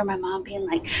I would hear my mom being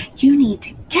like, you need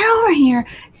to get over here,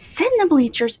 sit in the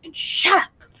bleachers, and shut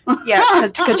up. Yeah,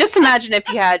 because just imagine if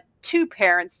you had two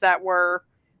parents that were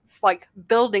like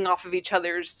building off of each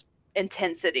other's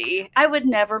intensity. I would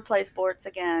never play sports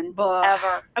again.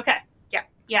 Ever. Okay. Yeah.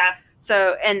 Yeah.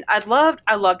 So, and I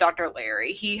loved Dr.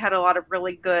 Larry. He had a lot of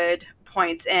really good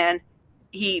points, and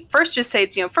he first just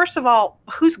says, first of all,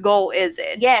 whose goal is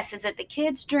it? Yes, is it the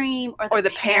kid's dream or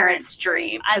the parent's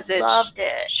dream? I loved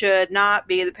it. Should not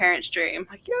be the parent's dream.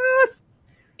 Like, yes.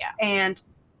 Yeah. And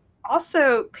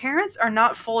also, parents are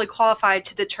not fully qualified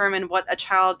to determine what a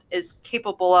child is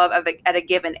capable of at a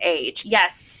given age.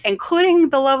 Yes.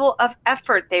 Including the level of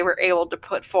effort they were able to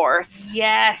put forth.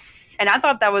 Yes. And I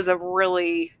thought that was a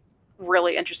really,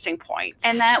 really interesting point.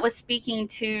 And that was speaking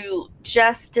to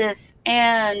Justice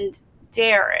and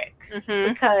Derek.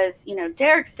 Mm-hmm. Because,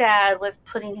 Derek's dad was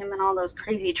putting him in all those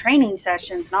crazy training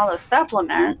sessions and all those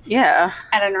supplements. Yeah.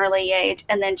 At an early age.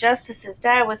 And then Justice's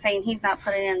dad was saying he's not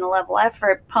putting in the level of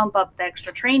effort, pump up the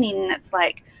extra training. And it's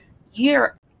like,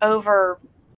 you're over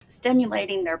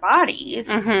stimulating their bodies.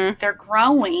 Mm-hmm. They're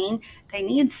growing. They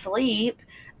need sleep.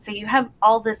 So you have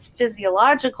all this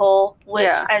physiological, which,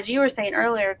 as you were saying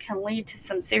earlier, can lead to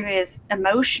some serious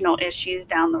emotional issues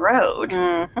down the road.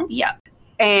 Mm-hmm. Yeah.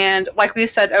 And like we've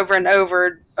said over and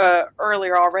over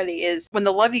earlier already, is when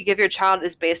the love you give your child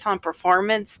is based on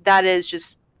performance, that is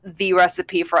just the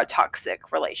recipe for a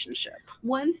toxic relationship.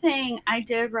 One thing I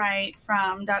did write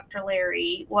from Dr.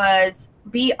 Larry was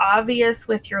be obvious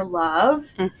with your love.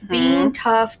 Mm-hmm. Being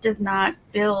tough does not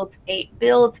builds a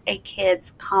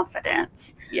kid's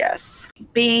confidence. Yes.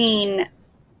 Being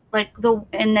like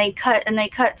and they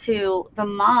cut to the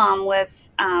mom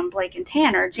with Blake and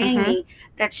Tanner, Jamie,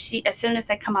 that she, as soon as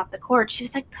they come off the court, she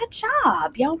was like, good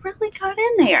job, y'all really got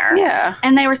in there. Yeah.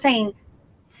 And they were saying,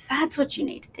 that's what you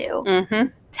need to do. Mm-hmm.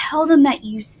 Tell them that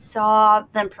you saw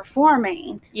them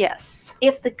performing. Yes.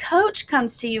 If the coach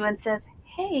comes to you and says,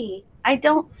 hey, I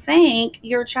don't think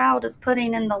your child is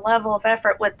putting in the level of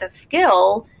effort with the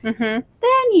skill, then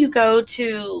you go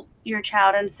to your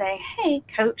child and say, hey,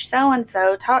 Coach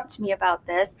so-and-so talked to me about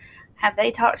this. Have they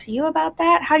talked to you about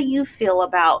that? How do you feel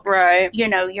about,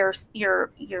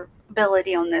 your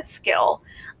ability on this skill?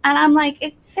 And I'm like,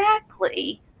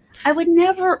 exactly. I would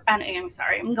never, I'm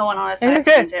sorry, I'm going on a side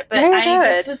tangent, but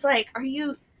just was like,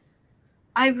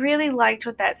 I really liked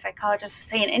what that psychologist was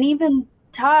saying. And even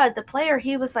Todd, the player,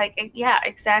 he was like, yeah,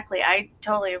 exactly. I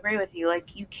totally agree with you.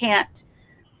 Like, you can't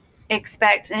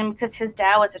expect, and because his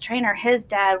dad was a trainer, his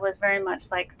dad was very much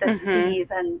like the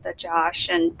Steve and the Josh,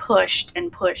 and pushed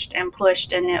and pushed and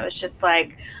pushed. And it was just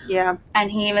like, yeah. And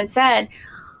he even said,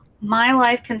 my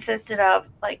life consisted of,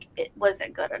 like, it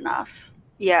wasn't good enough.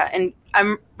 Yeah. And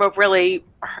what really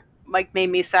made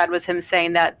me sad was him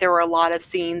saying that there were a lot of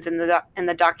scenes in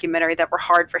the documentary that were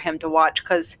hard for him to watch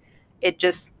because it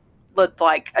just looked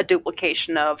like a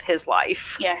duplication of his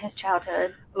life. Yeah, his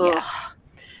childhood. Ugh. Yeah.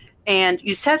 And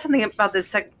you said something about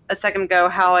this a second ago,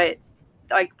 how it,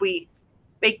 like,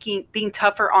 being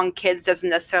tougher on kids doesn't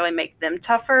necessarily make them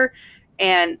tougher.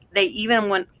 And they even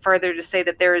went further to say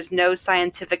that there is no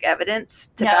scientific evidence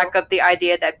to back up the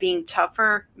idea that being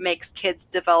tougher makes kids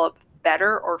develop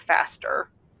better or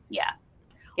faster. Yeah.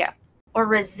 Yeah. Or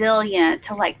resilient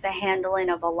to, like, the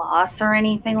handling of a loss or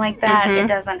anything like that. It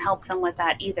doesn't help them with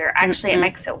that either. Actually, it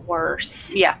makes it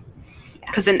worse. Yeah.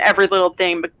 Because in every little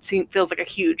thing feels like a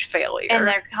huge failure.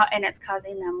 And it's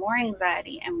causing them more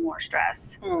anxiety and more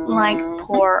stress. Like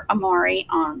poor Amari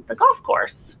on the golf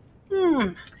course.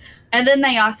 And then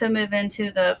they also move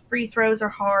into the free throws are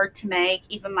hard to make.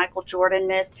 Even Michael Jordan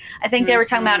missed. I think they were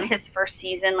talking about in his first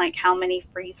season, like how many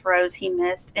free throws he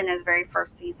missed in his very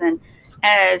first season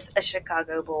as a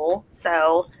Chicago Bull.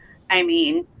 So, I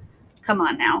mean, come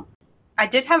on now. I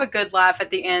did have a good laugh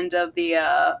at the end of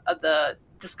the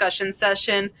discussion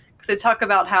session because they talk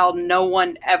about how no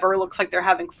one ever looks like they're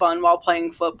having fun while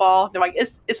playing football. They're like,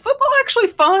 is football actually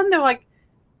fun? They're like,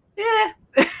 yeah.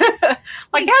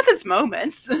 Like, it has its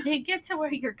moments. You get to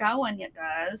where you're going, it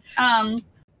does.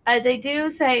 They do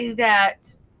say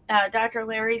that Dr.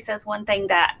 Larry says one thing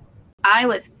that I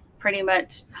was pretty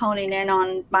much honing in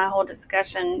on my whole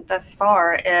discussion thus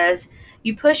far is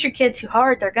you push your kid too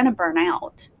hard, they're going to burn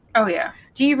out. Oh, yeah.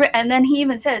 And then he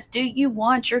even says, do you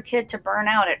want your kid to burn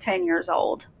out at 10 years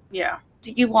old? Yeah.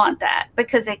 Do you want that?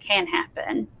 Because it can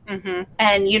happen.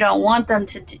 And you don't want them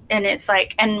to, and it's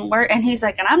like, and he's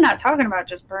like, and I'm not talking about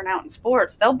just burnout in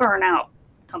sports. They'll burn out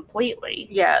completely.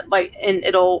 Yeah. Like, and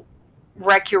it'll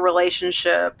wreck your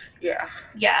relationship. Yeah.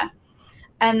 Yeah.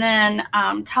 And then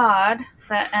Todd,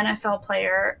 the NFL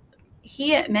player,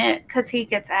 he because he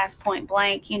gets asked point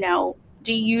blank,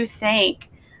 do you think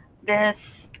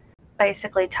this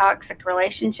basically toxic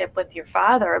relationship with your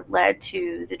father led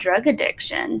to the drug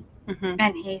addiction. Mm-hmm.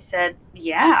 And he said,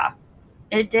 yeah,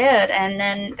 it did. And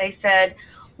then they said,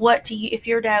 what do you, if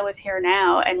your dad was here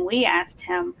now and we asked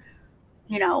him,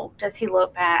 you know, does he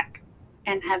look back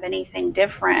and have anything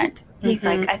different? He's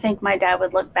Mm-hmm. like, I think my dad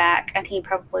would look back and he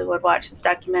probably would watch this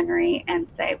documentary and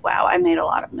say, wow, I made a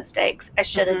lot of mistakes. I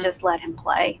should have Mm-hmm. just let him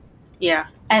play. Yeah.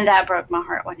 And that broke my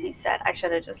heart when he said, I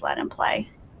should have just let him play.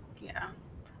 Yeah.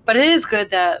 But it is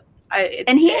good that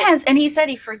he said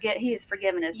he has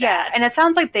forgiven his dad. Yeah, and it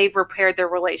sounds like they've repaired their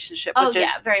relationship, which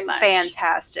is very much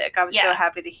fantastic. I was so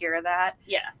happy to hear that.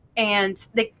 Yeah. And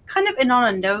they kind of end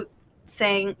on a note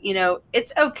saying, you know,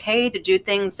 it's okay to do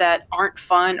things that aren't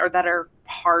fun or that are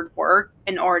hard work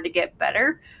in order to get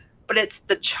better, but it's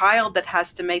the child that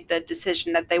has to make the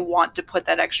decision that they want to put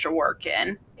that extra work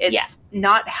in. It's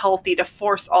not healthy to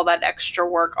force all that extra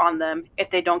work on them if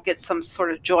they don't get some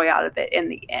sort of joy out of it in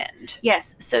the end.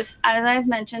 Yes. So as I've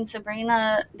mentioned,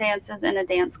 Sabrina dances in a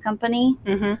dance company.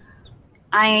 Mm-hmm.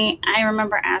 I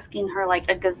remember asking her like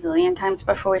a gazillion times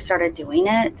before we started doing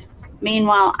it.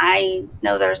 Meanwhile, I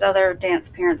know there's other dance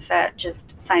parents that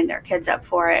just signed their kids up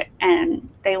for it and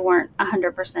they weren't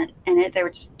 100% in it. They were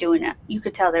just doing it. You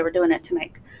could tell they were doing it to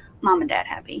make mom and dad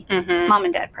happy, mom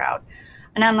and dad proud.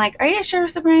 And I'm like, are you sure,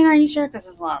 Sabrina? Are you sure? Because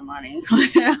it's a lot of money.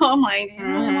 I'm like, do you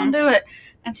really want to do it?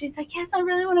 And she's like, yes, I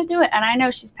really want to do it. And I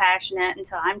know she's passionate, and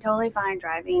so I'm totally fine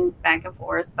driving back and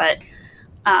forth. But,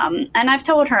 and I've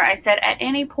told her, I said, at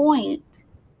any point,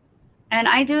 and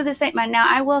I do the same. Now,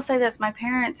 I will say this. My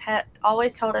parents had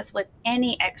always told us with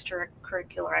any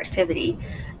extracurricular activity,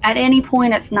 at any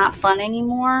point it's not fun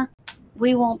anymore,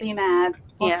 we won't be mad.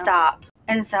 We'll stop.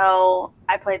 And so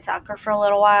I played soccer for a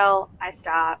little while. I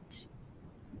stopped.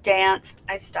 Danced.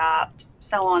 I stopped.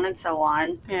 So on and so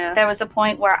on. Yeah. There was a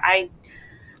point where I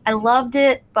loved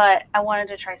it, but I wanted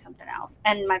to try something else.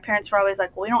 And my parents were always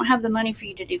like, well, we don't have the money for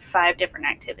you to do 5 different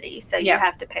activities, so you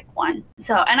have to pick one.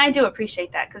 So, and I do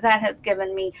appreciate that because that has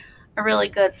given me a really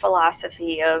good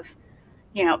philosophy of,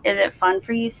 you know, is it fun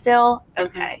for you still?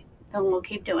 Okay, then we'll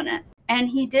keep doing it. And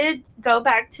he did go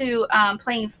back to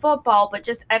playing football, but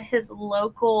just at his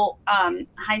local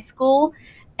high school.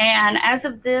 And as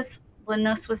of this, when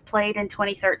this was played in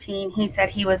 2013, he said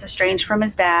he was estranged from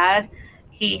his dad.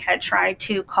 He had tried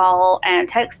to call and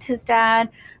text his dad,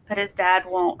 but his dad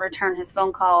won't return his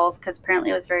phone calls because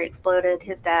apparently it was very exploded.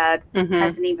 His dad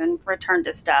hasn't even returned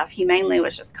his stuff. He mainly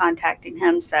was just contacting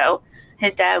him, so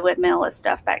his dad would mail his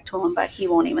stuff back to him, but he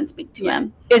won't even speak to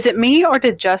him. Is it me, or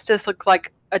did Justice look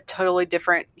like a totally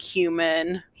different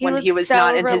human when he was so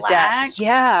not in relaxed. His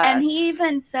dad? And he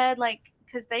even said, like,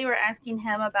 because they were asking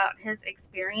him about his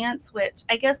experience, which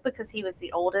I guess because he was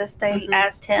the oldest, they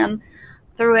asked him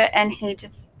through it, and he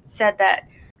just said that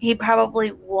he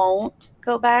probably won't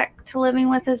go back to living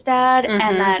with his dad,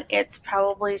 and that it's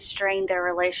probably strained their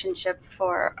relationship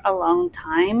for a long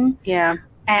time. Yeah.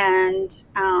 And,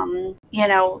 you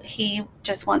know, he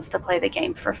just wants to play the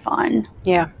game for fun.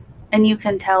 Yeah. And you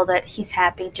can tell that he's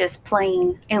happy just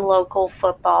playing a local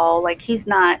football. Like, he's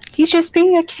just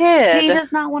being a kid. He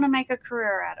does not want to make a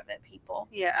career out of it, people.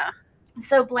 Yeah.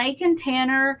 So Blake and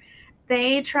Tanner,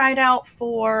 they tried out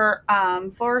for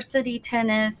varsity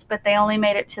tennis, but they only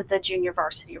made it to the junior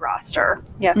varsity roster.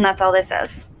 Yeah. And that's all this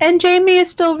says. And Jamie is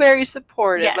still very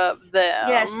supportive of them.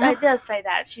 Yes, it does say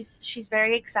that. She's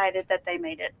very excited that they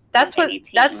made it. That's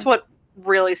what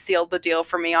really sealed the deal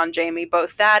for me on Jamie.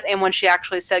 Both that and when she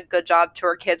actually said good job to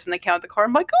her kids when they came out the car.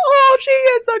 I'm like, oh, she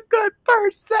is a good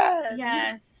person.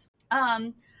 Yes.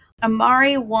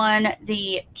 Amari won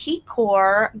the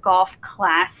Keycore Golf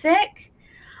Classic.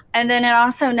 And then it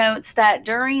also notes that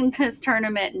during this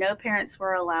tournament, no parents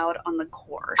were allowed on the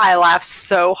course. I laughed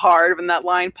so hard when that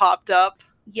line popped up.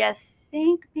 You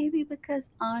think maybe because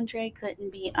Andre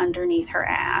couldn't be underneath her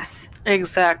ass.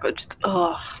 Exactly. Just,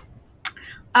 ugh.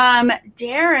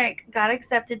 Derek got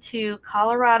accepted to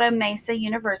Colorado Mesa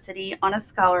University on a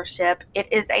scholarship. It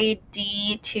is a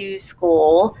D2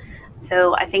 school,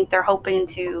 so I think they're hoping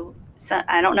to. So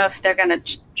I don't know if they're going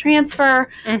to transfer,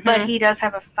 but he does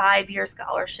have a 5-year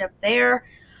scholarship there.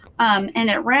 And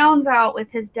it rounds out with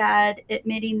his dad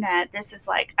admitting that this is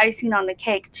like icing on the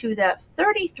cake to the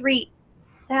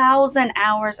 33,000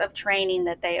 hours of training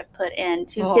that they have put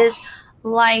into his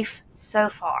life so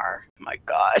far. My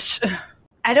gosh.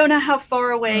 I don't know how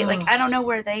far away, like, I don't know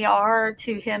where they are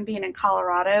to him being in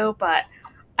Colorado, but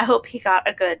I hope he got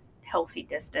a good, healthy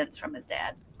distance from his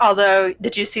dad. Although,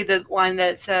 did you see the line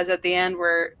that it says at the end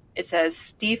where it says,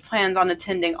 Steve plans on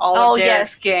attending all of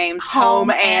Derek's games, home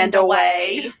and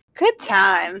away? Good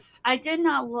times. I did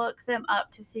not look them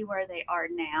up to see where they are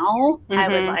now. I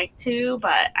would like to,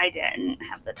 but I didn't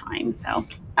have the time. So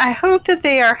I hope that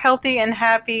they are healthy and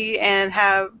happy and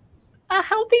have a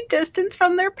healthy distance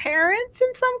from their parents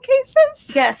in some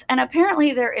cases. Yes, and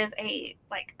apparently there is a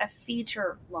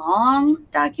feature-long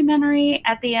documentary.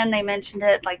 At the end, they mentioned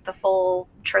it, like the full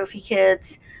Trophy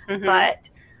Kids,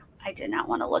 but I did not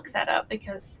want to look that up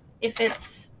because if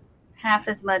it's half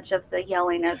as much of the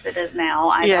yelling as it is now,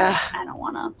 I don't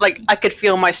want to. Like, I could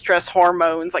feel my stress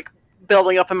hormones, like,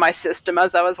 building up in my system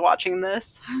as I was watching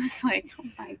this. I was like, oh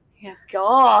my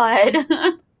God.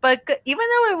 But even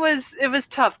though it was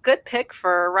tough, good pick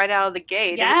for right out of the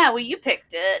gate. Yeah, well, you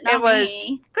picked it, not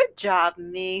me. Good job,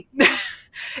 me.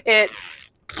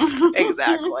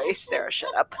 Exactly. Sarah,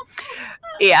 shut up.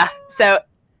 Yeah, so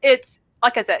it's,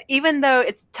 like I said, even though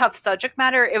it's tough subject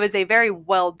matter, it was a very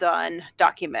well done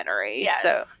documentary. Yes.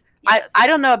 So I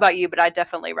don't know about you, but I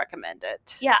definitely recommend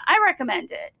it. Yeah, I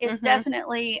recommend it. It's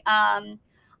definitely,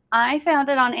 I found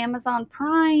it on Amazon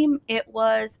Prime. It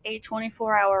was a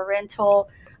 24-hour rental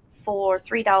for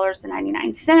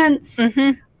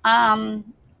 $3.99.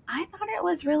 I thought it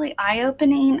was really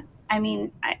eye-opening. I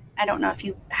mean, I don't know if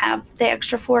you have the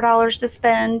extra $4 to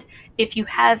spend. If you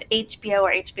have HBO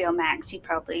or HBO Max, you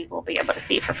probably will be able to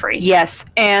see it for free. Yes,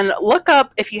 and look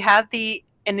up, if you have any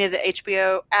of the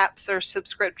HBO apps or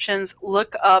subscriptions,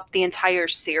 look up the entire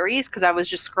series, because I was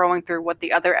just scrolling through what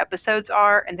the other episodes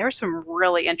are, and there's some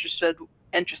really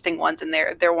interesting ones in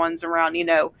there. There are ones around,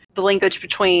 the linkage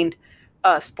between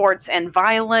sports and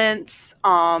violence.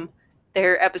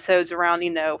 There are episodes around,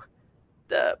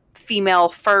 the female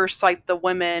first, like the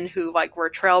women who were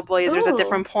trailblazers at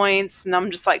different points, and I'm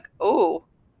just like, oh,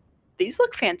 these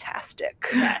look fantastic.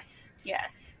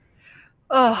 Yes.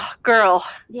 Oh, girl.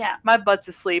 Yeah. My butt's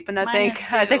asleep, and I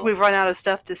think we've run out of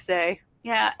stuff to say.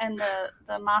 Yeah, and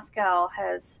the Moscow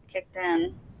has kicked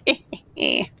in.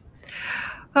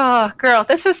 Oh, girl,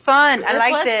 this was fun. I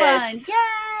like this. Fun.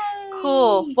 Yay!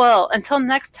 Cool. Well, until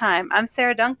next time, I'm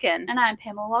Sarah Duncan. And I'm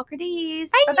Pamela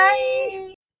Walker-Dees. Bye.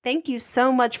 Bye-bye. Thank you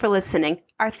so much for listening.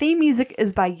 Our theme music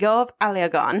is by Yov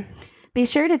Aliagon. Be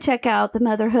sure to check out the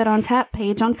Motherhood on Tap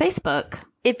page on Facebook.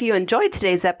 If you enjoyed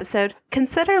today's episode,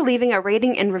 consider leaving a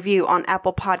rating and review on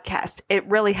Apple Podcast. It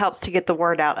really helps to get the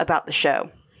word out about the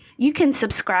show. You can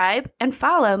subscribe and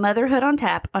follow Motherhood on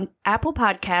Tap on Apple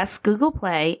Podcasts, Google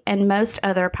Play, and most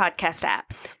other podcast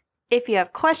apps. If you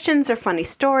have questions or funny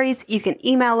stories, you can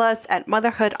email us at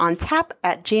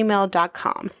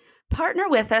motherhoodontap@gmail.com. Partner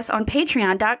with us on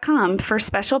patreon.com for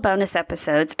special bonus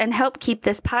episodes and help keep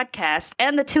this podcast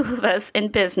and the two of us in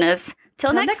business.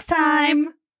 Till next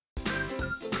time.